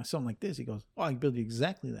Googled it. And when I saw something like this, he goes, I can build you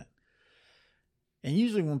exactly that. And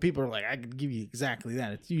usually when people are like, I could give you exactly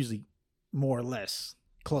that, it's usually more or less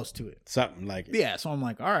close to it. Something like it. Yeah. So I'm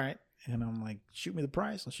like, all right. And I'm like, shoot me the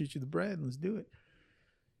price. I'll shoot you the bread and let's do it.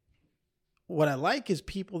 What I like is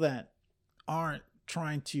people that aren't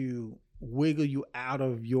trying to wiggle you out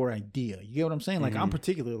of your idea. You get what I'm saying? Like, I'm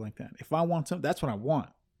particular like that. If I want something, that's what I want.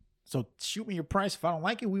 So shoot me your price. If I don't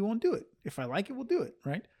like it, we won't do it. If I like it, we'll do it.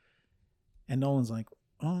 Right. And Nolan's like,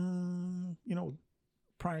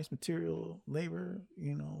 price, material, labor,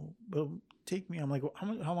 but take me. I'm like, well,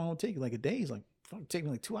 how long will it take you? Like a day? He's like, it'll take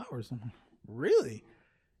me like 2 hours. I'm like, really?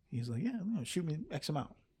 He's like, yeah, shoot me X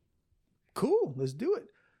amount. Cool. Let's do it.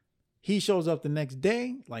 He shows up the next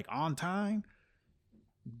day, like on time.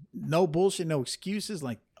 No bullshit, no excuses.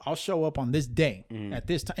 Like, I'll show up on this day at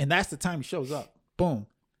this time. And that's the time he shows up. Boom.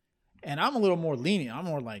 And I'm a little more lenient. I'm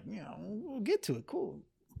more like, we'll get to it. Cool.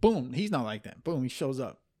 Boom. He's not like that. Boom. He shows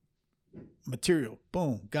up. Material.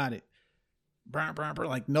 Boom. Got it.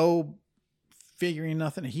 Like no figuring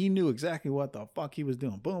nothing. He knew exactly what the fuck he was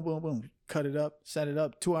doing. Boom, boom, boom. Cut it up. Set it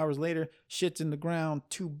up. 2 hours later, shit's in the ground.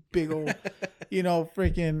 2 big old,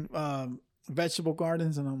 freaking vegetable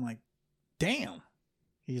gardens. And I'm like, damn.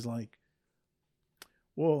 He's like,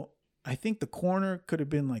 well, I think the corner could have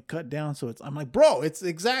been like cut down. So I'm like, bro, it's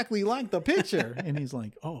exactly like the picture. And he's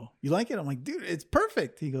like, oh, you like it? I'm like, dude, it's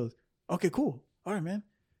perfect. He goes, okay, cool. All right, man.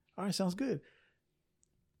 All right, sounds good.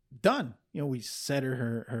 Done. We set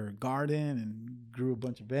her garden and grew a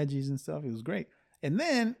bunch of veggies and stuff. It was great. And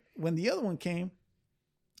then when the other one came,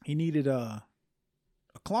 he needed a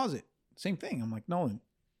closet. Same thing. I'm like, Nolan,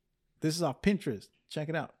 this is off Pinterest. Check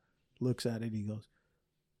it out. Looks at it. He goes,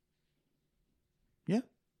 yeah.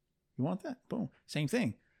 You want that? Boom. Same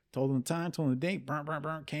thing. Told him the time, told him the date.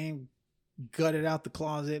 Burn. Came, gutted out the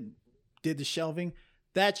closet, did the shelving.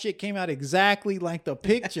 That shit came out exactly like the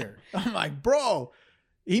picture. I'm like, bro,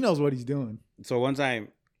 he knows what he's doing. So one time,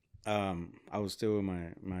 I was still with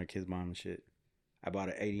my kid's mom and shit. I bought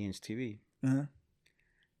an 80-inch TV. Uh-huh.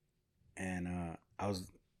 And I was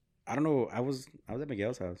at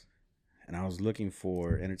Miguel's house, and I was looking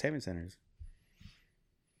for entertainment centers.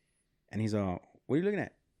 And he's all, what are you looking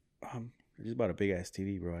at? I just bought a big ass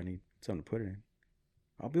TV, bro. I need something to put it in.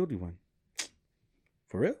 I'll build you one.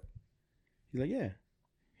 For real? He's like, yeah.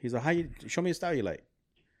 He's like, show me a style you like.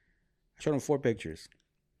 I showed him 4 pictures.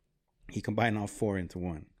 He combined all 4 into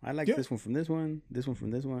one. I like this one from this one, this one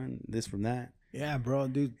from this one, this from that. Yeah, bro,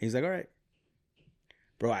 dude. He's like, all right.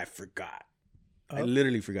 Bro, I forgot. I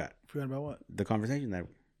literally forgot. Forgot about what? The conversation that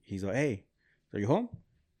he's like, hey, are you home?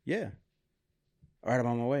 Yeah. All right, I'm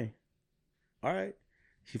on my way. All right.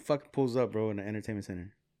 He fucking pulls up, bro, in the entertainment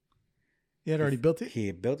center. He had already built it? He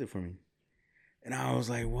had built it for me. And I was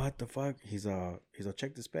like, what the fuck? He's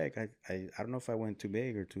check the spec. I don't know if I went too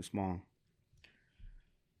big or too small.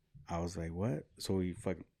 I was like, what? So he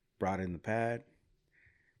fucking brought in the pad.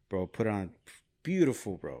 Bro, put it on.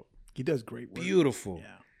 Beautiful, bro. He does great work. Beautiful.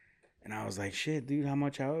 Yeah. And I was like, shit, dude, how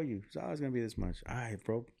much I owe you? It's always going to be this much. All right,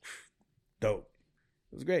 bro. Dope.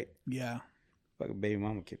 It was great. Yeah. Fucking baby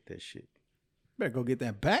mama kicked that shit. Better go get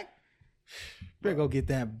that back. Better go get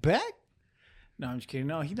that back. No, I'm just kidding.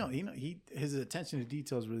 No, his attention to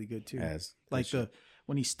detail is really good too. Yes, like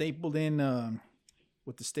when he stapled in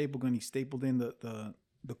with the staple gun, he stapled in the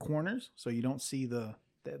corners so you don't see the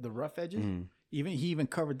rough edges. Mm-hmm. He even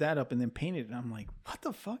covered that up and then painted it. And I'm like, what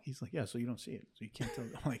the fuck? He's like, yeah, so you don't see it, so you can't tell.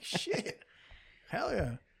 I'm like, shit, hell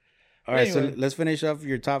yeah. All right, anyway, so let's finish off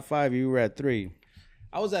your top 5. You were at 3.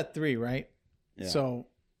 I was at 3, right? Yeah. So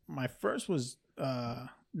my first was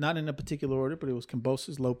not in a particular order, but it was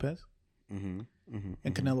Cambosis Lopez. Mm-hmm, mm-hmm,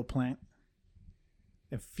 and Canelo Plant,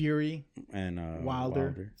 and Fury, and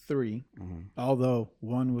Wilder. 3. Mm-hmm. Although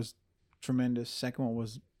one was tremendous, second one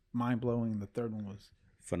was mind blowing, and the third one was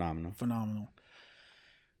phenomenal.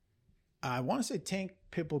 I want to say Tank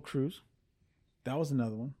Pitbull Cruz. That was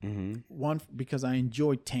another one. Mm-hmm. One because I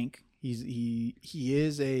enjoy Tank. He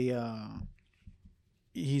is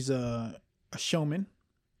he's a showman.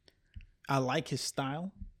 I like his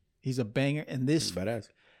style. He's a banger, and this badass.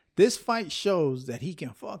 This fight shows that he can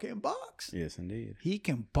fucking box. Yes, indeed. He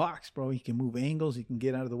can box, bro. He can move angles. He can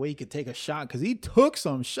get out of the way. He can take a shot because he took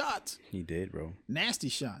some shots. He did, bro. Nasty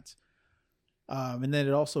shots. And then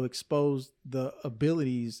it also exposed the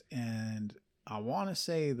abilities and I want to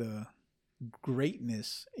say the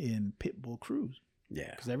greatness in Pitbull Cruz.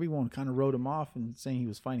 Yeah. Because everyone kind of wrote him off and saying he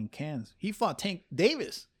was fighting cans. He fought Tank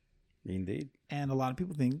Davis. Indeed. And a lot of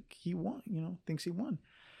people think he won, thinks he won.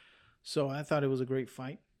 So I thought it was a great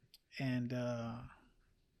fight. And the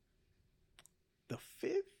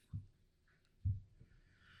 5th,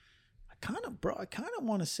 I kind of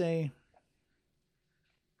want to say,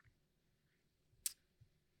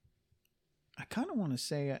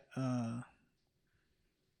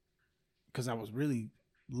 because I was really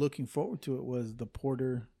looking forward to it, was the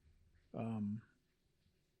Porter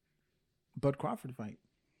Bud Crawford fight.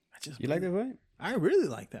 You like that fight? I really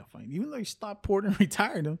like that fight. Even though he stopped Porter and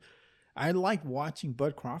retired him, I liked watching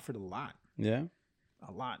Bud Crawford a lot. Yeah?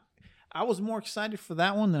 A lot. I was more excited for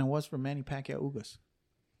that one than I was for Manny Pacquiao Ugas.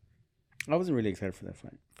 I wasn't really excited for that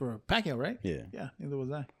fight. For Pacquiao, right? Yeah. Yeah, neither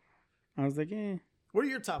was I. I was like, eh. What are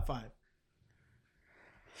your top 5?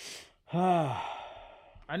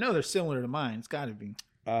 I know they're similar to mine. It's got to be.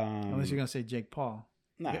 Unless you're going to say Jake Paul.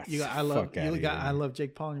 Nah, I love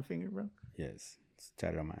Jake Paul on your finger, bro? Yes. It's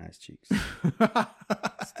tatted on my ass cheeks.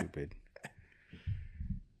 Stupid.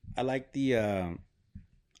 I like the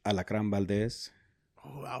Alacran Valdez.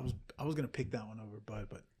 Oh, I was gonna pick that one over Bud,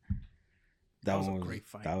 but that was one a was great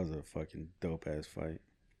fight. That was a fucking dope ass fight.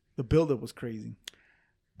 The buildup was crazy.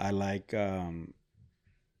 I like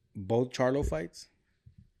both Charlo fights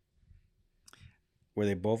where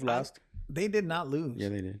they both lost. They did not lose. Yeah,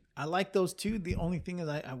 they did. I like those two. The only thing is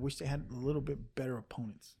I wish they had a little bit better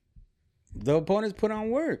opponents. The opponents put on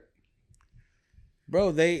work,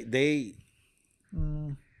 bro. They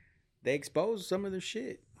exposed some of their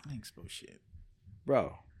shit. They exposed shit,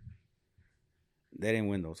 bro. They didn't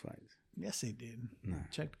win those fights. Yes, they did. Nah.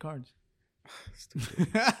 Check the cards. Stupid.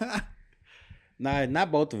 Nah,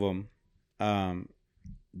 not both of them.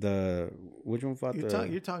 Which one fought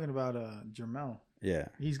you're talking about Jermell. Yeah.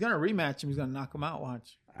 He's gonna rematch him. He's gonna knock him out.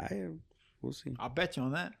 Watch. We'll see. I'll bet you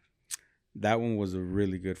on that. That one was a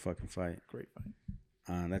really good fucking fight. Great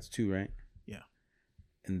fight. That's 2, right? Yeah.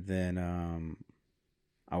 And then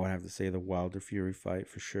I would have to say the Wilder Fury fight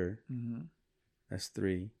for sure. Mm-hmm. That's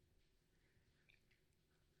 3.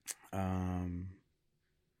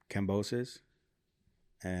 Cambosis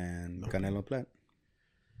and Canelo Plat.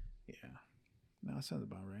 Yeah. No, that sounds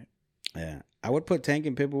about right. Yeah. I would put Tank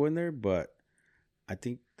and Pitbull in there, but I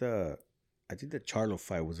think the Charlo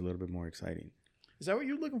fight was a little bit more exciting. Is that what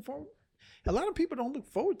you're looking forward? A lot of people don't look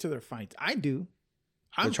forward to their fights. I do.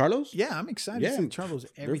 The Charlos? Yeah, I'm excited to see the Charlos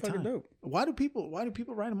every they're time. Dope. Why do people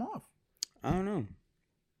write them off? I don't know.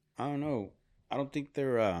 I don't think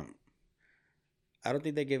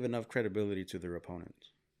they give enough credibility to their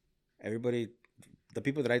opponents. Everybody, the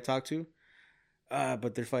people that I talk to,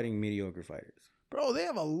 but they're fighting mediocre fighters. Bro, they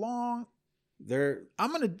have a long.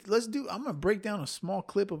 I'm gonna break down a small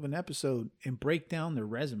clip of an episode and break down their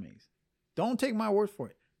resumes. Don't take my word for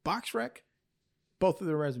it. BoxRec, both of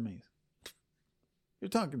their resumes. You're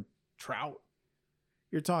talking Trout.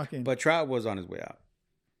 You're talking. But Trout was on his way out.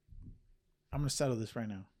 I'm gonna settle this right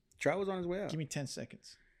now. Trout was on his way out. Give me 10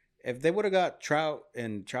 seconds. If they would have got Trout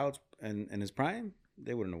in his prime,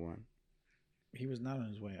 they wouldn't have won. He was not on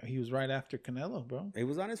his way out. He was right after Canelo, bro. He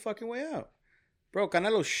was on his fucking way out. Bro,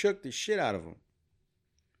 Canelo shook the shit out of him.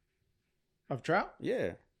 Of Trout?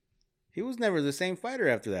 Yeah. He was never the same fighter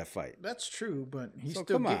after that fight. That's true, but he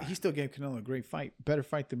still gave Canelo a great fight. Better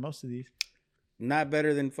fight than most of these. Not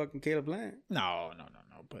better than fucking Caleb Plant. No,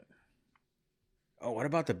 but... Oh, what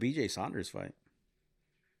about the BJ Saunders fight?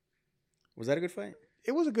 Was that a good fight?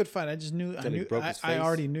 It was a good fight. I just knew... I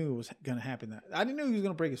already knew it was going to happen. I didn't know he was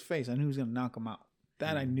going to break his face. I knew he was going to knock him out.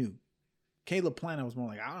 That I knew. Caleb Plant, I was more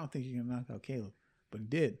like, I don't think he's going to knock out Caleb. But he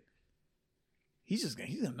did. He's going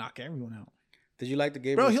to knock everyone out. Did you like the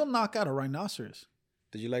Gabe? Bro, he'll knock out a rhinoceros.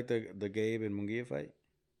 Did you like the Gabe and Munguia fight?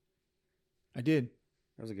 I did.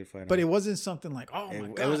 That was a good fight. But it wasn't something like, oh my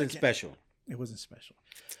God. It wasn't special. It wasn't special.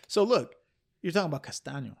 So look, you're talking about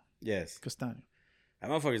Castaño. Yes. Castaño. That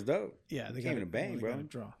motherfucker's dope. Yeah, they came in a bang, bro.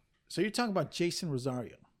 Draw. So you're talking about Jason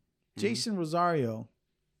Rosario. Mm-hmm. Jason Rosario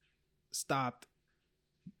stopped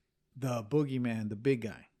the boogeyman, the big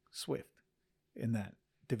guy, Swift, in that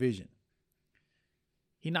division.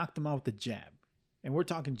 He knocked him out with the jab. And we're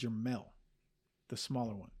talking Jermell, the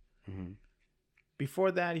smaller one. Mm-hmm.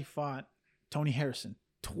 Before that, he fought Tony Harrison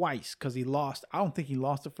twice because he lost. I don't think he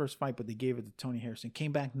lost the first fight, but they gave it to Tony Harrison.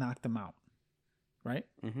 Came back, knocked him out. Right?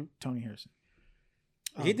 Mm-hmm. Tony Harrison.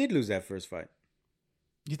 He did lose that first fight.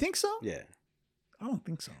 You think so? Yeah. I don't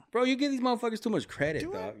think so. Bro, you give these motherfuckers too much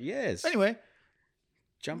credit, dog. Yes. Anyway,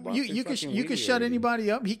 jump off you could shut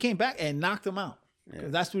anybody up. He came back and knocked him out. Yeah.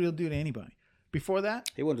 That's what he'll do to anybody. Before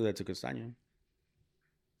that, he wouldn't do that to Castaño.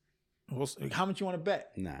 Well, how much you want to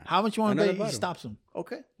bet? Nah. How much you want to bet he stops him?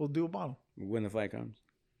 Okay, we'll do a bottle. When the fight comes.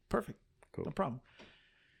 Perfect. Cool. No problem.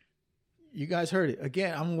 You guys heard it.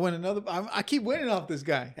 Again, I'm winning another. I keep winning off this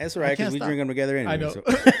guy. That's all right, because we drink them together anyway. I know.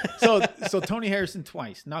 So Tony Harrison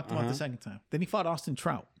twice. Knocked him out the second time. Then he fought Austin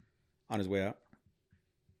Trout. On his way out.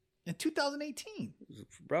 In 2018.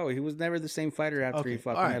 Bro, he was never the same fighter after he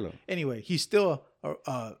fought Canelo. Right. Anyway, he's still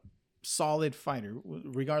a solid fighter,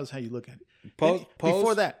 regardless of how you look at it.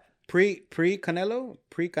 Before that. Pre-Canelo,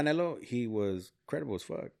 he was credible as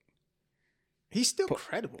fuck. He's still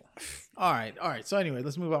credible. All right. So anyway,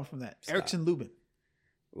 let's move on from that. Stop. Erickson Lubin.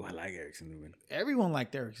 Oh, I like Erickson Lubin. Everyone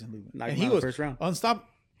liked Erickson Lubin. And he was first round. Unstoppable.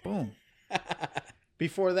 Boom.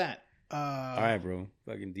 Before that. All right, bro.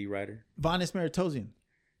 Fucking D Rider. Vanes Maritosian.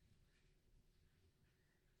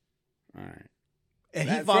 All right. And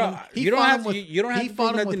he fought him. You don't have to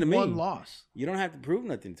prove nothing to me. One loss. You don't have to prove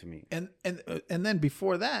nothing to me. And then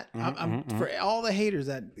before that, for all the haters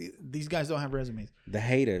that these guys don't have resumes. The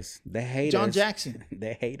haters. John Jackson.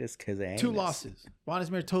 They hate us because they hate 2 losses. Vanes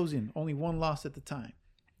Maritosian, only 1 loss at the time.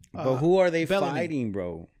 But who are they fighting,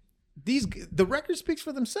 bro? The record speaks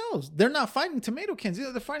for themselves. They're not fighting tomato cans.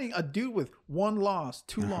 They're fighting a dude with 1 loss,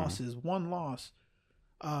 2 losses, 1 loss.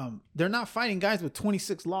 They're not fighting guys with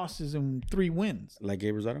 26 losses and 3 wins. Like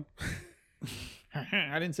Gabe Rosado?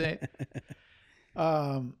 I didn't say it.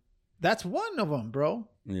 That's one of them, bro.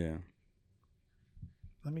 Yeah.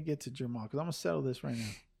 Let me get to Jamal because I'm gonna settle this right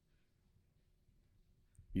now.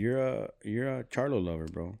 You're a Charlo lover,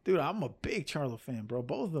 bro. Dude, I'm a big Charlo fan, bro.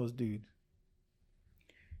 Both of those dudes.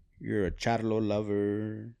 You're a Charlo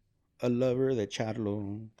lover. A lover that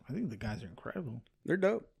Charlo. I think the guys are incredible. They're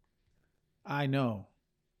dope. I know.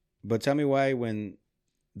 But tell me why when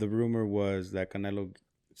the rumor was that Canelo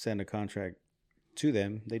sent a contract to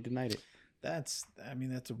them, they denied it. That's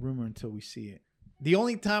a rumor until we see it. The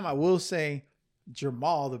only time I will say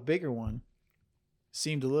Jamal, the bigger one,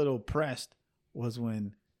 seemed a little pressed was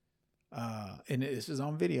when, and this is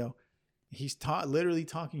on video, he's literally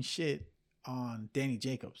talking shit on Danny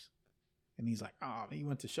Jacobs. And he's like, oh, he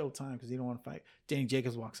went to Showtime because he don't want to fight. Danny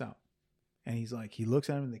Jacobs walks out. And he's like, he looks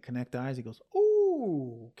at him and they connect eyes. He goes,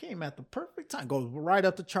 ooh, came at the perfect time. Goes right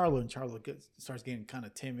up to Charlo. And Charlo starts getting kind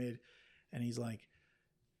of timid. And he's like,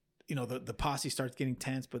 you know, the posse starts getting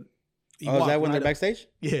tense. But is that when they're backstage?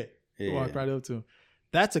 Yeah. He walked right up to him.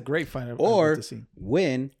 That's a great fight. Or to see.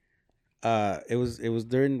 When it was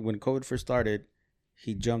during when COVID first started,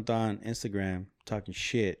 he jumped on Instagram talking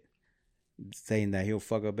shit, saying that he'll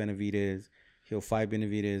fuck up Benavidez, he'll fight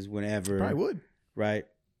Benavidez whenever. Probably would. Right.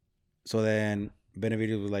 So then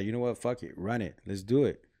Benavidez was like, you know what? Fuck it. Run it. Let's do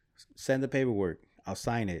it. Send the paperwork. I'll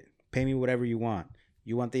sign it. Pay me whatever you want.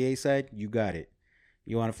 You want the A side? You got it.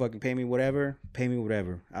 You want to fucking pay me whatever? Pay me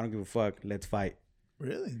whatever. I don't give a fuck. Let's fight.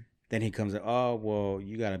 Really? Then he comes in, oh, well,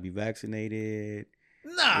 you got to be vaccinated.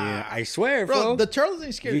 Nah. Yeah, I swear, bro. The Charles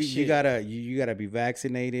ain't scared of shit. You gotta be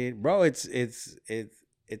vaccinated. Bro, it's in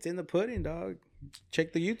the pudding, dog.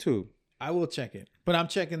 Check the YouTube. I will check it. But I'm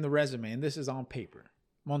checking the resume, and this is on paper.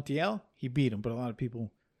 Montiel, he beat him, but a lot of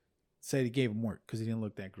people say they gave him work because he didn't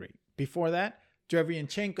look that great. Before that,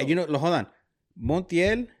 Derevyanchenko. And hold on.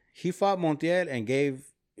 Montiel, he fought Montiel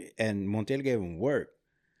and Montiel gave him work.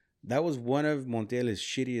 That was one of Montiel's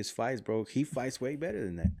shittiest fights, bro. He fights way better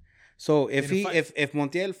than that. So if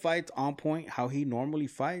Montiel fights on point how he normally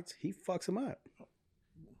fights, he fucks him up.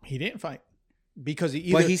 He didn't fight because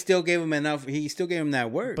but he still gave him enough. He still gave him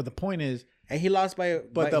that work. But the point is, and he lost by a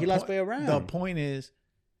round. The point is,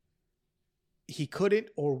 he couldn't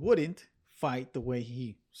or wouldn't fight the way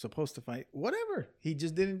he supposed to fight. Whatever, he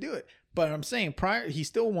just didn't do it. But I'm saying he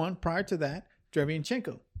still won prior to that.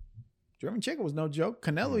 Derevyanchenko was no joke.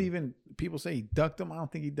 Canelo even people say he ducked him. I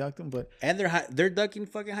don't think he ducked him, but they're ducking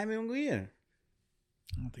fucking Jaime Munguia.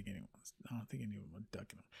 I don't think anyone was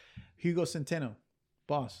ducking him. Hugo Centeno,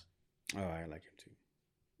 boss. Oh, I like him too.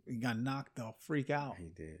 He got knocked the freak out. He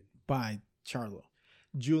did by Charlo.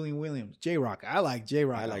 Julian Williams, J-Rock. I like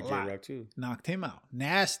J-Rock. I like J-Rock too. Knocked him out.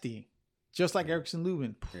 Nasty, just like Erickson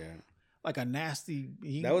Lubin. Yeah, like a nasty.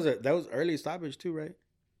 That was early stoppage too, right?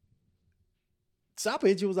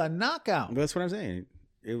 Stoppage. It was a knockout. That's what I'm saying.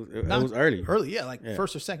 It was early. Early, yeah,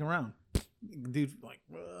 first or second round. Dude,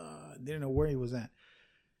 didn't know where he was at.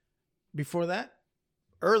 Before that,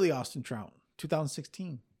 early Austin Trout,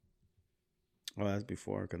 2016. Oh, that's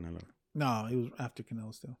before Canelo. No, it was after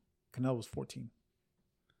Canelo still. Canelo was 14.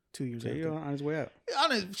 2 years after. On his way up.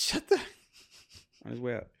 On his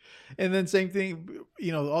way up. And then same thing,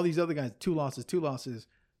 all these other guys, 2 losses,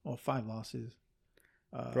 or 5 losses.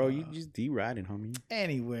 Bro, you just D-riding, homie.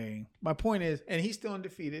 Anyway, my point is, and he's still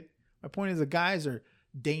undefeated. My point is the guys are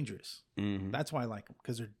dangerous. Mm-hmm. That's why I like them,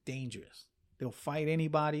 because they're dangerous. They'll fight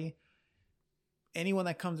anybody. Anyone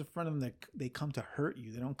that comes in front of them, they come to hurt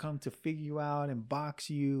you. They don't come to figure you out and box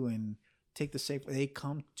you and take the safe. They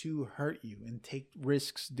come to hurt you and take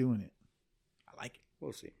risks doing it. I like it.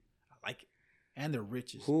 We'll see. I like it. And they're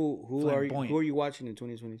riches. Who are you watching in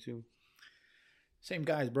 2022? Same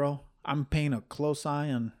guys, bro. I'm paying a close eye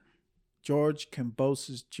on George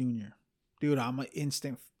Kambosos Jr. Dude, I'm an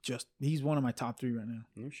instant he's one of my top 3 right now.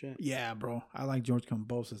 No shit. Yeah, bro. I like George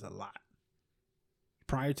Kambosos a lot.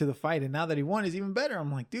 Prior to the fight, and now that he won, he's even better.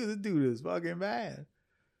 I'm like, dude, this dude is fucking bad.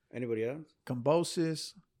 Anybody else?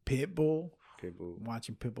 Kambosos, Pitbull. Pitbull.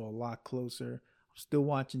 Watching Pitbull a lot closer. I'm still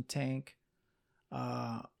watching Tank.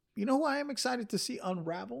 You know who I am excited to see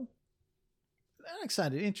unravel? I'm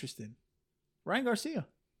excited, interested. Ryan Garcia.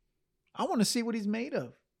 I want to see what he's made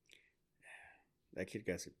of. That kid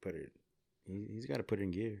got to put it. He's got to put it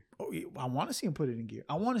in gear. Oh, I want to see him put it in gear.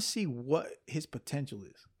 I want to see what his potential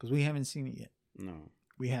is because we haven't seen it yet. No,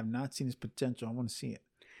 we have not seen his potential. I want to see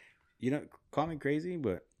it. Call me crazy,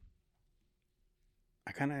 but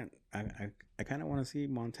I kind of want to see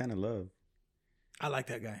Montana Love. I like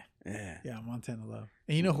that guy. Yeah. Yeah, Montana Love.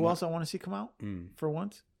 And you know who else I want to see come out for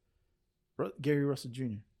once? Gary Russell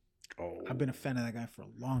Jr. Oh. I've been a fan of that guy for a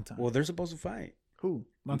long time. Well, they're supposed to fight. Who?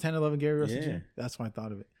 Montana Love and Gary Russell Jr.? That's why I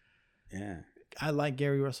thought of it. Yeah. I like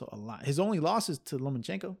Gary Russell a lot. His only loss is to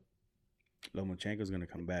Lomachenko. Lomachenko's going to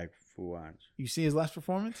come back for watch. You see his last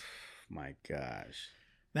performance? My gosh.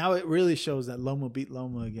 Now it really shows that Loma beat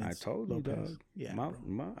Loma against I told you, Lopez. dog. Yeah,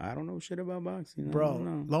 I don't know shit about boxing.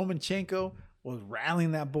 Bro, Lomachenko was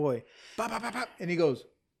rallying that boy. Bop, bop, bop, bop, and he goes,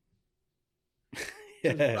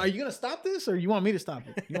 yeah. Are you going to stop this or you want me to stop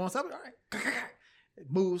it? You want to stop it? All right. It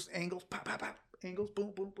moves, angles, pop, pop, pop, angles,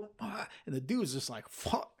 boom, boom, boom. And the dude's just like,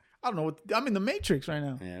 fuck. I don't know what. I'm in the Matrix right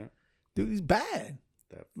now. Yeah. Dude, he's bad.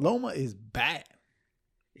 Loma is bad.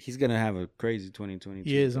 He's going to have a crazy 2022.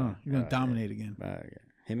 He is, huh? He's going to dominate again. Yeah.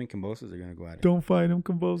 Him and Kambosos are going to go at it. Don't fight him,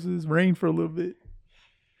 Kambosos. Reign for a little bit.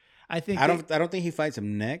 I don't think he fights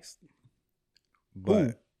him next.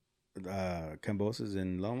 But Kambosos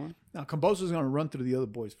and Loma. Now, Kambosos is going to run through the other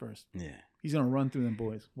boys first. Yeah. He's going to run through them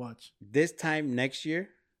boys. Watch. This time next year,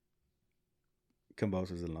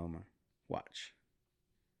 Kambosos and Loma. Watch.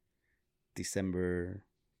 December,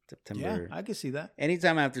 September. Yeah, I can see that.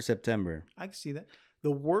 Anytime after September. I can see that.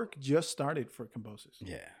 The work just started for Kambosos.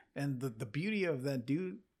 Yeah. And the beauty of that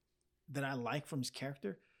dude that I like from his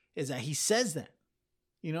character is that he says that.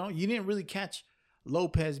 You know, you didn't really catch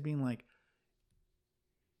Lopez being like,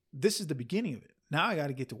 this is the beginning of it. Now I got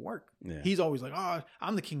to get to work. Yeah. He's always like, oh,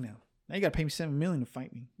 I'm the king now. Now you got to pay me $7 million to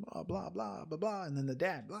fight me. Blah, blah, blah, blah, blah. And then the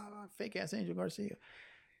dad, blah, blah, fake ass Angel Garcia.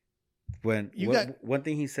 One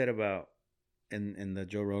thing he said about in the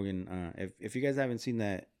Joe Rogan, if you guys haven't seen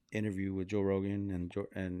that interview with Joe Rogan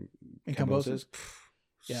and Kambosos,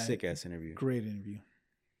 sick ass interview. Great interview.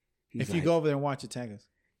 If you go over there and watch it, tag us.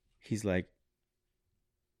 He's like,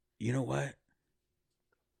 you know what?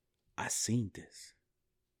 I seen this.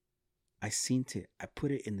 I seen it. I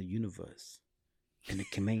put it in the universe, and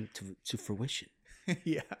it came to fruition.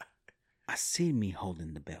 Yeah. I seen me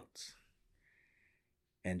holding the belts.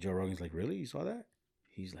 And Joe Rogan's like, really? You saw that?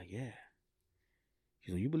 He's like, yeah.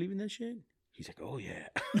 He's like, you believe in that shit? He's like, oh, yeah.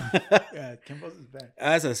 Yeah, Kambosos is back.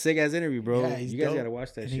 That's a sick-ass interview, bro. Yeah, you guys got to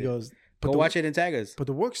watch that shit. He goes, go watch it and tag us. But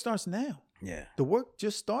the work starts now. Yeah. The work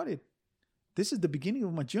just started. This is the beginning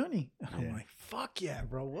of my journey. And I'm like, fuck yeah,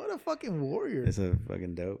 bro. What a fucking warrior. It's a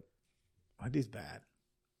fucking dope. Oh, this bad.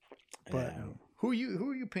 But who are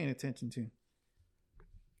you paying attention to?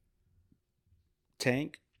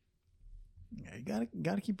 Tank. Yeah, you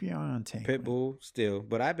gotta keep your eye on Tank. Pitbull still,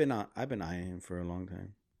 but I've been eyeing him for a long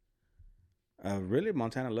time. Really,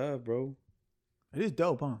 Montana Love, bro. It is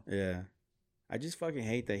dope, huh? Yeah. I just fucking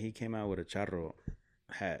hate that he came out with a charro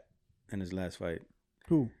hat in his last fight.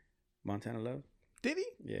 Who? Montana Love. Did he?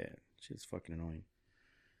 Yeah, shit's fucking annoying.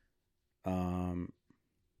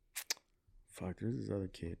 Fuck, there's this other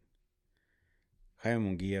kid.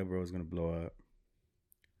 Jaime Munguia, bro, is gonna blow up.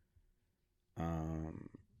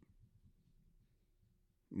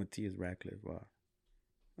 Matthias Radcliffe, wow.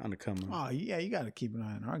 On the come up. Oh, yeah, you got to keep an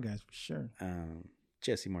eye on our guys for sure.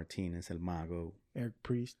 Jesse Martinez, El Mago. Eric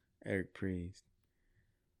Priest.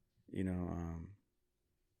 You know,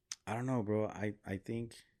 I don't know, bro. I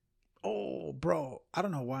think. Oh, bro. I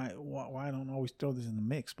don't know why I don't always throw this in the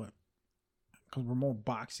mix, but because we're more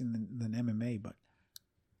boxing than MMA, but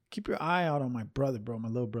keep your eye out on my brother, bro, my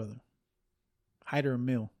little brother. Hyder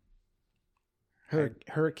Emil.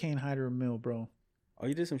 Hurricane Hyder Emil, bro. Oh,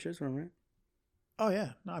 you did some shit for him, right? Oh,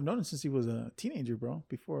 yeah. No, I've known him since he was a teenager, bro,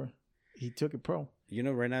 before he took it pro. You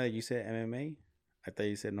know, right now that you said MMA, I thought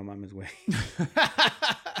you said No Mama's Way.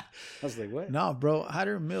 I was like, what? No, bro.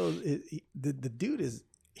 Hyder Emil, the dude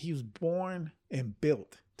he was born and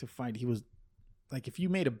built to fight. He was, like, if you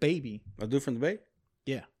made a baby. A dude from the Bay?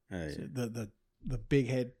 Yeah. Yeah. So the big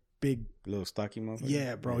head, big. Little stocky motherfucker?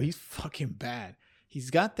 Yeah, bro. Yeah. He's fucking bad. He's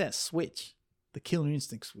got that switch. The killer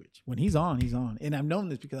instinct switch. When he's on, he's on. And I've known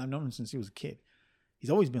this because I've known him since he was a kid. He's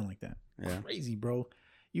always been like that. Yeah. Crazy, bro.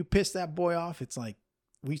 You piss that boy off, it's like,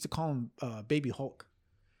 we used to call him Baby Hulk.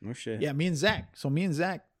 No shit. Yeah, me and Zach. So me and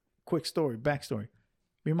Zach, quick story, backstory.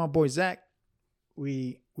 Me and my boy Zach,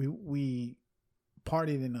 we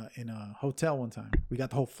partied in a hotel one time. We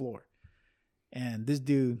got the whole floor. And this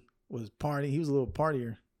dude was partying. He was a little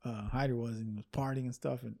partier. Hyder was, and he was partying and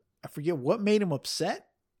stuff. And I forget what made him upset.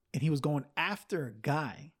 And he was going after a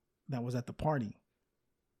guy that was at the party.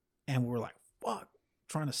 And we're like, fuck,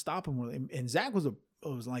 trying to stop him. And Zach was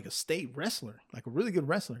like a state wrestler, like a really good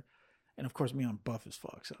wrestler. And of course, me, I'm buff as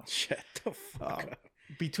fuck. So shut the fuck up.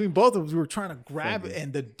 Between both of us, we were trying to grab it.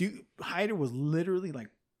 And the dude, Hyder was literally like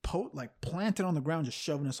planted on the ground, just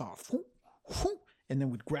shoving us off. And then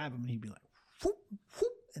we'd grab him and he'd be like,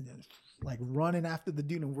 and then like running after the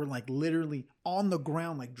dude. And we're like literally on the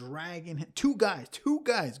ground, like dragging him. Two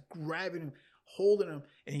guys grabbing him, holding him.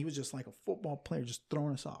 And he was just like a football player, just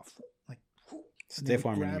throwing us off. Like, stiff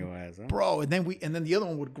arming your ass, huh? Bro. And then the other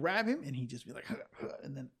one would grab him and he'd just be like,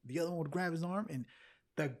 and then the other one would grab his arm. And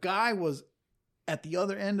the guy was at the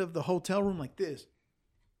other end of the hotel room like this.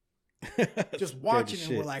 Just watching,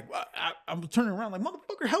 and we're like, I'm turning around like,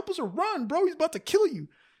 motherfucker, help us or run, bro. He's about to kill you.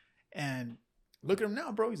 And look at him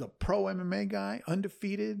now, bro. He's a pro MMA guy,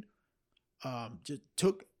 undefeated.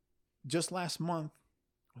 Just last month.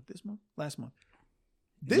 What, this month? Last month.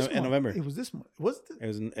 In November. It was this month. It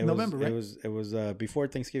was November, right? It was before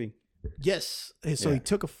Thanksgiving. Yes. So he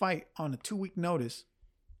took a fight on a 2-week notice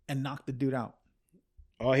and knocked the dude out.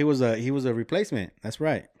 Oh, he was a replacement. That's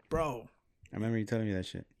right, bro. I remember you telling me that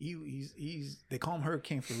shit. He's they call him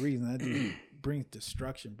Hurricane for a reason. That dude brings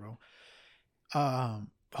destruction, bro.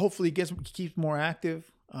 Hopefully he keeps more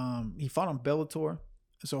active. He fought on Bellator,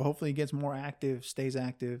 so hopefully he gets more active, stays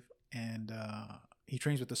active, and he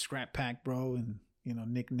trains with the Scrap Pack, bro, and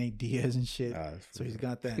Nick Nate Diaz and shit. So he's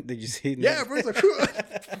got that. Did you see that? Yeah, bro. He's like,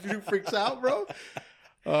 dude freaks out, bro.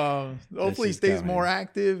 Hopefully he stays more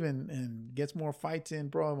active and gets more fights in,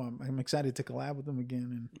 bro. I'm excited to collab with him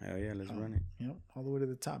again. And hell yeah, let's run it. All the way to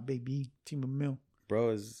the top, baby. Team of Mill.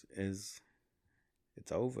 Bro, it's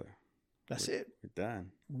over. That's it. We're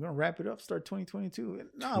done. We're gonna wrap it up. Start 2022.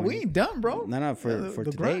 Nah, we ain't done, bro. No, for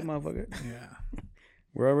today, grind. Motherfucker. Yeah.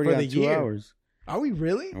 We're already at 2 hours. Are we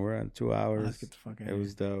really? And we're at 2 hours. Let's get the fuck out. It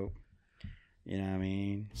was dope. You know what I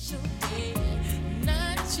mean?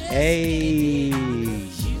 Hey,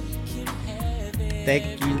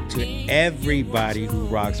 thank you to everybody who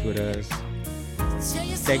rocks with us.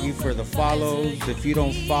 Thank you for the follows. If you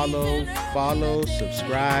don't follow,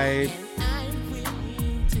 subscribe,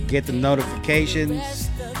 get the notifications,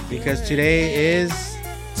 because today is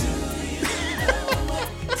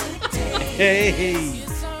hey,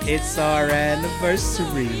 it's our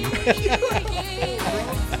anniversary.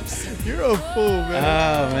 You're a fool, man.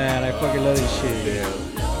 Oh man, I fucking love this shit, man.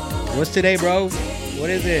 What's today, bro? What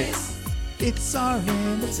is it? It's our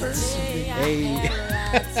anniversary. Hey.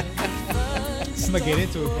 I'm gonna get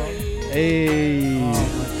into it, bro. Hey. Oh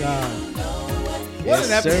my god. What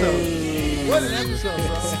an episode. What an episode,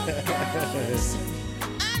 bro.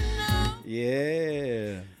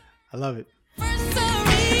 Yeah. I love it.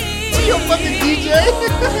 You fucking DJ.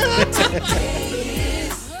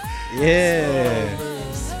 Yeah.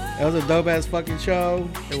 That was a dope ass fucking show.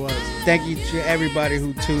 It was. Thank you to everybody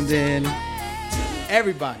who tuned in.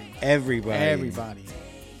 Everybody.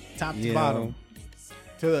 Top to bottom.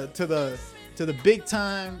 To the big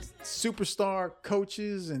time superstar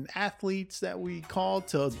coaches and athletes that we call,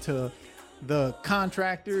 to the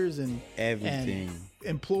contractors and everything. And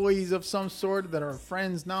employees of some sort that are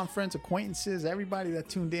friends, non-friends, acquaintances, everybody that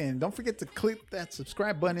tuned in. Don't forget to click that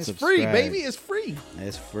subscribe button. It's free, baby. It's free.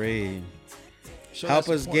 It's free. Help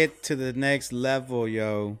us get to the next level,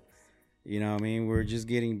 yo. You know what I mean? We're just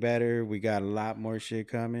getting better. We got a lot more shit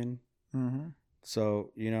coming. Mm-hmm.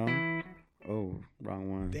 So, oh,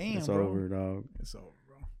 wrong one. Damn, it's bro. over, dog. It's over,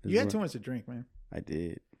 bro. You had too much to drink, man. I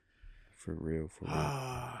did. For real.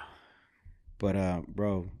 But,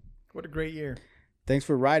 bro. What a great year. Thanks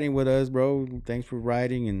for riding with us, bro. Thanks for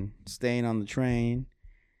riding and staying on the train.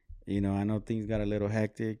 I know things got a little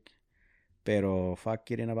hectic. Pero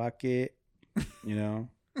fuck it in a bucket. We're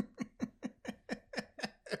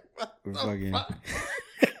fucking.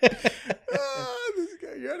 This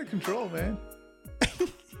guy, you're out of control, man.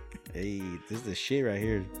 Hey, this is the shit right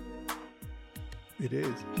here. It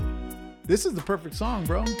is. This is the perfect song,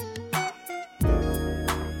 bro.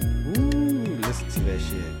 Ooh, listen to that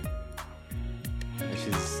shit. That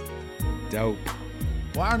shit's dope.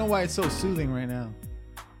 Well, I don't know why it's so soothing right now.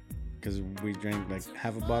 Because we drank like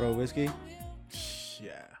half a bottle of whiskey.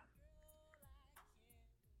 Yeah.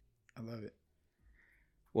 I love it.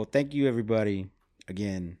 Well, thank you, everybody.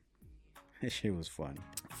 Again, that shit was fun.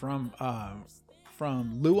 From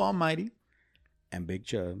Lou Almighty and Big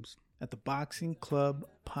Chubbs at the Boxing Club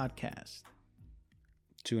Podcast.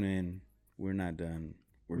 Tune in. We're not done.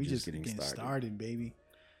 We're just getting started, baby.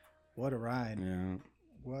 What a ride. Yeah.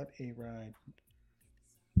 What a ride.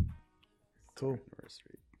 Cool.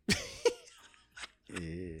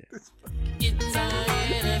 Yeah. It's our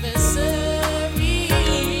anniversary.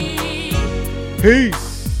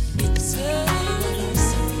 Peace. It's our anniversary.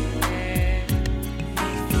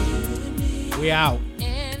 We out.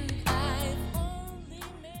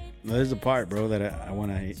 No, there's a part, bro, that I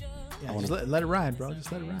want to. Yeah, just let it ride, bro.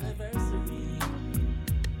 Just let it ride.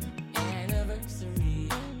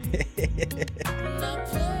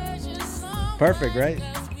 Perfect, right?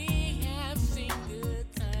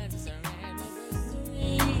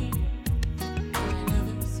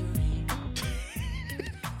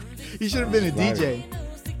 You should have been a DJ.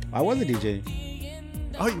 I was a DJ.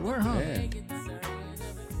 Oh, you were, huh? Yeah.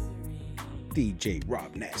 DJ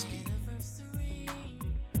Rob Nasty.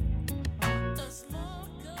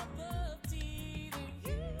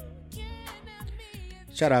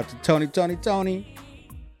 Shout out to Tony,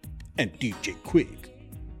 and DJ Quick.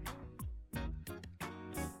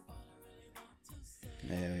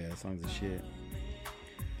 Hell yeah, that song's a shit.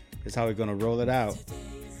 That's how we're gonna roll it out.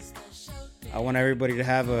 I want everybody to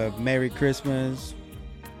have a Merry Christmas,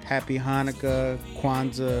 Happy Hanukkah,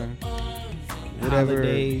 Kwanzaa, whatever.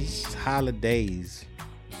 Holidays.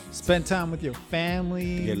 Spend time with your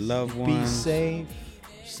family, your loved ones. Be safe.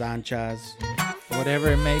 Sanchas. Whatever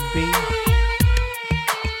it may be.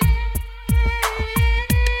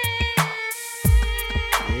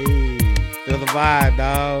 Hey, feel the vibe,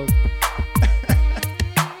 dog.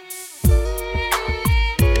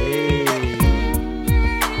 Hey.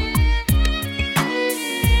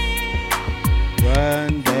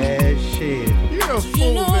 Run that shit. You're a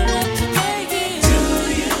fool, man.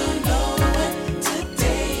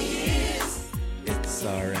 It's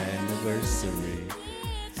our anniversary.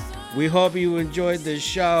 We hope you enjoyed the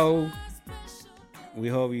show. We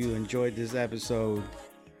hope you enjoyed this episode.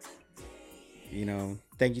 You know,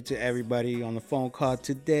 thank you to everybody on the phone call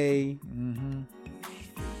today. Mm-hmm.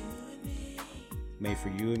 Made for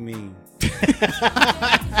you and me.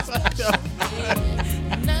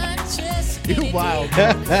 You wild.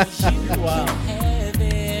 You wild.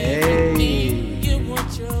 Hey.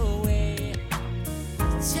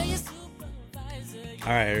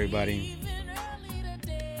 All right, everybody.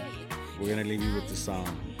 We're gonna leave you with the song.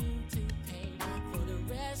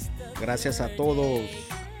 Gracias a todos.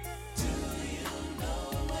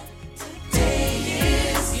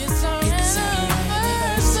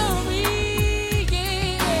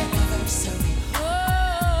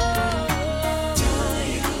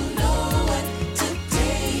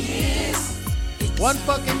 One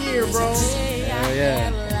fucking year, bro. Hell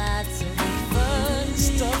yeah.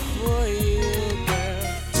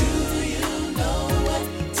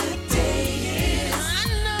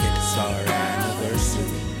 It's our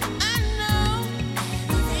anniversary.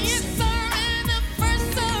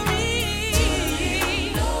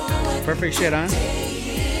 Perfect shit, huh?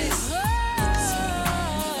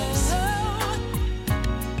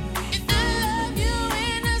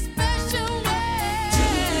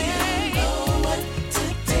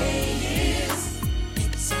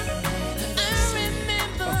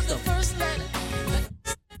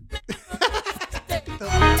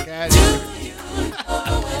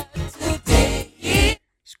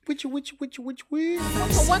 Which.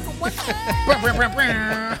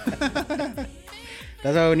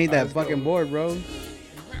 That's why we need that fucking board, bro.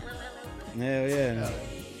 Hell yeah.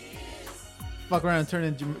 Fuck around and turn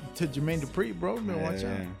into Jermaine Dupri, bro. Man, watch out.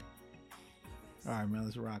 Yeah. All right, man.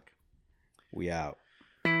 Let's rock. We out.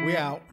 We out.